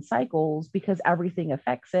our own cycles because everything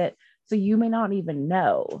affects it. So you may not even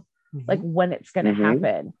know like when it's going to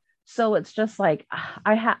happen. So it's just like,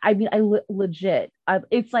 legit,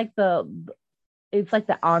 it's like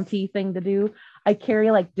the auntie thing to do. I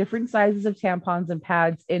carry like different sizes of tampons and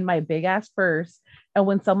pads in my big ass purse. And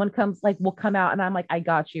when someone comes, like, will come out and I'm like, I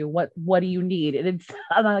got you. What do you need? And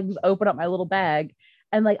I just open up my little bag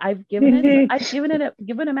and like, I've given them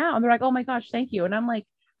out and they're like, oh my gosh, thank you. And I'm like,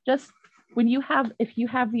 just if you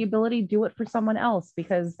have the ability, do it for someone else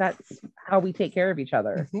because that's how we take care of each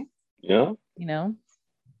other. Yeah. You know?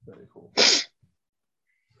 Very cool.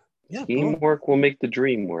 Yeah. Teamwork will make the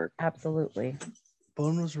dream work. Absolutely.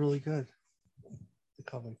 Bone was really good. The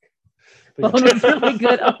comic. Bone was really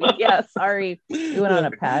good. Oh yeah, sorry. We went on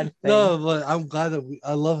a pad thing. No, but I'm glad that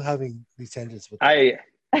I love having these tangents with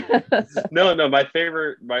No, my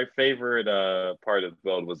favorite part of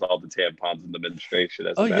Bone was all the tampons and the menstruation.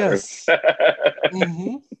 Yes.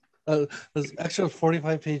 There's extra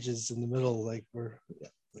 45 pages in the middle, like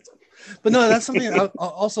but no, that's something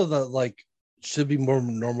also that like should be more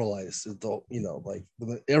normalized. You know, like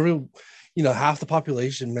half the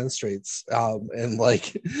population menstruates, and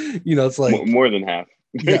like, you know, it's like more than half.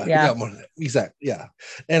 Yeah, exactly. Yeah,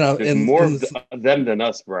 and more of them than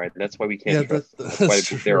us, Brian. That's why we can't trust them.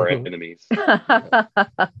 That's why they're our enemies. But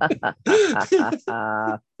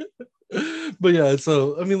yeah,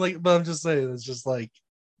 so I mean, like, but I'm just saying, it's just like,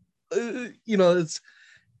 you know,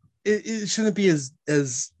 it shouldn't be as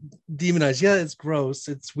demonized. Yeah, it's gross.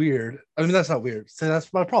 It's weird. I mean, that's not weird. So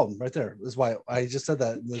that's my problem right there. Is why I just said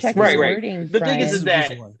that. Check right. wording, the thing is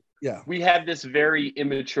that Yeah. We have this very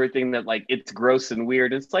immature thing that like it's gross and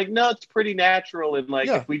weird. It's like, no, it's pretty natural. And like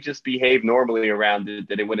if we just behave normally around it,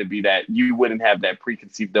 then it wouldn't be that you wouldn't have that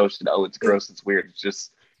preconceived notion, oh, it's gross, it's weird. It's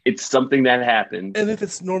just it's something that happened. And if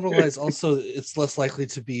it's normalized, also it's less likely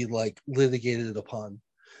to be like litigated upon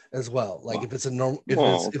as well. Like if it's a normal if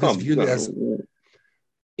it's viewed as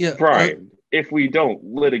Brian, if we don't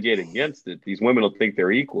litigate against it, these women will think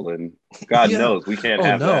they're equal, and God knows we can't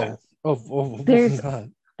have that.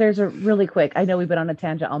 There's a really quick. I know we've been on a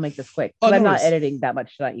tangent. I'll make this quick. But I'm not editing that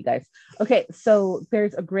much tonight, you guys. Okay, so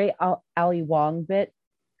there's a great Ali Wong bit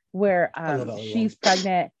where she's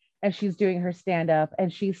pregnant and she's doing her stand-up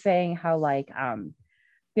and she's saying how like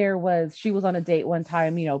she was on a date one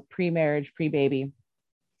time, you know, pre-marriage, pre-baby,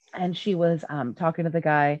 and she was talking to the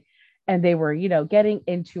guy and they were, you know, getting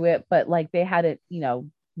into it, but like they hadn't, you know,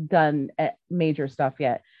 done major stuff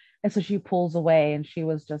yet. And so she pulls away and she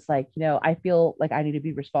was just like, you know, I feel like I need to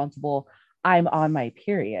be responsible. I'm on my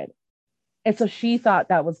period. And so she thought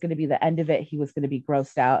that was going to be the end of it. He was going to be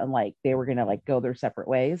grossed out and like they were going to like go their separate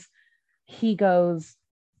ways. He goes,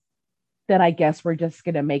 then I guess we're just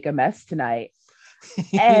going to make a mess tonight.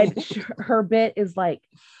 And her bit is like,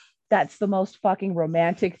 that's the most fucking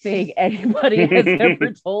romantic thing anybody has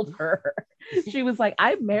ever told her. She was like,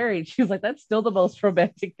 I'm married. She was like, that's still the most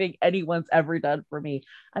romantic thing anyone's ever done for me.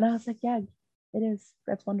 And I was like, yeah, it is.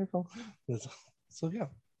 That's wonderful. So yeah.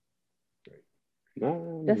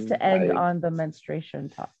 Just to end on the menstruation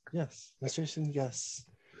talk. Yes. Menstruation, yes.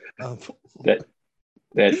 That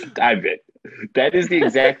I bet. That is the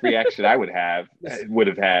exact reaction I would have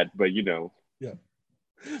had, but you know. Yeah.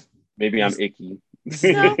 Maybe I'm icky.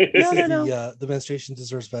 No. The Menstruation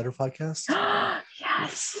Deserves Better podcast.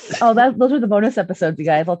 Yes. Oh, those are the bonus episodes, you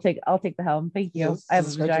guys. I'll take the helm. Thank you. Yes, I have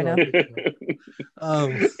a vagina.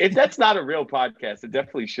 If that's not a real podcast, it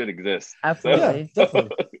definitely should exist. Absolutely. Yeah,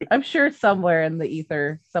 definitely. I'm sure somewhere in the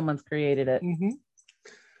ether someone's created it. Mm-hmm.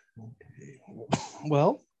 Okay.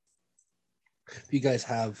 Well, do you guys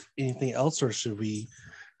have anything else, or should we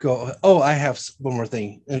go? Oh, I have one more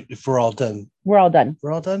thing. If we're all done. We're all done.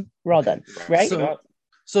 Right?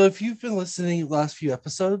 So if you've been listening the last few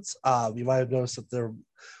episodes, you might have noticed that there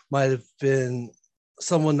might have been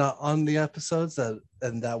someone not on the episodes,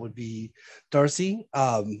 and that would be Darcy.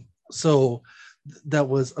 So that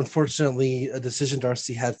was unfortunately a decision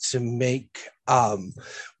Darcy had to make.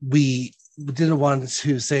 We didn't want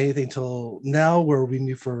to say anything till now, where we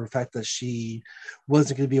knew for a fact that she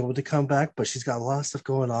wasn't going to be able to come back, but she's got a lot of stuff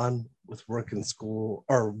going on with work and school,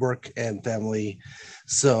 or work and family.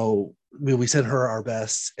 So we sent her our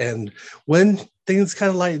best, and when things kind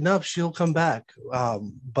of lighten up, she'll come back.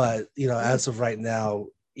 But you know, as of right now,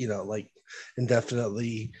 you know, like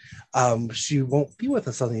indefinitely, she won't be with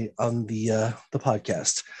us on the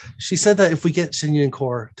podcast. She said that if we get Shin and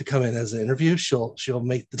Core to come in as an interview, she'll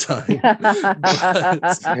make the time.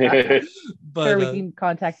 but sure, we can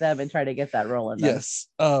contact them and try to get that rolling. Yes.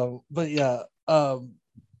 But yeah.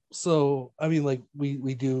 So I mean, like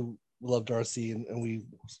we do love Darcy, and we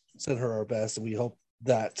send her our best, and we hope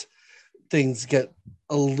that things get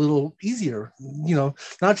a little easier, you know,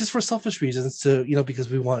 not just for selfish reasons, to, you know, because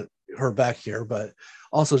we want her back here, but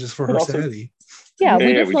also just for her sanity. Yeah,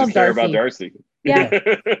 we just love care about Darcy. Yeah.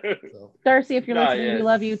 Darcy, if you're listening, we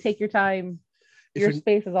love you. Take your time. Your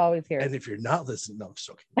space is always here. And if you're not listening, no, I'm just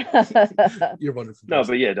joking. You're wonderful. No,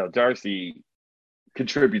 but yeah, no, Darcy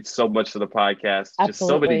contributes so much to the podcast. Absolutely. Just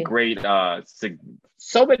so many great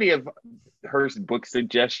so many of her book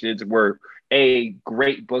suggestions were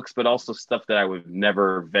great books, but also stuff that I would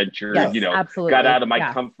never venture, got out of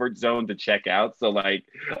my comfort zone to check out. So like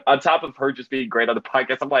on top of her just being great on the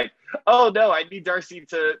podcast, I'm like, oh no, I need Darcy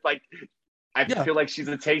to like, I feel like she's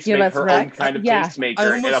a tastemaker, her own kind of tastemaker.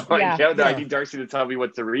 And I'm like, I need Darcy to tell me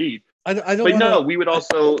what to read. I don't but no, we would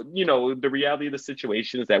also, you know, the reality of the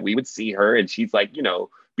situation is that we would see her and she's like, you know,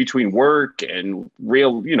 between work and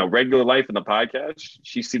real, you know, regular life and the podcast,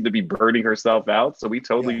 she seemed to be burning herself out. So we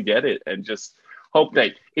totally get it, and just hope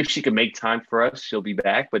that if she can make time for us, she'll be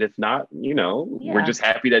back. But if not, you know, we're just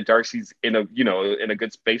happy that Darcy's in a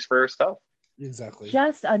good space for herself. Exactly.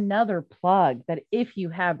 Just another plug that if you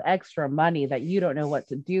have extra money that you don't know what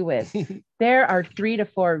to do with, there are 3 to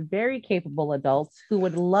 4 very capable adults who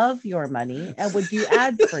would love your money and would do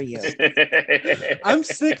ads for you. I'm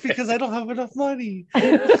sick because I don't have enough money.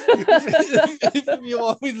 If you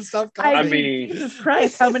want me to stop calling. I mean, Jesus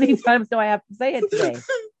Christ, how many times do I have to say it today?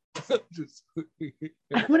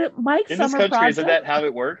 Mike's in summer this country, project? isn't that how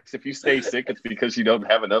it works? If you stay sick, it's because you don't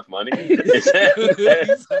have enough money. Is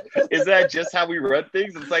that just how we run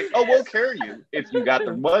things? It's like, oh, we'll carry you if you got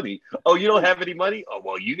the money. Oh, you don't have any money? Oh,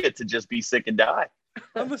 well, you get to just be sick and die.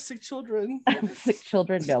 I'm a sick children. Sick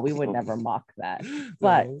children. No, we would never mock that.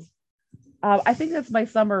 But I think that's my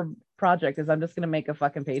summer project. Is I'm just gonna make a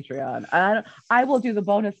fucking Patreon. I will do the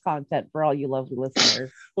bonus content for all you lovely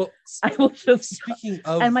listeners. Well, I will just speaking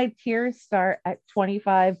of, and my tiers start at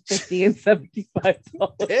 $25, $50, and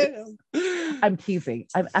 $75. Damn. I'm teasing.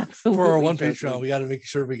 I'm absolutely for our one joking. Patreon. We got to make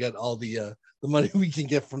sure we get all the money we can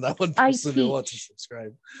get from that one person who wants to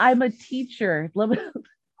subscribe. I'm a teacher.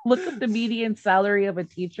 Look up the median salary of a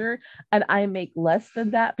teacher, and I make less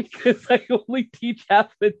than that because I only teach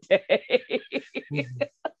half the day.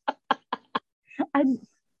 I'm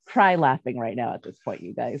cry laughing right now at this point,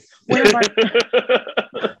 you guys.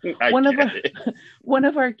 One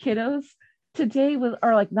of our kiddos today was,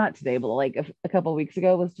 or like not today, but like a couple of weeks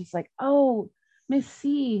ago was just like, oh, Miss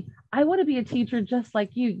C, I want to be a teacher just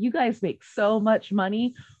like you. You guys make so much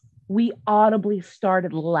money. We audibly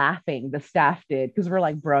started laughing. The staff did, because we're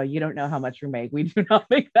like, bro, you don't know how much we make. We do not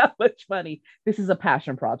make that much money. This is a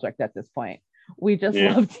passion project at this point. We just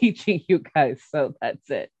love teaching you guys. So that's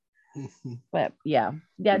it. But yeah,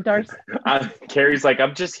 Darcy. Carrie's like,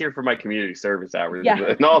 I'm just here for my community service hours.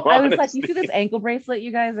 Yeah, I was like, you see this ankle bracelet,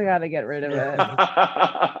 you guys? I gotta get rid of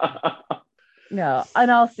it. No, in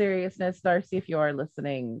all seriousness, Darcy, if you are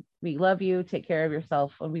listening, we love you. Take care of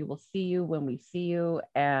yourself, and we will see you when we see you.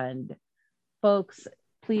 And folks,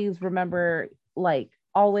 please remember, like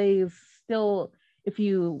always, still, if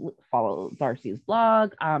you follow Darcy's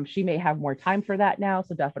blog, she may have more time for that now,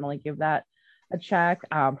 so definitely give that a check.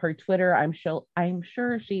 Her Twitter, I'm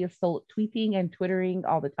sure she is still tweeting and twittering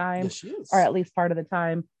all the time, Yes, she is. or at least part of the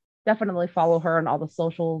time. Definitely follow her on all the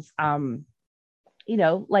socials.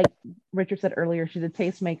 Like Richard said earlier, she's a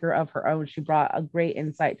tastemaker of her own. She brought a great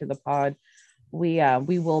insight to the pod. We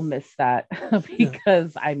will miss that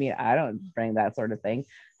because I don't bring that sort of thing.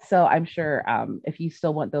 So I'm sure if you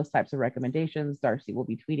still want those types of recommendations, Darcy will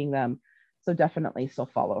be tweeting them. So definitely still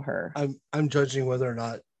follow her. I'm judging whether or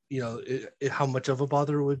not, how much of a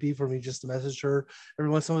bother it would be for me just to message her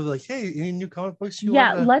every once in a while, like, hey, any new comic books you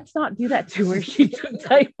want? Let's not do that to her. She took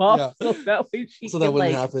time off so that way she can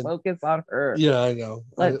like focus on her. Yeah, I know.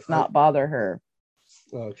 Let's not bother her.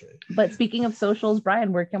 Okay. But speaking of socials,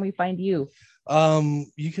 Brian, where can we find you?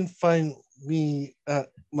 You can find me at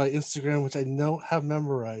my Instagram, which I don't have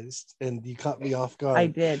memorized, and you caught me off guard. I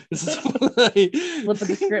did. This is Flip of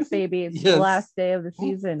the script, baby. It's the last day of the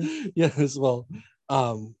season. Yes, well,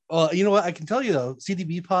 you know what? I can tell you though,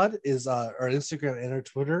 CDB Pod is our Instagram and our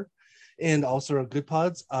Twitter, and also our Good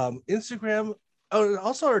Pods. Instagram,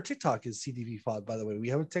 also our TikTok is CDB Pod. By the way, we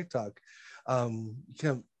have a TikTok. You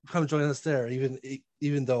can come join us there.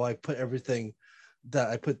 Even though I put everything that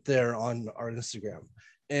I put there on our Instagram,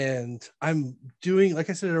 and I'm doing, like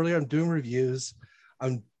I said earlier, I'm doing reviews.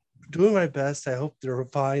 I'm doing my best. I hope they're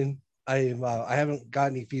fine. I haven't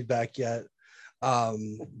got any feedback yet,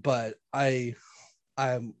 but I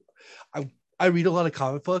read a lot of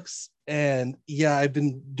comic books, and I've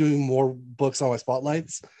been doing more books on my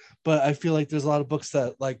spotlights, but I feel like there's a lot of books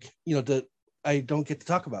that that I don't get to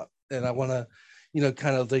talk about, and I want to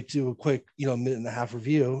kind of like do a quick minute and a half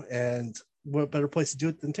review, and what better place to do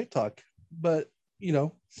it than TikTok? But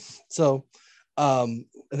so and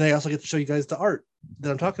then I also get to show you guys the art that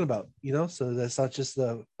I'm talking about, so that's not just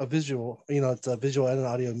a visual, it's a visual and an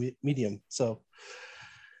audio medium, so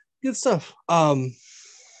good stuff.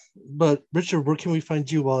 But Richard, where can we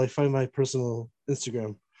find you while I find my personal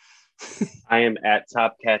Instagram? I am at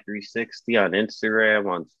TopCat360 on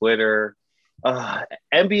Instagram, on Twitter.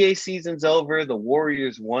 NBA season's over. The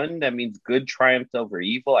Warriors won. That means good triumphed over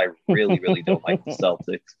evil. I really, really don't like the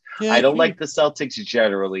Celtics. I don't like the Celtics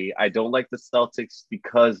generally. I don't like the Celtics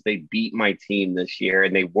because they beat my team this year,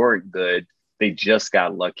 and they weren't good. They just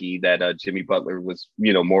got lucky that Jimmy Butler was,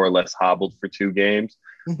 more or less hobbled for 2 games.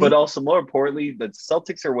 Mm-hmm. But also, more importantly, the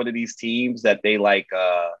Celtics are one of these teams that they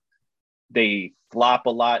flop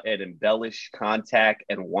a lot and embellish contact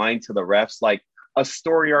and whine to the refs. Like a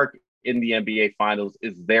story arc in the NBA Finals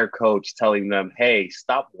is their coach telling them, hey,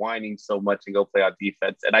 stop whining so much and go play on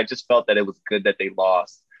defense. And I just felt that it was good that they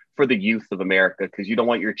lost for the youth of America, because you don't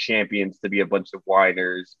want your champions to be a bunch of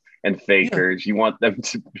whiners and fakers. You want them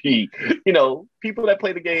to be, people that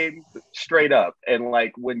play the game straight up and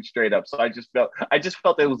like win straight up. So I just felt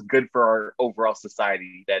that it was good for our overall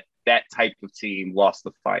society that type of team lost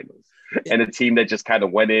the finals, and a team that just kind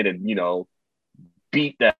of went in and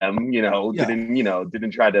beat them,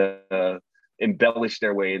 didn't try to embellish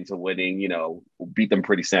their way into winning, beat them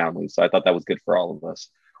pretty soundly. So I thought that was good for all of us.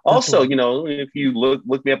 Also, if you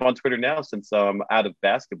look me up on Twitter now, since I'm out of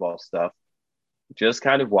basketball stuff, just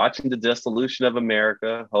kind of watching the dissolution of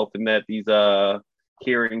America, hoping that these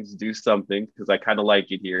hearings do something because I kind of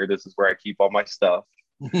like it here. This is where I keep all my stuff,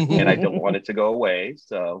 and I don't want it to go away.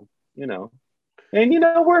 So, and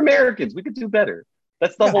we're Americans. We could do better.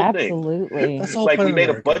 That's the whole thing. Absolutely. That's the whole Like, point we of made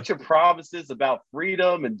America. a bunch of promises about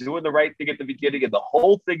freedom and doing the right thing at the beginning, and the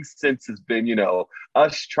whole thing since has been,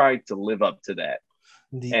 us trying to live up to that.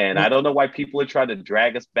 And I don't know why people are trying to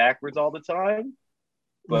drag us backwards all the time,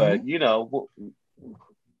 but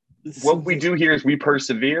what we do here is we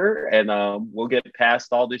persevere, and we'll get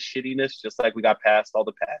past all this shittiness, just like we got past all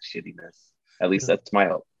the past shittiness. At least that's my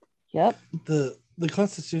hope. Yep. The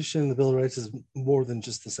Constitution, the Bill of Rights is more than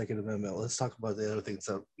just the Second Amendment. Let's talk about the other things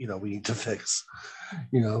that we need to fix.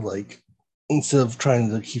 Like, instead of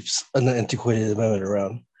trying to keep an antiquated amendment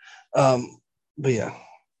around. But yeah.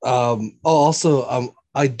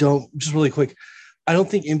 I don't, just really quick, I don't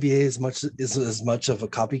think NBA is as much of a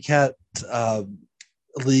copycat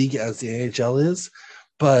league as the NHL is.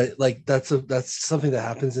 But like that's something that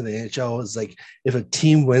happens in the NHL is like if a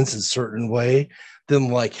team wins a certain way, then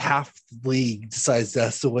like half the league decides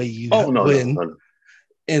that's the way you win. No.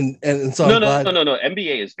 And so no.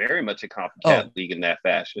 NBA is very much a copycat league in that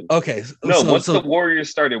fashion. Okay. Once the Warriors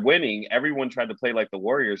started winning, everyone tried to play like the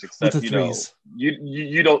Warriors, except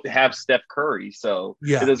you don't have Steph Curry, so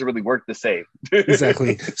it doesn't really work the same.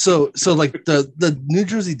 Exactly. So like the New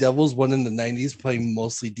Jersey Devils won in the 90s playing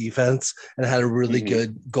mostly defense and had a really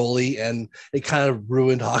good goalie, and it kind of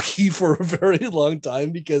ruined hockey for a very long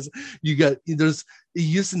time because it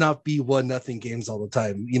used to not be 1-0 games all the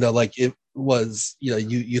time. Like it was,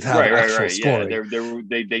 you'd have actual scoring. Yeah,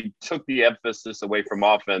 they took the emphasis away from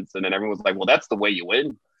offense, and then everyone was like, well, that's the way you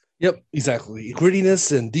win. Yep, exactly.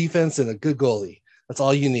 Grittiness and defense and a good goalie. That's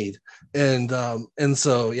all you need. And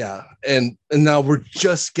so and now we're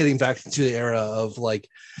just getting back into the era of like,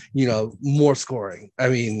 more scoring. I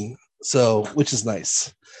mean, so which is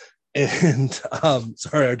nice. And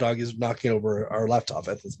sorry, our dog is knocking over our laptop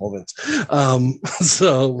at this moment,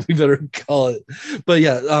 so we better call it. But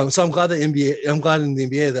so I'm glad in the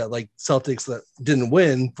NBA that like Celtics that didn't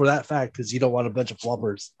win for that fact, because you don't want a bunch of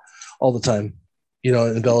floppers all the time,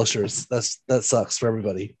 embellishers. That sucks for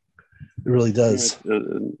everybody. It really does.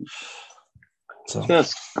 So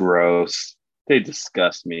that's gross. They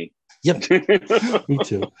disgust me. Yep. Me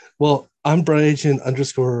too. Well, I'm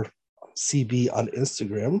Brian_CB on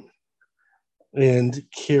Instagram. And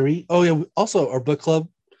Carrie, also our book club.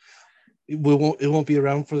 It won't be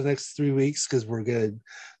around for the next 3 weeks because we're gonna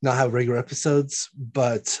not have regular episodes.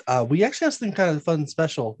 But we actually have something kind of fun and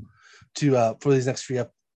special to for these next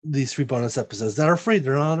these 3 bonus episodes that are free.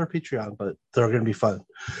 They're not on our Patreon, but they're going to be fun.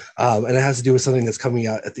 And it has to do with something that's coming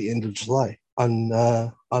out at the end of July on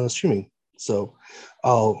a streaming. So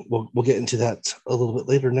we'll get into that a little bit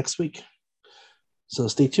later next week. So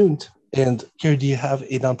stay tuned. And Carrie, do you have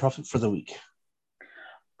a nonprofit for the week?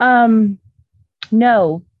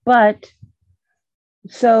 No, but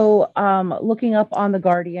so looking up on the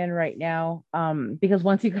Guardian right now, because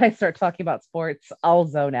once you guys start talking about sports, I'll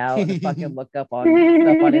zone out and fucking look up on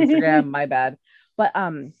stuff on Instagram. My bad. But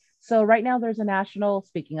so right now there's a national,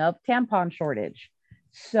 speaking of, tampon shortage.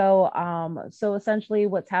 So essentially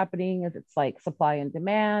what's happening is it's like supply and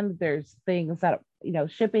demand. There's things that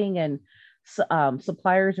shipping and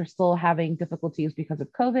suppliers are still having difficulties because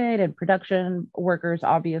of COVID, and production workers,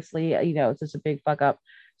 obviously, it's just a big fuck up.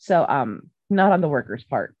 So not on the workers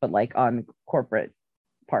part, but like on corporate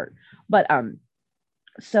part. But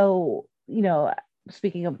so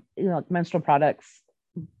speaking of menstrual products,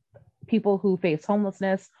 people who face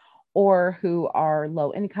homelessness or who are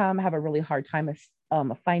low income have a really hard time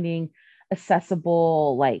finding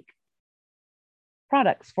accessible like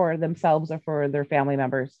products for themselves or for their family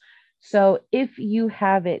members. So if you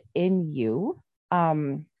have it in you,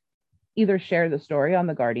 either share the story on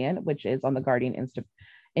The Guardian, which is on The Guardian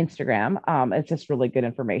Instagram. It's just really good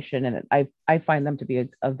information, and I find them to be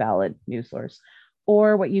a valid news source.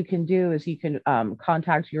 Or what you can do is you can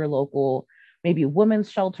contact your local, maybe women's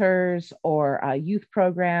shelters or youth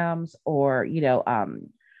programs, or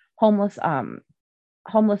homeless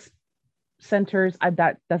centers.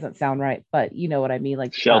 That doesn't sound right, but you know what I mean,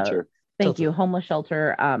 like shelter. Thank you, homeless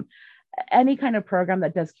shelter. Any kind of program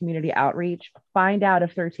that does community outreach. Find out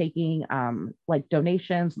if they're taking like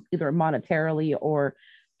donations, either monetarily or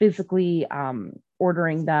physically,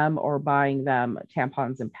 ordering them or buying them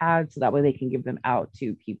tampons and pads, so that way they can give them out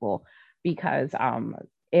to people, because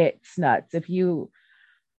it's nuts.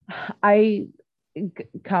 I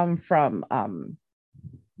come from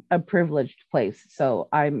a privileged place, so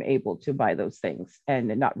I'm able to buy those things and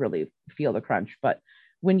not really feel the crunch. But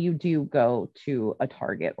when you do go to a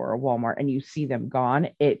Target or a Walmart and you see them gone,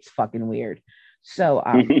 it's fucking weird. So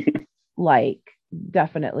like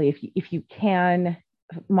definitely, if you can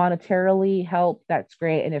monetarily help, that's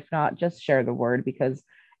great. And if not, just share the word, because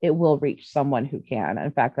it will reach someone who can.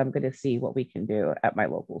 In fact, I'm going to see what we can do at my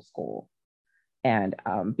local school. And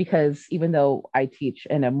because even though I teach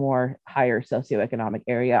in a more higher socioeconomic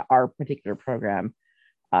area, our particular program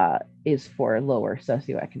is for lower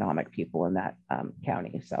socioeconomic people in that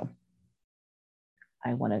county. So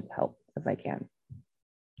I want to help as I can.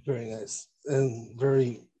 Very nice. And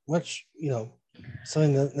very much,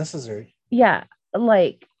 something that's necessary. Yeah.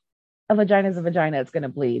 Like a vagina is a vagina. It's going to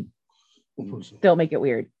bleed. Don't make it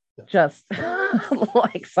weird. Yeah. Just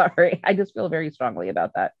like, sorry. I just feel very strongly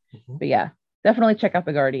about that. Mm-hmm. But yeah, definitely check out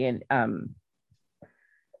the Guardian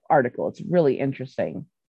article. It's really interesting.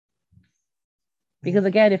 Because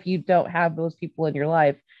again, if you don't have those people in your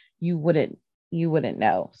life, you wouldn't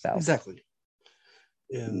know. So exactly.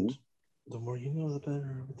 And the more you know, the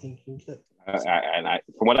better everything can get.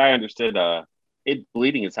 From what I understood,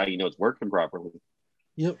 bleeding is how you know it's working properly.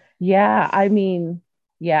 Yep. Yeah, I mean,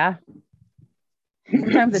 yeah.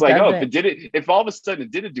 Sometimes it's like, doesn't. If all of a sudden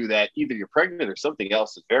it didn't do that, either you're pregnant or something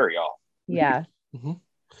else is very off. Yeah. Mm-hmm.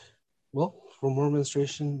 Well, for more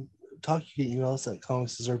menstruation talk, you can email us at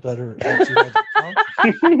comicsisarbetter@gmail.com.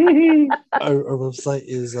 Our website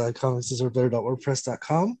is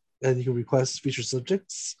comicsisarbetter.wordpress.com, and you can request feature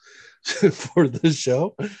subjects for the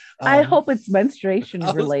show. I hope it's menstruation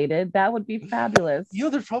related. That would be fabulous.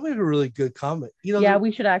 There's probably a really good comic. Yeah,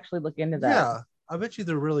 we should actually look into that. Yeah, I bet you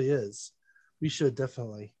there really is. We should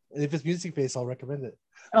definitely. And if it's music based, I'll recommend it.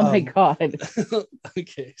 Oh my God.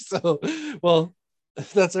 Okay, so, well,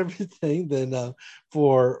 if that's everything, then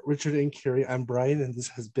for Richard and Carrie, I'm Brian, and this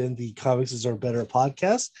has been the Comics Is Our Better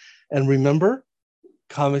podcast. And remember,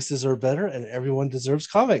 comics is our better, and everyone deserves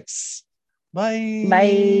comics. Bye.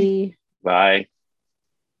 Bye. Bye.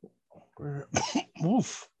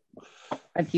 Oof.